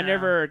 never. I Yeah.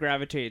 never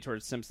gravitated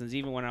towards Simpsons,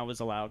 even when I was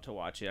allowed to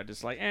watch it. I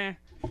just like,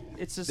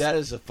 it's just That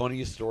is the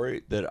funniest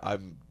story that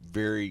I'm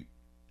very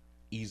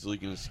easily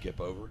going to skip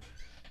over.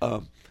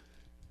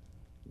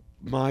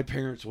 My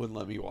parents wouldn't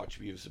let me watch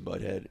Beavis and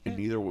Butthead, and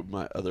neither would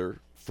my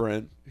other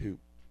friend, who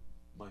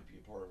might be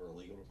a part of our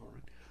legal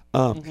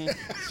department.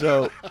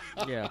 So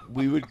yeah.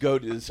 we would go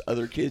to this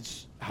other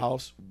kid's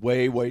house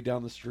way, way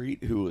down the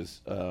street who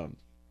was, how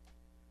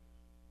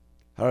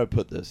do I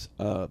put this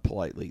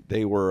politely?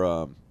 They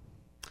were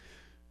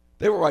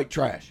white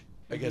trash,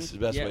 I guess is the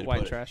best Yeah, way to white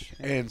put trash. it.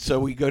 And so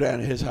we go down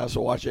to his house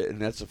to watch it,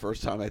 and that's the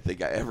first time I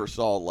think I ever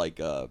saw, like,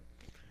 what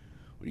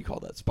do you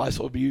call that?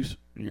 Spousal abuse?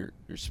 And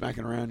you're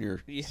smacking around your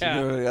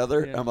significant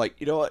other. Yeah. I'm like,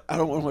 you know what? I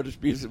don't want to watch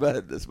Beavis and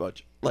Butthead this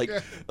much. Like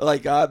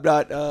I'm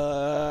not.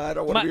 I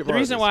don't want to be a part The of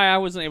reason this. why I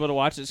wasn't able to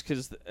watch it is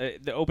because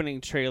the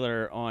opening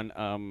trailer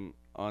on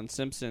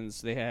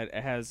Simpsons it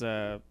has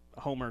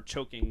Homer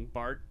choking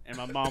Bart, and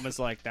my mom was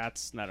like,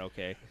 "That's not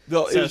okay."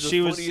 No, it So was she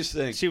the was funniest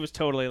thing. she was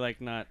totally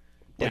like not.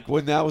 Like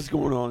when that was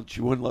going on,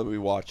 she wouldn't let me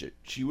watch it.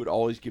 She would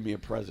always give me a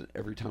present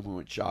every time we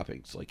went shopping.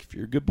 It's like, if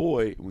you're a good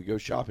boy and we go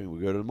shopping, we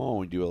go to the mall and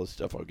we do all this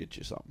stuff, I'll get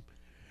you something.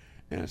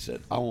 And I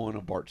said, I want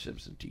a Bart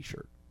Simpson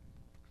t-shirt.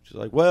 She's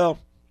like, well,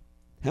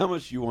 how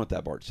much do you want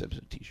that Bart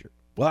Simpson t-shirt?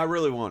 Well, I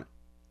really want it.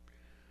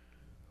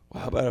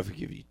 Well, how about if I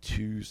give you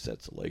 2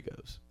 sets of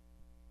Legos?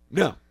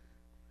 No.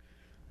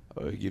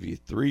 I'll give you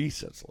 3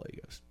 sets of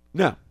Legos.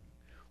 No.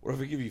 What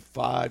if I give you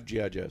 5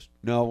 G.I. Joes?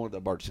 No, I want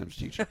that Bart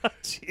Simpson t-shirt.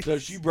 So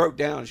she broke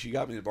down and she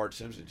got me the Bart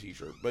Simpson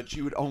t-shirt, but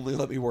she would only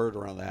let me wear it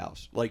around the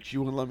house. Like, she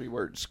wouldn't let me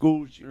wear it in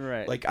school.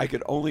 Right. Like, I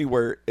could only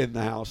wear it in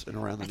the house and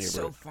around the It's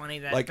so neighborhood. funny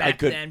that Like, back I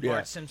could- then yeah.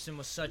 Bart Simpson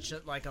was such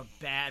a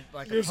bad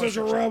You're such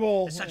a poster-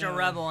 rebel. such a Yeah.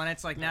 rebel, and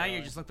it's like now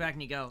you just look back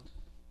and you go,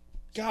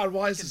 God,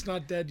 why is this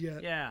not dead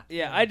yet? yeah.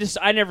 Yeah,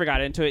 I never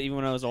got into it even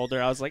when I was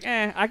older. I was like,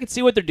 I could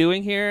see what they're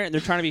doing here, and they're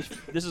trying to be.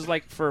 This is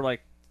like for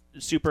like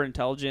super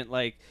intelligent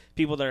like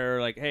people that are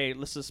like, hey,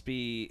 let's just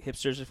be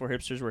hipsters if we're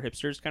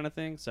hipsters kind of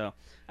thing. So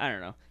I don't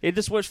know. It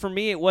just was for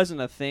me. It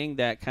wasn't a thing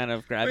that kind of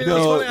I mean, gravitated. it's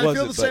No, funny. it I feel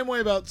wasn't, the but- same way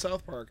about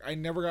South Park. I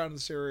never got into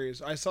the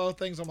series. I saw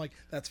things. I'm like,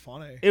 that's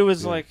funny. It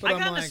was like But I I'm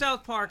got into like-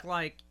 South Park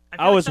like I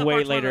feel like was South way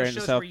Park's one of later those into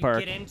shows South where Park.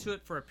 You get into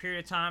it for a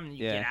period of time and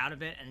you Yeah. get out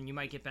of it, and then you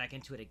might get back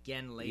into it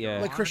again later. Yeah.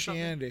 on Like or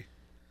Christianity.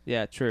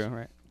 yeah, true,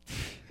 right?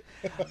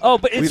 Oh,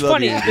 but it's we love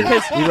funny you, Andrew.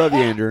 because we love you,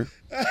 Andrew.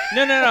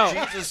 no.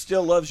 Jesus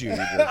still loves you,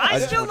 Andrew. something. I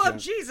just still want love you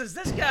to- Jesus.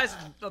 This guy's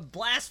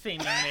blaspheming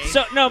me.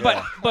 So no,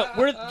 Yeah. but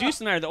we're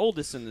Juice and I are the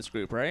oldest in this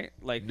group, right?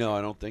 Like No,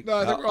 I don't think. No,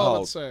 I think we're all oh,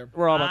 about the same.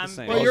 we're all about I'm- the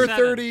same. Well, Oh, you're 7.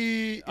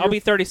 30. I'll be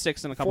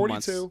 36 in a couple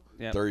 42. months.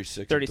 Yeah.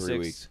 36 in 3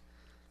 weeks.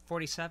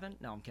 47?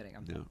 No, I'm kidding.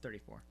 I'm No.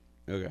 34.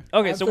 Okay.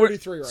 Okay, I'm so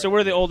 33 we're right so now.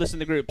 we're the oldest in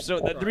the group. So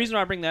the Right. reason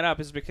why I bring that up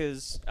is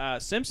because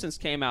Simpsons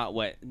came out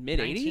mid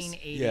 80s.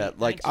 1980, Yeah,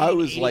 like I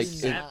was like,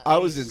 I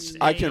was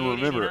in. I can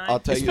remember. I'll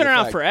tell It's you. been the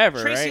around fact.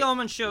 forever, Tracy right?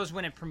 Ullman shows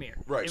when it premiered.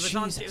 Right. It was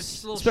on. It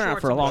was little It's been around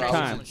shorts for a on long the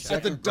time. Ullman show.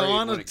 At the Second grade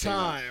dawn when of it came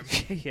out.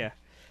 time, yeah.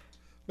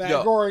 Matt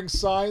No. Goring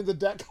signed the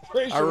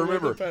Declaration I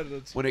remember of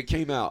Independence. when it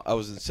came out. I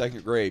was in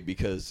 2nd grade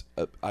because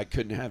I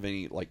couldn't have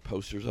any like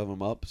posters of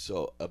them up.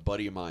 So a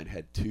buddy of mine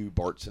had 2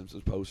 Bart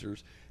Simpson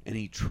posters, and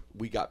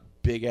we got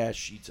big ass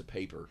sheets of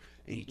paper,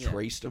 and he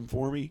traced them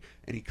for me,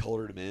 and he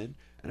colored them in,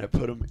 and I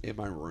put them in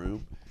my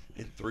room.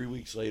 And 3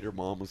 weeks later,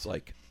 Mom was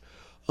like,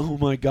 "Oh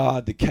my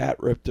God, the cat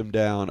ripped them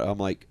down." I'm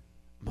like,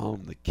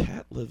 "Mom, the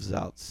cat lives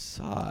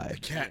outside."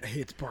 The cat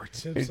hates Bart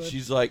And Simpson.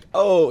 she's like,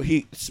 "Oh,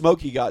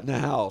 Smokey got in the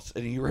house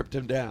and he ripped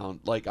him down."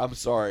 Like, I'm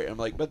sorry. I'm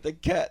like, "But the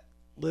cat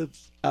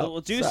lives outside."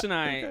 Well, Deuce and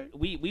I,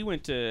 Okay. we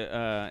went to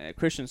a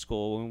Christian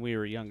school when we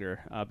were younger.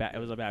 It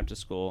was a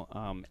Baptist school,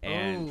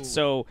 and Oh.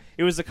 so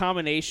it was a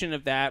combination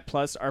of that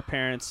plus our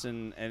parents,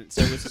 and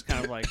so it was just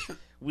kind of like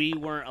we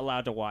weren't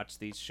allowed to watch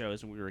these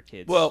shows when we were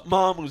kids. Well,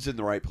 Mom was in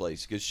the right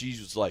place because she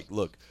was like,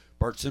 "Look,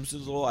 Bart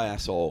Simpson's a little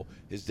asshole.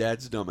 His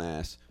dad's a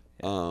dumbass.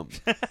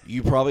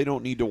 You probably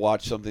don't need to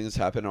watch something that's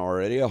happened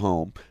already at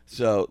home.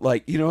 So,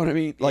 like, you know what I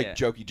mean? Like, Yeah.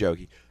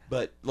 jokey.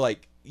 But,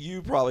 like,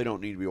 you probably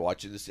don't need to be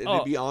watching this." And Oh.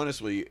 to be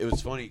honest with you, it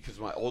was funny because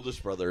my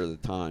oldest brother at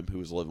the time, who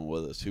was living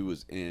with us, who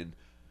was in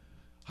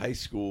high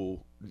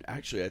school,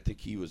 actually, I think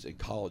he was in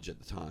college at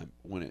the time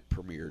when it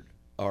premiered,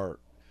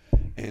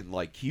 and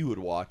like he would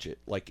watch it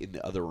like in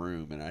the other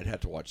room, and I'd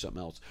have to watch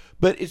something else.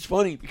 But it's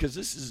funny because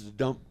this is a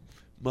dumb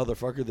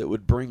motherfucker that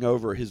would bring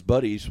over his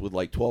buddies with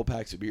like 12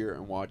 packs of beer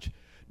and watch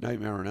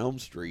Nightmare on Elm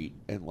Street,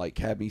 and like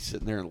have me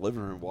sitting there in the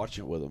living room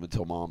watching it with them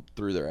until Mom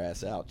threw their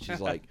ass out. She's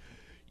like,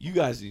 You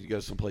guys need to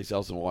go someplace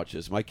else and watch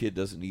this. My kid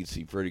doesn't need to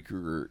see Freddy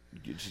Krueger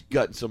just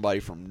gutting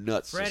somebody from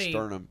nuts to Freddy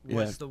sternum.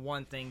 was the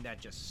one thing that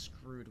just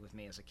screwed with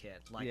me as a kid.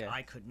 Like, Yeah.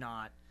 I could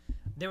not.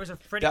 There was a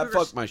Freddy That Krueger.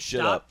 fucked my shit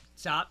up.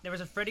 Stop. There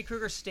was a Freddy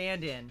Krueger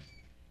stand-in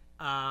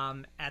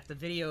at the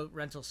video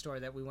rental store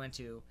that we went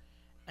to,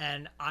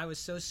 and I was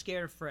so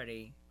scared of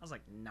Freddy. I was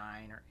like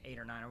 8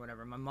 or 9 or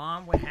whatever. My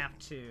mom would have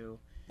to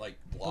Like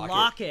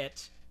block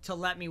it to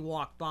let me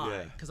walk by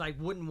Yeah. because I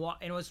wouldn't walk.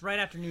 And it was right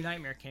after New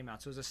Nightmare came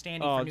out, so it was a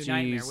stand-in Oh, for New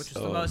Nightmare, jeez. which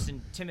was the most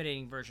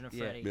intimidating version of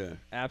Yeah. Freddy. Yeah.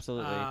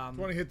 Absolutely. You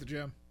want to hit the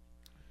gym?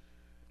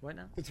 What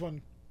now? It's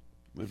when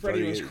When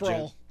Freddy was ate a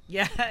crawl.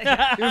 Yeah,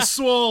 He was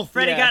swole.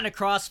 Freddie Yeah. got into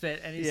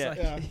CrossFit, and he's Yeah. like,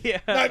 Yeah. yeah.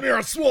 Nightmare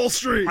on Swole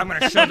Street. I'm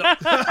gonna show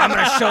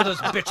those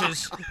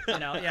bitches. You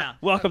know, yeah.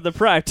 Welcome to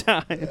prime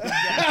time.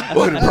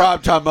 What a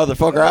prime time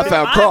motherfucker! I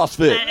found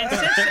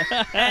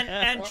CrossFit.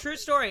 And true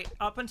story.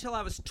 Up until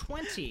I was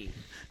 20,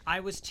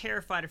 I was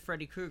terrified of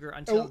Freddy Krueger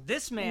until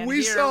this man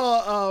We here.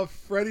 saw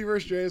Freddy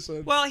vs.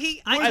 Jason. Well,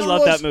 I Which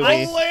love that was movie.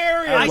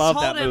 Hilarious. I love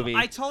told that him, movie.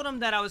 I told him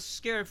that I was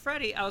scared of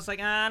Freddy. I was like,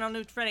 I don't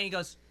know Freddy. He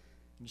goes,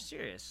 "You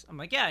serious?" I'm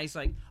like, "Yeah." He's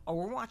like, "Oh,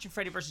 we're watching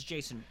Freddy vs.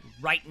 Jason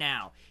right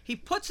now." He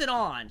puts it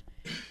on,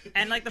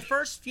 and like the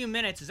first few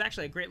minutes is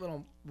actually a great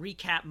little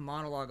recap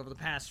monologue of the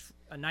past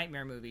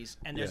Nightmare movies.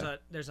 And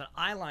there's an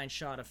eyeline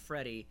shot of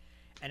Freddy,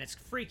 and it's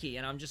freaky.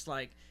 And I'm just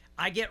like,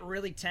 I get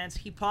really tense.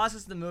 He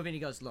pauses the movie and he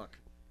goes, "Look,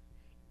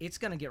 it's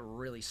gonna get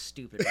really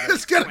stupid. Really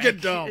It's gonna quick.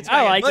 get dumb. It's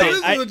gonna I get like Like, it.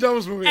 this I- is the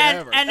dumbest movie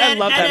ever. and I then,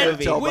 love and that then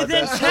movie. Tell about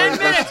Within that 10 Freddy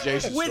versus minutes,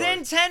 Jason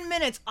within story. 10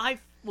 minutes, I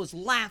was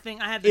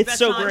laughing. I had the It's best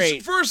so time.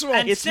 great. First of all,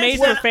 And It's since made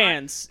then, for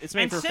fans. It's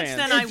made And for since fans.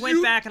 then, I If went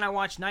you- back and I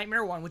watched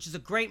Nightmare 1, which is a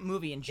great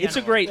movie in general. It's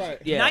a great. Right.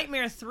 Yeah.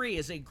 Nightmare 3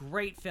 is a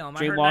great film.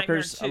 I heard Nightmare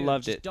Dreamwalkers, 2. I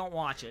loved Just it. don't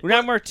watch it.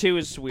 Nightmare 2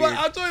 is weird. But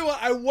I'll tell you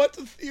what, I went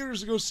to the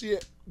theaters to go see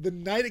it the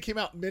night it came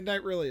out,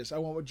 midnight release. I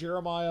went with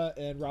Jeremiah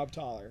and Rob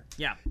Tyler.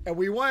 Yeah. And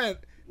we went,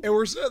 and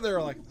we're sitting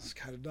there like, this is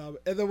kind of dumb.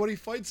 And then when he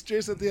fights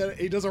Jason at the end,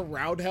 he does a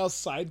roundhouse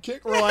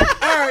sidekick. We're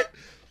like, all right,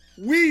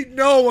 we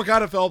know what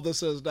kind of film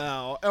this is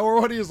now. And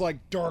when he's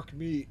like, dark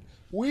meat.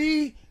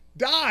 We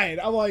died.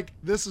 I'm like,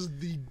 this is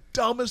the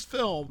dumbest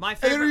film. My and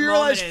then favorite you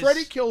realize moment is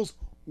Freddy kills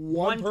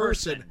one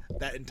person. person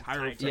that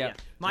entire film. Yeah.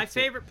 My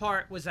favorite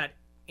part was that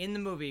in the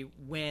movie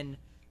when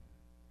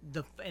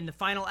in the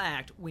final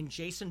act when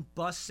Jason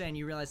busts in,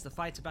 you realize the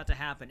fight's about to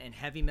happen and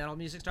heavy metal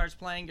music starts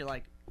playing. You're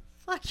like,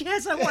 fuck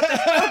yes, I want this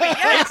movie.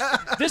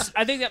 Yes.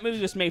 I think that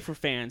movie was made for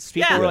fans.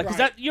 People Yeah. were like, because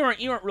Right. you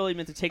weren't really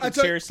meant to take I it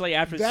tell you, seriously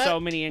after that- so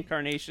many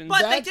incarnations.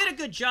 But they That- did a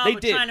good job They of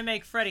did. trying to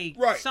make Freddy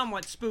Right.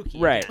 somewhat spooky.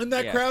 Right. And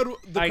that Yeah. crowd,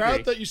 the I crowd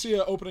agree. that you see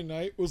at opening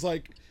night was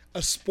like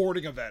a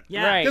sporting event.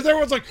 Yeah. Right. Because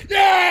everyone's like,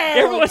 yeah!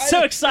 Everyone's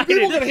so excited.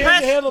 People The can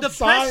hand to hand the up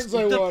signs press-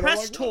 they the won. I'm press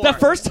like, tour. The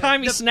first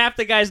time he snapped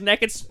the guy's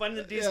neck and spun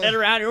the dude's Yeah. head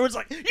around, everyone's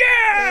like,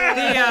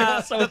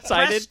 "Yeah!" So the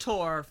excited. press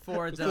tour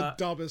for the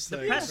dumbest the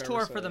thing press I've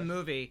tour ever for the seen.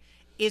 movie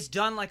is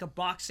done like a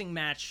boxing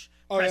match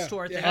Oh, press yeah,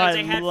 tour. yeah. They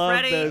I had love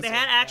Freddy. those. They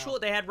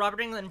had Robert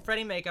Englund and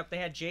Freddy makeup. They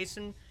had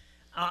Jason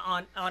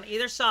on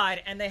either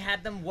side, and they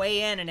had them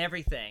weigh in and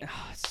everything.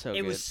 It's so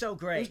It good. was so It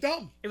great. was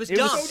dumb. It was It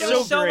was dumb. so It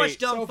was so great. much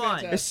dumb So fun.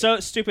 fantastic. It's so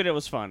stupid. It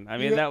was fun. I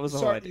mean, that was the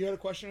whole Sorry, idea. you had a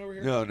question over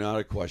here? No, not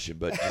a question,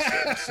 but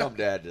just something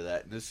to add to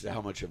that. And this is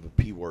how much of a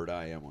P word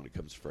I am when it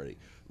comes to Freddy.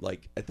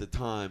 Like, at the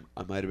time,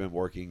 I might have been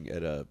working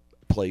at a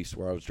place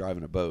where I was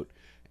driving a boat.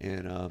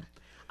 And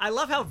I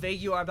love how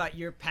vague you are about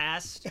your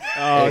past.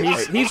 Oh,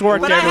 he's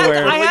worked But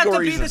everywhere. I have to Legal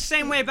be the reasons.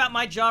 same way about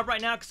my job right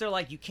now because they're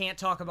like, you can't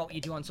talk about what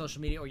you do on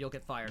social media or you'll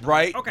get fired.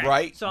 Right, Okay.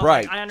 right, So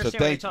right. I So understand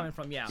where you're thank coming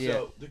from. Yeah.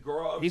 so the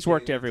girl I was He's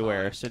worked dating at the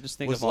everywhere, time so just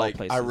think was of all like,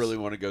 places. I really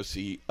want to go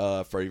see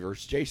Freddy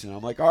vs. Jason.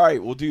 I'm like, all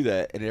right, we'll do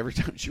that. And every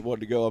time she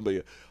wanted to go, I'm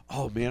like,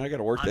 oh, man, I got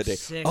to work I'm that day.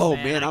 sick, Oh,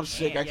 man, I I'm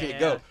sick. I can't. can't Yeah,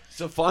 go. yeah.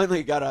 So finally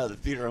I got out of the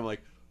theater. I'm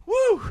like,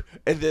 woo.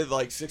 And then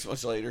like 6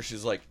 months later,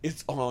 she's like,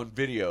 it's on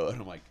video. And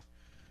I'm like,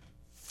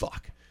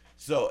 fuck.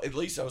 So at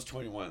least I was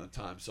 21 at the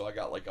time. So I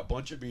got like a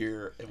bunch of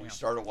beer and we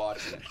started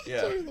watching.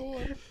 Yeah. Tell you the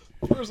one.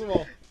 First of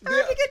all, You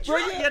had to get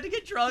drunk. bring You had to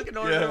get drunk in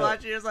order Yeah. to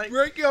watch it. It was like,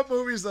 breaking up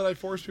movies that I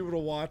forced people to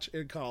watch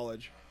in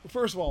college.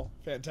 First of all,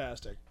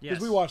 fantastic. Because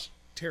Yes. we watched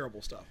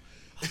terrible stuff.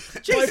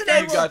 Jason favorite-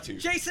 X. You got to.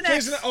 Jason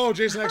X.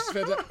 Jason X is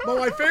fantastic. But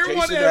my favorite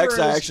one Jason ever X,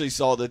 I is, actually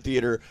saw the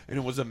theater and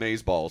it was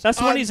Amazeballs.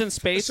 That's when Um, he's in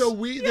space. So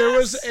there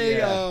was a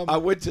Yeah. I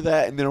went to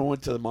that, and then I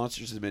went to the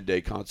Monsters of the Midday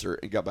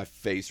concert and got my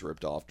face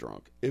ripped off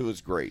drunk. It was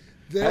great.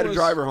 There I had to was-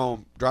 drive her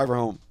home,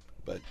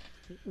 but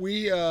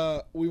we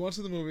went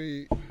to the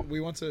movie. We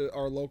went to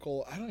our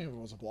local. I don't even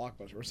know if it was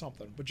a Blockbuster or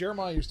something. But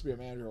Jeremiah used to be a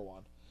manager of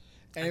one.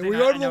 And think we I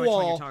go to know the which one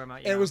you're wall, talking about,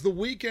 and yeah. it was the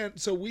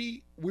weekend. So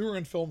we were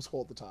in film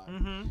school at the time,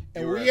 Mm-hmm.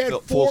 and You were we at had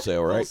Full four,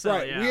 Sail, right? Full Sail,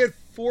 right. yeah. We had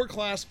 4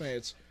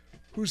 classmates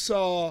who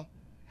saw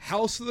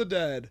House of the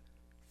Dead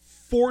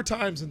 4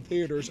 times in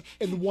theaters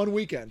in one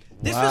weekend.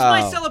 This was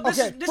my Wow.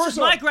 celebration. Okay, This first is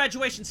of all- my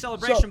graduation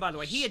celebration, so- by the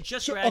way. He had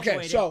just so- graduated.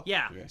 okay, so-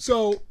 yeah.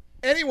 So,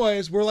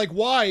 anyways, we're like,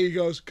 why? He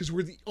goes, because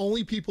we're the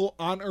only people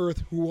on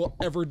Earth who will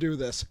ever do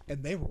this.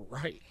 And they were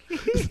right.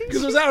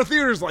 Because it was out of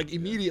theaters, like,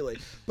 immediately.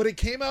 But it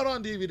came out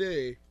on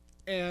DVD,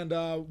 and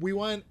we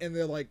went, and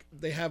they're like,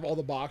 they have all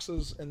the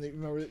boxes, and they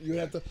remember you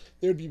have to,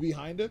 they would be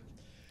behind it,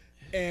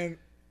 and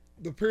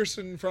the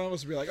person in front of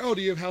us would be like, "Oh,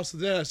 do you have House of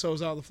the Dead?" So I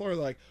was out on the floor,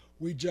 like,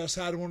 "We just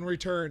had one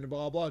returned,"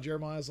 blah blah.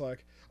 Jeremiah's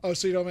like, "Oh,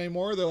 so you don't have any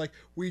more?" They're like,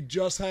 "We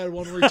just had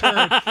one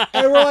returned,"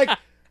 and we're like,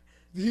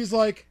 he's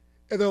like.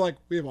 And they're like,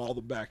 "We have all of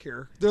them back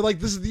here." They're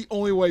like, "This is the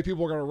only way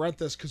people are going to rent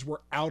this because we're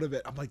out of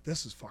it." I'm like,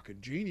 "This is fucking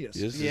genius."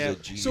 This is a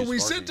genius So we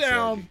sit marketing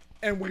down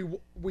strategy. and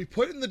we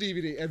put in the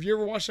DVD. Have you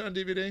ever watched it on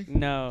DVD?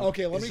 No.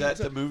 Okay, let Is me that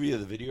get the movie of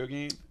the video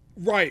game?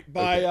 right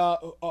by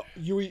Okay.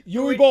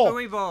 Yui Bowl.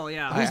 Louis Bowl,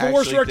 yeah. He's I the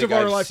worst actually director think of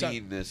our I've lifetime.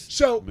 seen this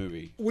So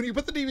movie. when you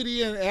put the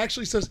DVD in, it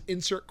actually says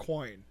 "insert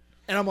coin,"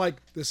 and I'm like,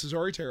 "This is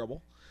already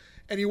terrible."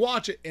 And you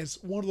watch it, and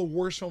it's one of the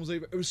worst films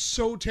ever. It was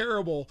so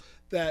terrible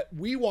that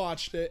we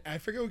watched it. I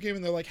forget what came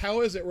in. They're like,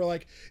 "How is it?" We're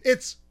like,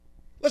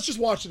 let's just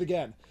watch it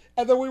again.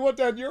 And then we went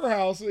down to your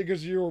house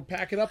because you were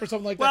packing up or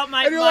something like Well, that.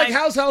 my- and you're my- like,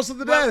 "How's House of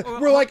the Dead?" well,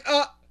 We're like,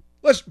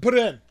 let's put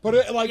it in. Put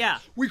it like Yeah.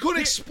 we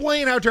couldn't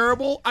explain how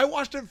terrible. I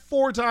watched it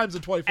 4 times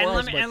in 24 And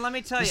hours. let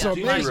me tell This you, is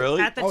amazing.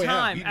 Really? at the Oh, yeah.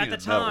 time, You at need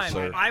the a medal, time,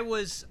 sir. I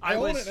was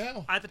own it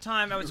now. at the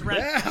time I was around.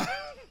 Yeah.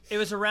 It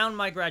was around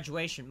my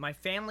graduation. My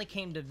family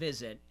came to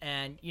visit,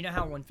 and you know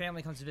how when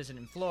family comes to visit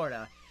in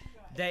Florida,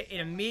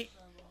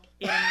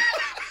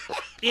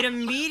 it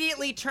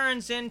immediately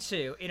turns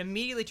into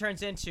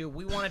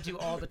we want to do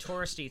all the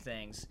touristy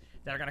things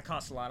that are going to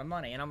cost a lot of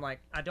money, and I'm like,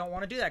 I don't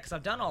want to do that because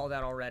I've done all of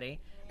that already.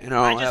 And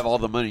I don't just- have all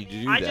the money to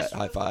do I that. just-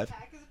 High five.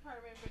 Pack his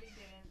apartment, but he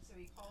didn't, so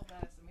he called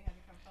us, and we had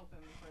to come help him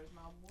before his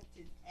mom whooped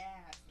his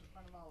ass in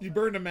front of all of You us.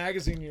 burned a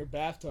magazine in your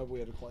bathtub. We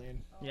had to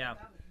clean. Yeah,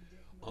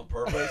 On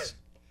purpose?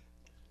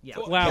 yeah.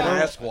 Wow, Can I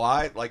we're- ask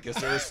why? Like, is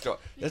there a story?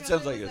 That Because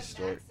sounds it like was a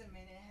story. Maxim and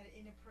it had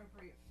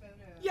inappropriate photos.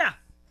 Yeah,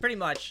 pretty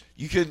much.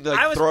 You can I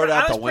like was throw it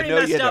out I the was pretty window.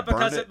 You messed had up to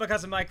burn it.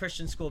 because of my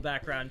Christian school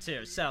background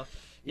too. So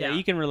Yeah,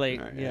 you can relate.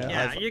 All right, Yeah.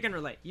 Yeah, High you can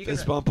relate. You can,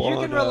 Fist bump you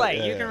on, can relate.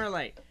 yeah, you yeah. can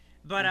relate.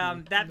 But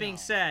that being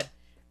said,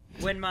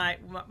 when my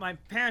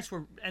parents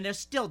were, and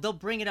they'll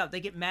bring it up. They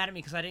get mad at me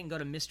because I didn't go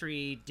to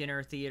mystery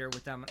dinner theater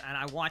with them, and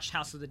I watched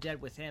House of the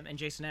Dead with him and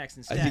Jason X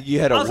instead. think you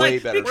had a I was way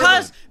like, better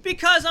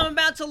because I'm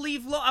about to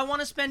leave. I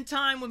want to spend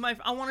time with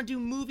I want to do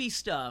movie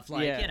stuff,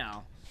 like Yeah. you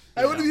know.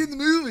 I want to be in the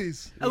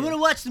movies. I want to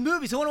watch the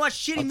movies. I want to watch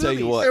shitty I'll movies. tell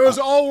you what. It was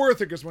all worth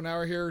it because we're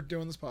now here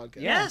doing this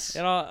podcast. Yes.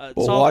 It all, it's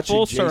Well, all watching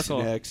full Jason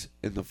circle. X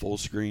in the full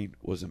screen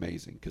was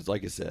amazing because,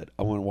 like I said,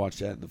 I want to watch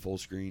that in the full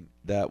screen.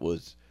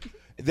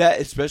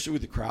 That especially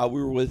with the crowd we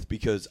were with,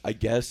 because I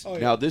guess Oh, yeah.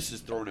 now this is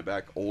throwing it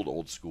back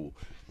old school.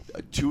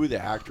 2 of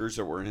the actors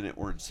that were in it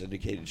were in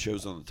syndicated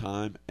shows on the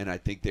time, and I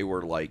think they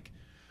were like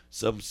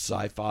some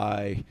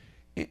sci-fi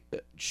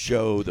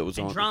show that was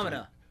on. at the time.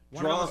 Andromeda.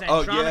 One of them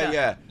was Oh Andromeda.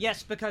 yeah.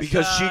 Yes, because She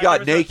there got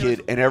was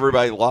naked and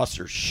everybody lost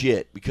their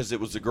shit because it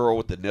was the girl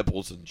with the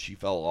nipples and she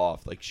fell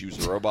off. Like she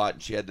was a robot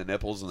and she had the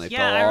nipples and they yeah,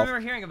 fell I off. remember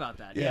hearing about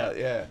that.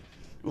 Yeah.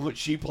 When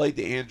she played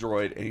the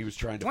android and he was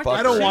trying to Weren't fuck there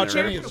I don't her watch and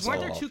her any of nipples this Weren't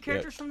fell there off. 2 Yeah.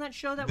 characters from that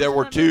show? There was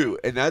were in that movie? 2,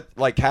 and that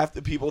like half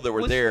the people that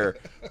were Was- there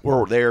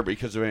were there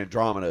because of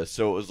Andromeda.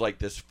 So it was like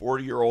this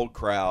 40-year-old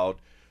crowd,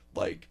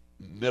 like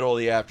middle of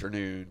the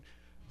afternoon,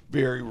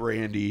 very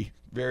randy,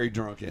 very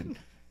drunken,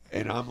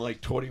 and I'm like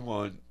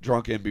 21,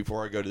 drunken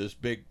before I go to this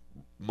big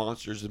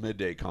Monsters of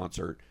Midday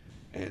concert,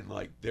 and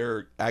like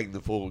they're acting the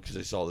fool because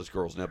they saw this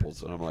girl's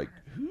nipples, and I'm like,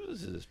 who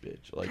is this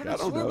bitch? Like Kevin I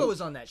don't Sorbo know. was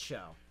on that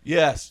show.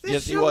 Yes, This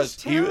yes, he show was.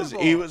 is He was.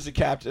 terrible. He was the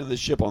captain of the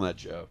ship on that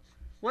show.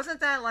 Wasn't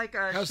that like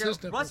a How's show? his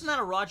nipples? Wasn't that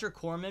a Roger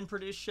Corman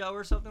produced show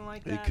or something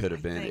like that? It could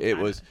have I been. think. It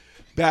I- was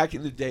back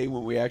in the day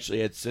when we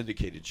actually had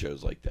syndicated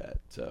shows like that.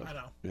 So I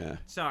know. yeah.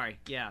 Sorry.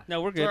 Yeah.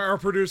 No, we're good. Our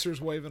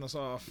producer's waving us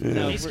off.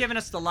 No, He's we're- giving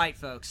us the light,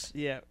 folks.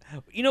 Yeah.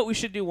 You know what we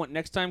should do one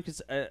next time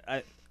because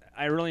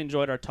I really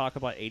enjoyed our talk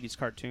about 80s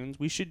cartoons.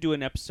 We should do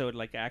an episode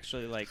like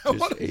actually like I Just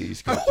want 80s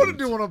to cartoons.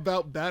 do one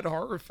about bad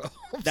horror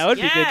films. that would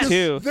be Yes! good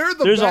too. They're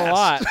the There's best. a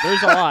lot.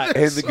 There's a lot.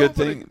 And the so good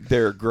many- thing,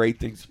 there are great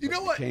things. You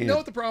know what? Can. You know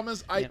what the problem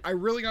is? Yeah. I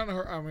really got into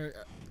horror.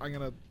 I'm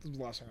gonna. This is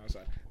the last thing I'm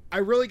gonna say. I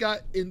really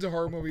got into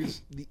horror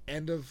movies the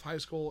end of high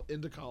school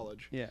into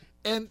college. Yeah.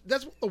 And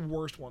that's when the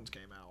worst ones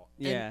came out.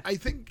 Yeah. And I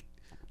think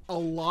a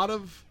lot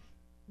of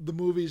the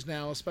movies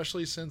now,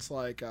 especially since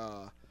like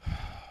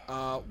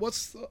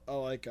what's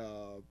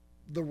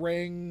The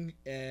Ring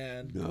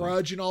and No.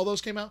 Grudge and all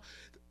those came out,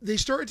 they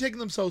started taking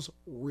themselves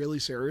really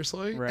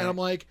seriously. Right. And I'm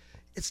like,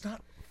 it's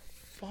not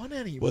fun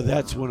anymore. Well,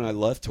 that's when I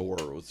left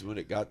horror. Was when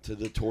it got to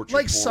the torture.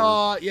 like porn.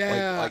 Saw,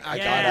 yeah. Like, I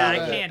Yeah, got out I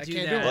of it. can't do I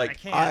can't that. do it. Like I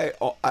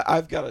can't.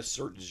 I've got a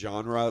certain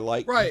genre I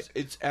like. Right.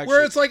 It's actually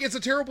Where it's like it's a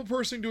terrible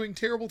person doing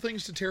terrible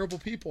things to terrible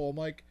people. I'm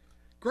like,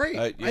 great.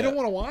 Yeah. I don't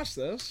want to watch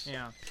this.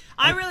 Yeah.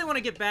 I really want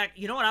to get back.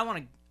 You know what? I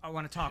want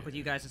to talk with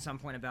you guys at some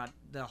point about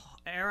the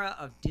era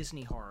of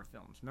Disney horror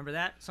films. Remember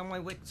that?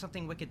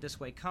 Something Wicked This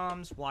Way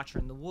Comes, Watcher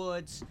in the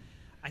Woods.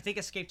 I think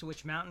Escape to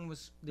Witch Mountain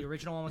was the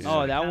original one. Was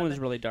Oh, that one was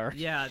really dark.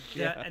 Yeah,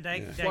 Yeah.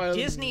 Flight of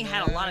the Disney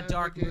had a lot of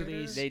dark Navigator.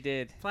 movies. They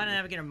did. Flight of the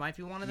Navigator might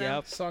be one of them.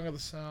 Yep. Song of the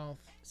South.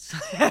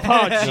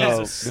 Oh, No,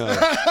 Jesus. no.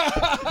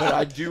 But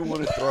I do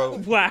want to throw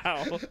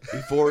Wow.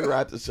 before we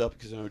wrap this up,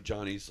 because I know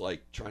Johnny's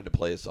like trying to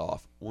play us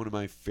off. One of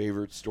my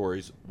favorite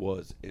stories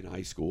was in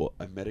high school.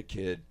 I met a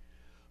kid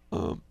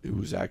who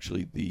was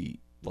actually the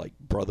like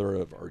brother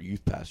of our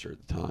youth pastor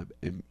at the time,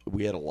 and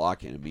we had a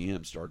lock-in, and me and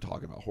him started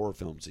talking about horror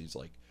films. He's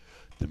like,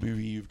 "The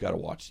movie you've got to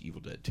watch is Evil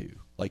Dead 2."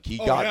 Like he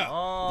got yeah.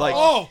 like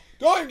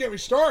Don't even get me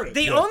started.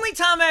 The only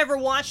time I ever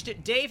watched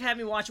it, Dave had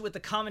me watch it with the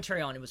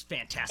commentary on. It was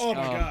fantastic. Oh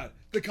my god.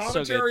 The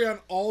commentary good. on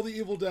all the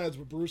Evil Deads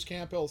with Bruce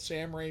Campbell,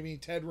 Sam Raimi,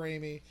 Ted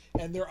Raimi,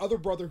 and their other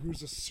brother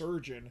who's a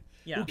surgeon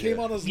who came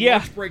on his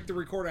lunch break to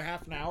record a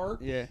half an hour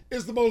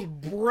is the most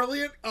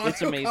brilliant It's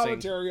audio amazing.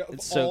 commentary of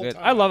It's so all good.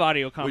 time. I love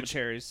audio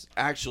commentaries.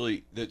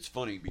 Actually, that's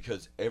funny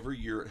because every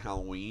year at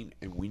Halloween,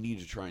 and we need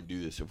to try and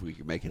do this if we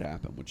can make it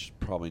happen, which is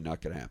probably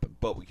not going to happen,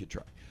 but we could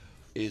try,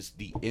 is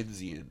the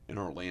Enzian in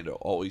Orlando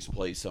always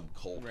plays some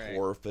cult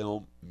horror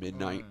film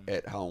midnight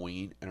at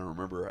Halloween. And I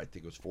remember, I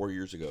think it was 4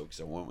 years ago, because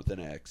I went with an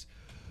ex,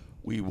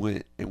 we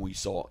went and we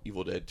saw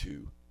Evil Dead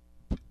 2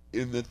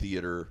 in the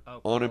theater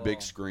on a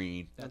big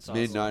screen. That's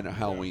midnight on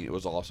Halloween. It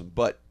was awesome.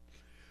 But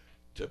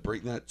to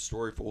bring that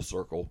story full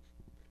circle,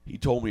 he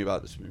told me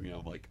about this movie.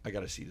 I'm like, I got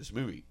to see this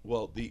movie.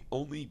 Well, the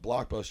only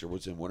Blockbuster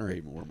was in Winter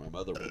Haven where my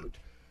mother worked.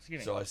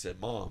 So I said,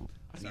 Mom,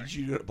 I need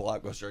you to go to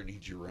Blockbuster. I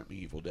need you to rent me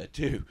Evil Dead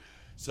 2.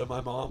 So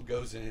my mom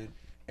goes in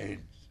and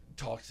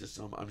talks to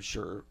some, I'm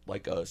sure,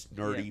 like a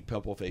nerdy,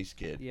 pimple-faced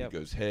kid. He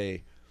goes,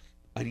 hey,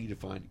 I need to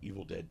find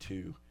Evil Dead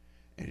 2.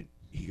 And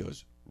he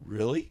goes,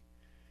 really?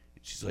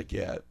 And she's like,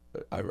 yeah,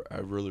 I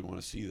really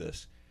want to see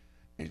this.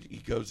 And he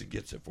goes and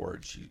gets it for her.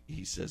 And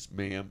he says,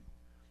 ma'am,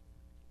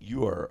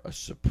 you are a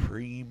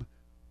supreme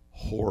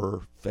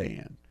horror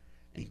fan.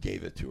 And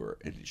gave it to her.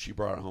 And she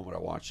brought it home and I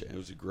watched it. It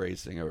was the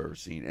greatest thing I've ever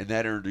seen. And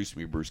that introduced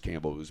me to Bruce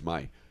Campbell, who was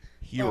my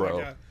hero. Oh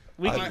my God.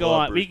 We I can go love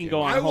on. Bruce We can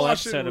go on I a whole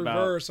watched it episode in about.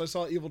 reverse. I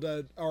saw Evil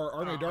Dead or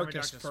Army of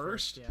Darkness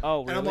first. Yeah. Oh,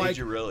 And really? I'm like, Did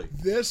you really?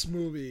 this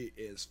movie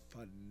is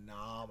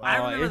phenomenal. I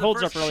remember it the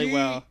holds first- up really she-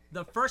 well.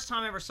 The first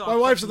time I ever saw My a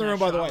clip wife's from in the that room,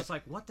 by show, the way. I was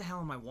like, what the hell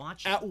am I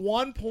watching? At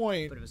one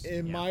point But it was-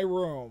 in yeah. my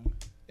room,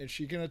 and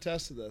she can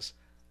attest to this,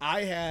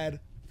 I had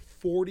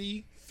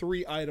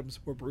 43 items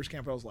with Bruce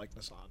Campbell's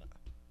likeness on it.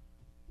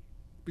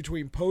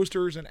 Between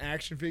posters and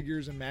action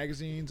figures and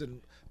magazines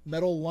and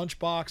metal lunch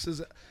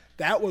boxes,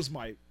 that was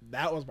my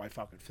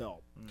fucking film.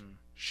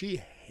 She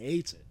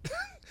hates it,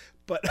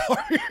 but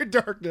Army of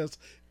Darkness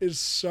is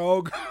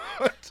so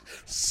good,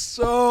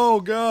 so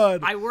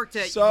good. I worked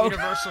at So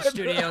Universal good.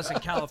 Studios in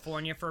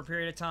California for a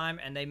period of time,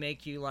 and they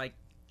make you like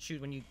choose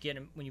when you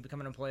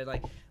become an employee.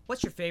 Like,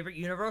 what's your favorite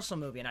Universal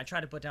movie? And I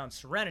tried to put down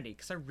Serenity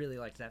because I really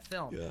liked that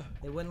film. Yeah.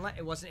 They wouldn't let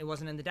it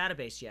wasn't in the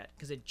database yet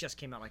because it just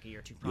came out like a year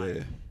or two prior.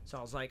 Yeah. So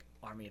I was like,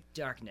 Army of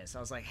Darkness. I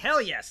was like, hell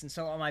yes! And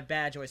so on my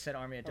badge always said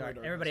Army of Darkness.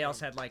 Darkness, Everybody yeah.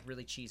 else had like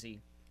really cheesy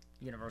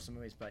Universal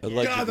movies, but yeah.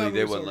 Allegedly, God, that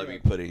they was wouldn't so let me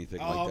good. put anything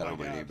Oh like that my on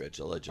my God. name, bitch.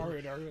 Allegedly. Army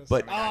of Darkness.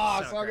 But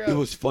ah, so so good. good. it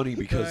was funny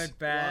because Good,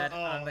 bad,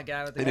 Oh. I'm the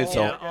guy with the and it's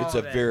yeah, it's all a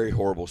of it. very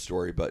horrible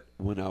story, but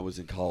when I was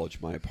in college,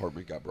 my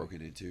apartment got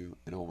broken into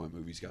and all my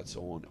movies got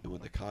stolen. And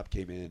when the cop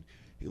came in,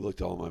 he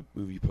looked at all my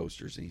movie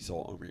posters and he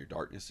saw Army of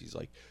Darkness. He's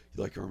like,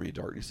 "You like Army of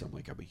Darkness?" I'm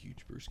like, "I'm a huge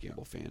Bruce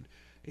Campbell fan." And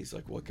he's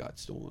like, "What got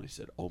stolen?" I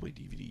said, "All my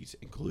DVDs,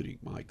 including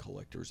my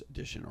collector's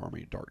edition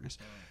Army of Darkness."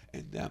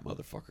 And that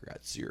motherfucker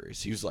got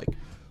serious. He was like,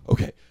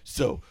 "Okay,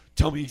 so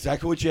tell me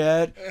exactly what you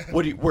had.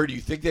 Where do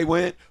you think they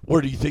went?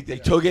 Where do you think they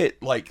took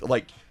it? Like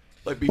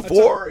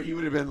before, he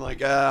would have been like,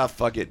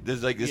 fuck it.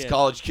 This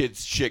college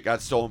kid's shit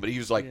got stolen." But he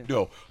was like,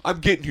 "No, I'm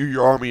getting you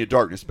your Army of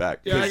Darkness back."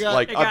 Yeah, I 'Cause, got-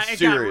 like, It I'm got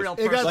serious. real It got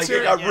personal. Like, it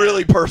serious. got Yeah.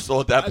 really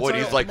personal at that I point.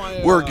 tell He's you, like,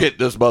 my, "We're getting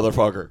this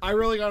motherfucker." I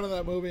really got into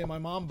that movie, and my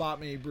mom bought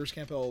me Bruce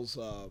Campbell's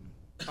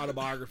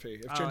autobiography,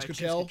 If Oh, Chins If Could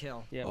Chins Kill. Could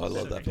Kill. Yeah. Oh, I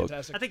love that book.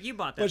 Fantastic. I think you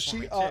bought that But for she,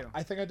 me too.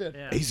 I think I did.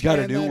 Yeah. He's got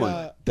a And new then,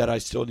 one that I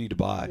still need to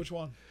buy. Which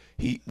one?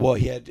 He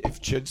had If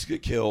Chins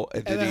Could Kill, and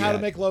And then then he How to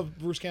had, Make Love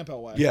Bruce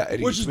Campbell way. Yeah, and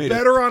he which just is made it-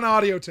 better on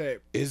audio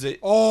tape. Is it?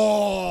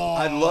 Oh,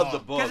 I love the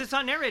book. Because it's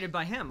not narrated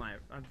by him, I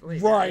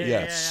believe. Right.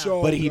 Yeah. Yeah.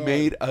 So But he good.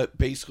 made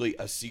basically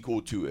a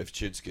sequel to If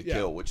Chins Could Yeah.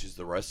 Kill, which is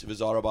the rest of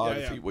his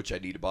autobiography, Yeah, yeah. which I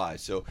need to buy.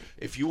 So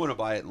if you want to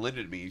buy it and lend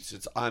it to me,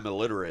 since I'm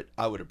illiterate,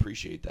 I would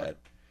appreciate that.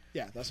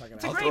 Yeah, that's not gonna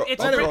It's a happen. great, throw-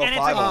 it's I'll a great, throw a and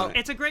five on it.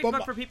 it's a great But book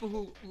my- for people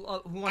who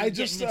want to I get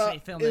just into the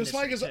film it was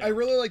funny industry, because I too.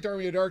 really liked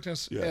Army of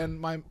Darkness, Yeah.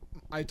 and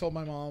I told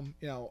my mom,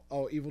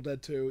 oh, Evil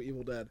Dead 2,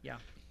 Evil Dead. Yeah.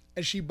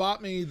 And she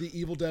bought me the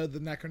Evil Dead, the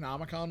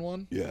Necronomicon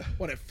one. Yeah.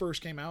 When it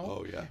first came out.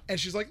 Oh, yeah. And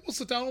she's like, "Well,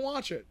 sit down and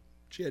watch it."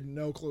 She had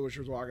no clue what she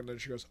was walking into.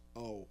 She goes,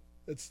 "Oh,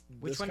 it's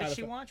Which this one kind did of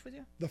she film." watch with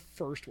you? The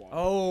first one.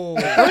 Oh.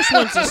 First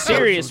one's a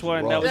serious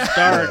one. That was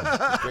dark.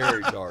 Yeah,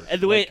 very dark.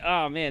 And the way,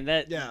 oh man,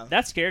 Yeah.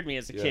 that scared me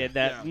as a Yeah. kid.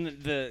 That Yeah.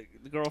 the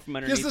girl from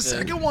underneath Because the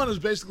second one is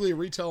basically a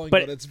retelling,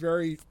 But- but it's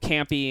very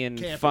campy and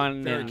Campy,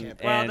 fun very and,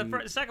 campy. Well, and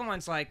the second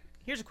one's like,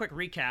 here's a quick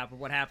recap of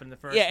what happened in the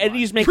first yeah, and one.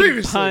 he's making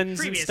Previously. puns and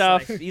Previously.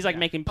 stuff. He's like Yeah.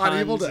 making On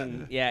Evil puns Dead.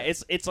 and yeah,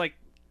 it's like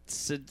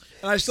And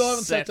I still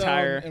haven't sat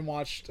satire. down and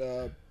watched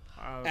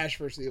Ash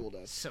vs. Evil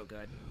Dead. so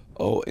good.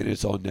 Oh, and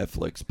it's on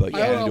Netflix, but I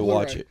you own it need to on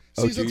watch Blu-ray. it.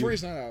 Oh, Season do you?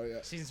 3's not out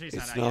yet. Season 3's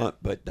It's not out not,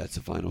 but that's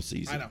the final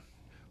season. I know.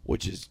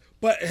 which is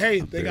But hey,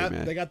 I'm they very got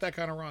mad. they got that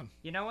kind of run.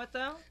 You know what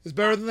though? It's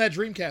better than that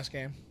Dreamcast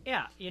game.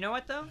 Yeah. You know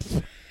what though?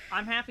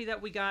 I'm happy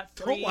that we got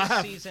Don't 3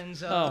 laugh.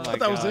 seasons. Oh Of, my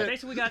that was God. it.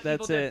 Basically, we got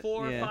That's people did it,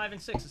 4, yeah. 5,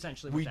 and 6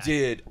 essentially. we with that.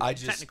 did. I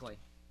just Technically.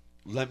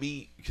 let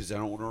me, because I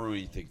don't want to ruin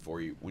anything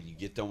for you. When you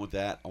get done with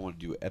that, I want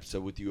to do an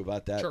episode with you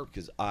about that Sure.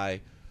 because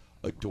I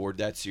adored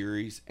that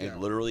series, and Yeah.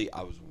 literally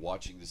I was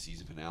watching the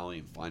season finale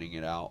and finding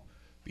it out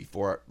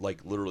before,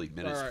 like literally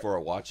minutes Right. before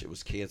I watched it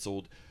was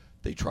canceled.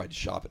 They tried to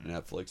shop it to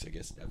Netflix. I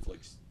guess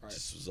Netflix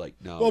just was like,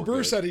 no. Well, we're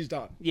Bruce good. said he's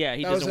done. Yeah,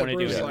 he That was doesn't it. want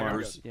to do Bruce it was like, anymore.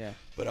 I'm good. Yeah.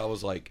 But I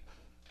was like,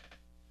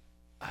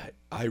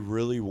 I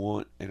really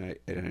want, and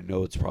I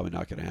know it's probably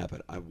not going to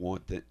happen. I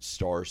want the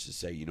stars to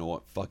say, you know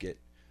what, fuck it,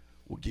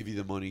 we'll give you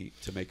the money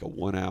to make a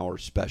 1-hour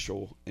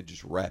special and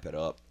just wrap it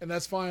up. And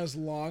that's fine as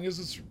long as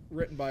it's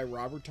written by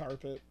Robert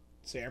Tarpett,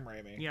 Sam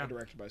Raimi, Yeah. and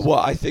directed by. Well,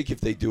 I think if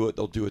they do it,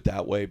 they'll do it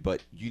that way.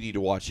 But you need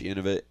to watch the end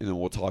of it, and then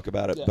we'll talk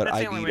about it. Yeah. But That's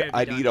the I only need way it'd be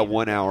I done, need a even.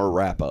 1-hour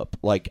wrap up,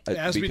 like it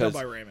has to be done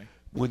because by Raimi.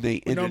 when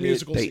they With no ended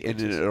musical it, they ended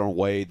sequences. it in a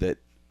way that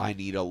I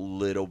need a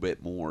little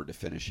bit more to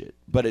finish it.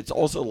 But it's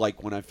also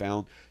like when I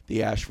found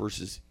the Ash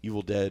versus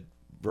Evil Dead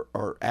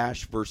or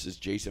Ash versus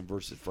Jason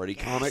versus Freddy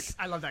comic.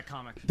 I love that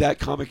comic. That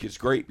comic is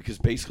great because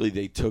basically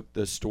they took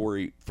the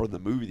story from the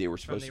movie they were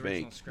From supposed the to make.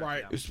 original script. Right.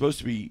 Yeah. It was supposed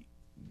to be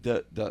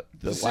the The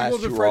last sequel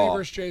to hurrah. Freddy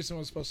vs. Jason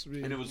was supposed to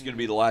be. And it was going to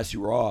be the last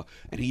hurrah.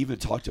 And he even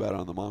talked about it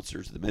on the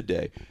Monsters of the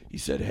Midday. He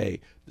said,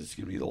 hey, this is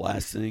going to be the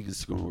last thing.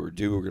 This is what we're going to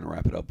do. We're going to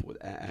wrap it up with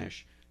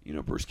Ash,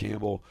 Bruce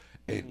Campbell.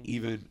 And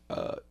even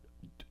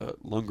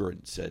Lundgren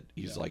said,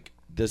 he's like,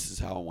 this is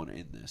how I want to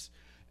end this.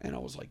 And I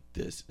was like,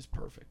 this is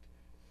perfect.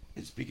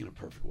 And speaking of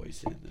perfect ways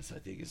to end this, I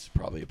think it's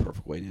probably a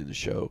perfect way to end the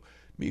show.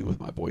 Me with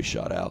my boys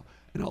Shout Out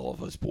and all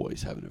of us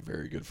boys having a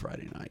very good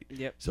Friday night.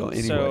 Yep. So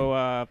anyway.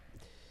 So,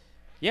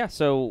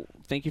 so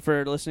thank you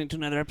for listening to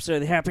another episode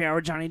of the Happy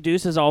Hour. Johnny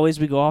Deuce. As always,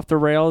 we go off the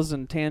rails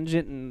and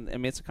tangent, and I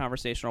mean, it's a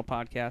conversational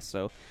podcast.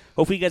 So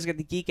hopefully you guys get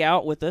to geek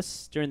out with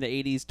us during the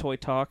 80s toy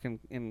talk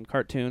and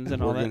cartoons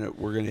and all that.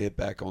 We're gonna hit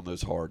back on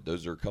those hard.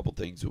 Those are a couple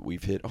things that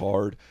we've hit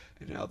hard,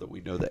 and now that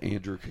we know that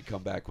Andrew could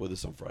come back with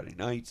us on Friday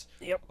nights,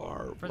 Yep.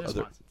 or For this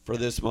other month. for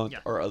this month Yeah.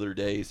 or other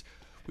days,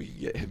 we can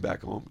get him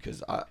back on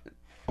because I'm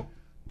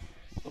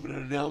not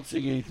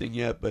announcing anything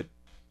yet, but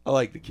I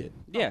like the kid.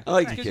 Yeah. I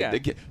like the Good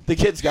kid. guy. The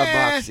kid's got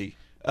moxie.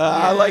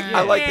 I like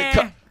the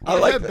cut. I I've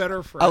like had the,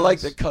 better I like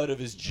the friends. cut of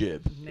his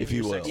jib, if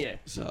you will. Yeah.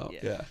 So Yeah.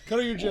 yeah. Cut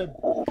of your jib.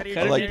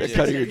 I like the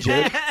cut of your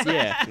jib.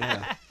 Yeah.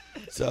 Yeah.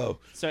 So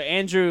So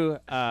Andrew,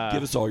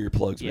 give us all your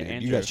plugs, yeah, man.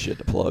 Andrew. You got shit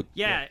to plug.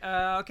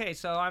 Yeah. Okay.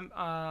 So I'm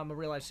a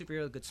real life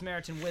superhero, the Good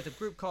Samaritan, with a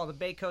group called the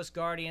Bay Coast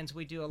Guardians.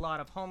 We do a lot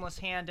of homeless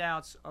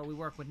handouts. We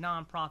work with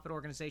nonprofit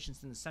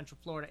organizations in the Central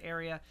Florida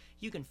area.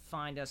 You can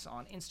find us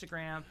on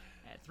Instagram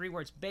at 3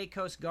 words Bay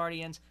Coast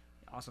Guardians.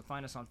 Also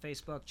find us on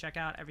Facebook. Check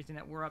out everything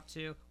that we're up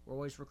to. We're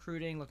always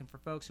recruiting, looking for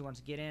folks who want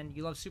to get in.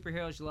 You love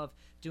superheroes. You love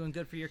doing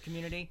good for your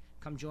community.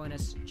 Come join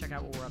us. Check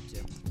out what we're up to.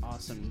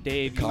 awesome.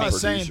 Dave, you Cop make,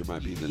 same. producer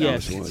might be the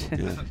Yes. newest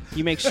one. Yeah.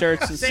 you make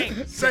shirts and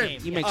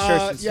Same. You make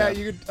shirts and Yeah, stuff.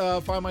 you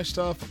could find my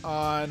stuff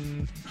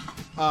on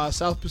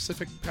South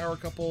Pacific Power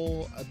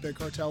Couple at Big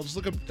Cartel. Just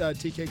look up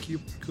TK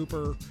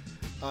Cooper.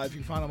 If you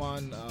can find him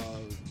on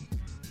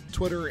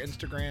Twitter,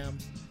 Instagram,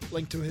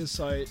 link to his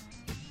site.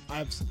 I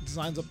have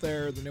designs up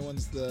there. The new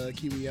one's the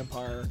Kiwi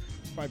Empire.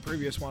 My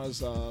previous one is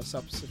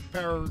South Pacific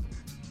Power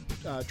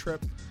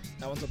Trip.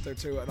 That one's up there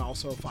too. And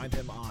also find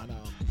him on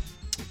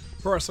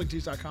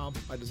ProWrestlingTees.com.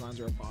 My designs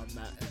are up on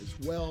that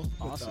as well.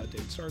 Awesome. With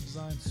David Starr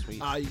Design. Sweet.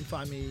 You can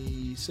find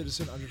me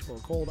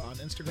Citizen_Cold on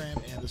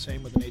Instagram and the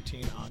same with an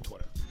 18 on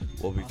Twitter.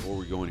 Well, before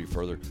we go any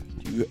further,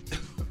 do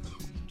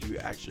you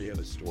actually have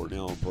a store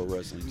now on Pro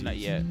Wrestling Tees? Not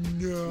yet.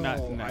 No,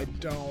 No. I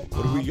don't.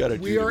 What do we gotta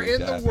do We to are make in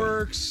that the happen?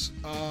 works.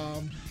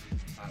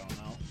 I don't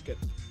know.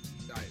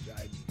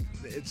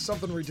 It's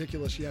something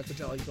ridiculous. You have to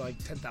tell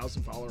like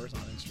 10,000 followers on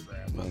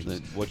Instagram. Well, which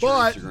then is- what's your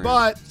but Instagram?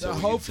 but So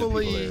we can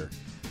send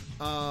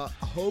people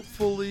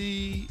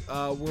hopefully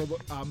we're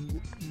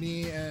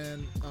me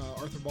and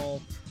Arthur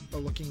Ball are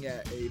looking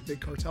at a Big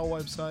Cartel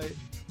website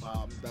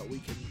that we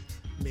can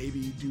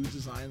maybe do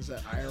designs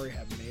that I already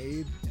have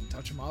made and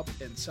touch them up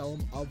and sell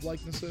them of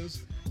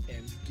likenesses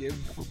and give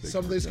Big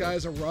some of these Cartel.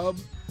 guys a rub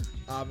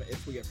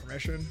if we get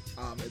permission.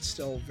 It's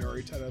still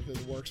very tentative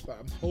in the works, but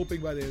I'm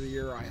hoping by the end of the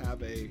year I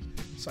have a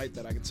site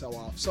that I can sell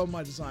off some of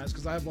my designs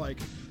because I have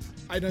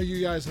I know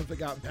you guys have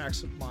gotten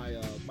packs of my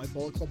my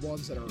Bullet Club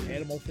ones that are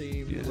animal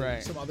themed, Yeah. and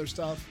Right. some other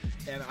stuff,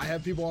 and I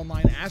have people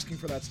online asking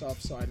for that stuff,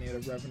 so I need a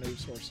revenue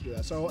source to do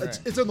that. So Right.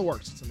 it's in the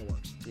works. It's in the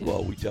works.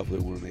 Well, we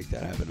definitely want to make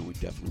that happen, and we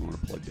definitely want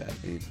to plug that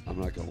in. I'm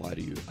not gonna lie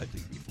to you. I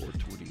think before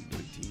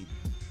 2019,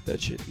 that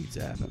shit needs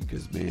to happen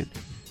because man,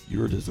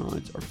 your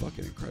designs are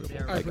fucking incredible.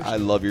 Yeah, Like I I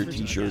love your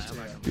appreciate T-shirts. that.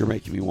 Yeah, You're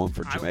making me one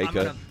for I'm Jamaica,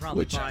 gonna probably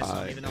which buy some,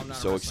 I even though I'm am not a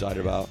so wrestling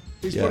excited fan. about.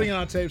 He's Yeah. putting it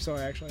on tape, so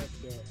I actually have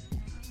to do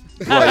it.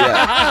 Well,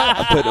 yeah.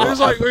 I put It was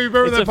like,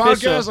 remember It's that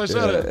official. podcast? I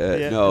said it.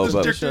 Yeah. No, This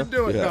but dick didn't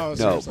do it. yeah, No, no,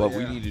 seriously, but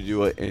we yeah. need to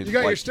do it. And You got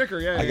your like, sticker,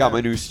 yeah. I yeah. got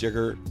my new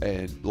sticker,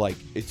 and like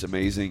it's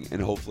amazing.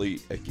 And hopefully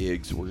at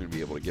gigs we're gonna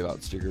be able to give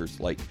out stickers.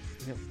 Like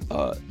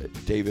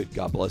David,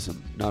 God bless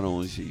him. Not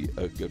only is he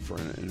a good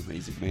friend and an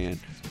amazing man,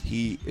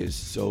 he is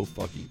so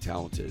fucking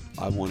talented.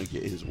 I want to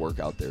get his work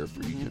out there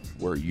for you,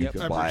 where you Yep.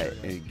 can I buy it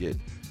appreciate and get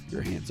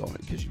your hands on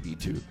it because you need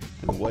to.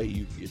 And the way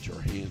you get your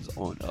hands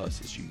on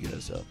us is you get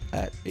us up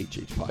at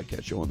HH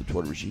Podcast Show on the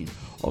Twitter machine.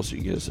 Also,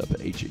 you can get us up at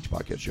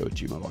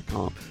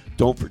hhpodcastshow@gmail.com.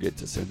 Don't forget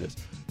to send us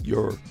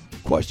your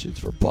questions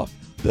for Buck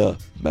the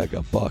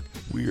Mega Buck.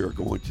 We are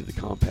going to the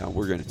compound.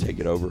 We're going to take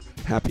it over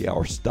happy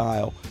hour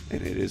style,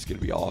 and it is going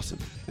to be awesome.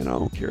 And I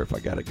don't care if I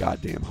got a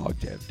goddamn hog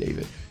to have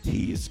David.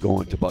 He is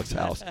going to Buck's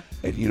house.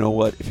 And you know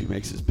what? If he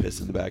makes his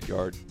piss in the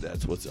backyard,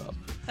 that's what's up.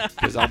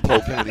 Because I'm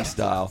Polk County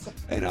style,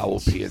 and I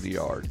will pee in the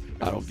yard.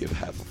 I don't give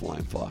half a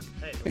flying fuck.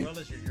 Hey, the world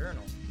is your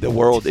urinal. The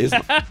world is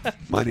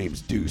my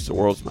name's Deuce. The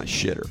world's my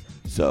shitter.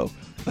 So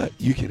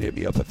you can hit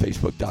me up at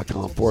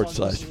facebook.com/.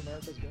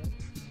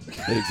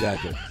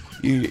 Exactly.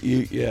 You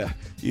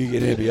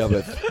can hit me up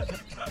at.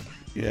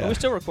 Yeah. We're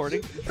still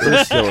recording.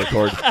 We're still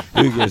recording.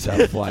 Who gives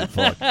a flying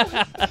fuck?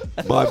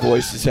 My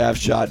voice is half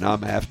shot and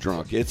I'm half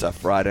drunk. It's a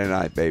Friday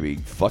night, baby.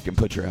 Fucking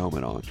put your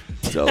helmet on.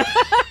 So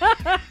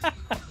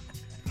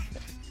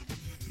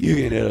you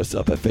can hit us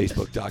up at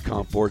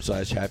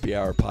facebook.com/happy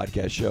hour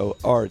podcast show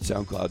or at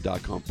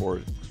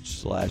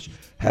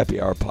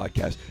soundcloud.com/happy hour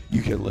podcast.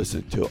 You can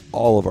listen to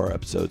all of our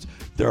episodes.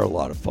 They're a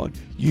lot of fun.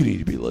 You need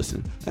to be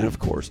listening. And of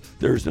course,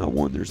 there's not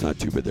one, there's not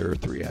two, but there are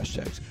 3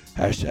 hashtags.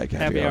 Hashtag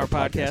Happy Hour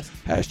Podcast.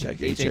 Hashtag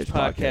HH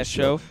Podcast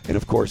Show. And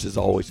of course, as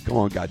always, come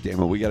on,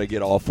 goddammit, we got to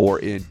get all 4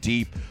 in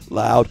deep,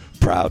 loud,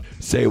 proud.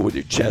 Say it with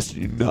your chest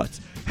and your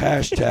nuts.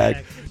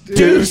 Hashtag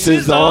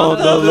Deuces on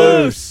the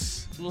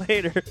loose.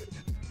 Later.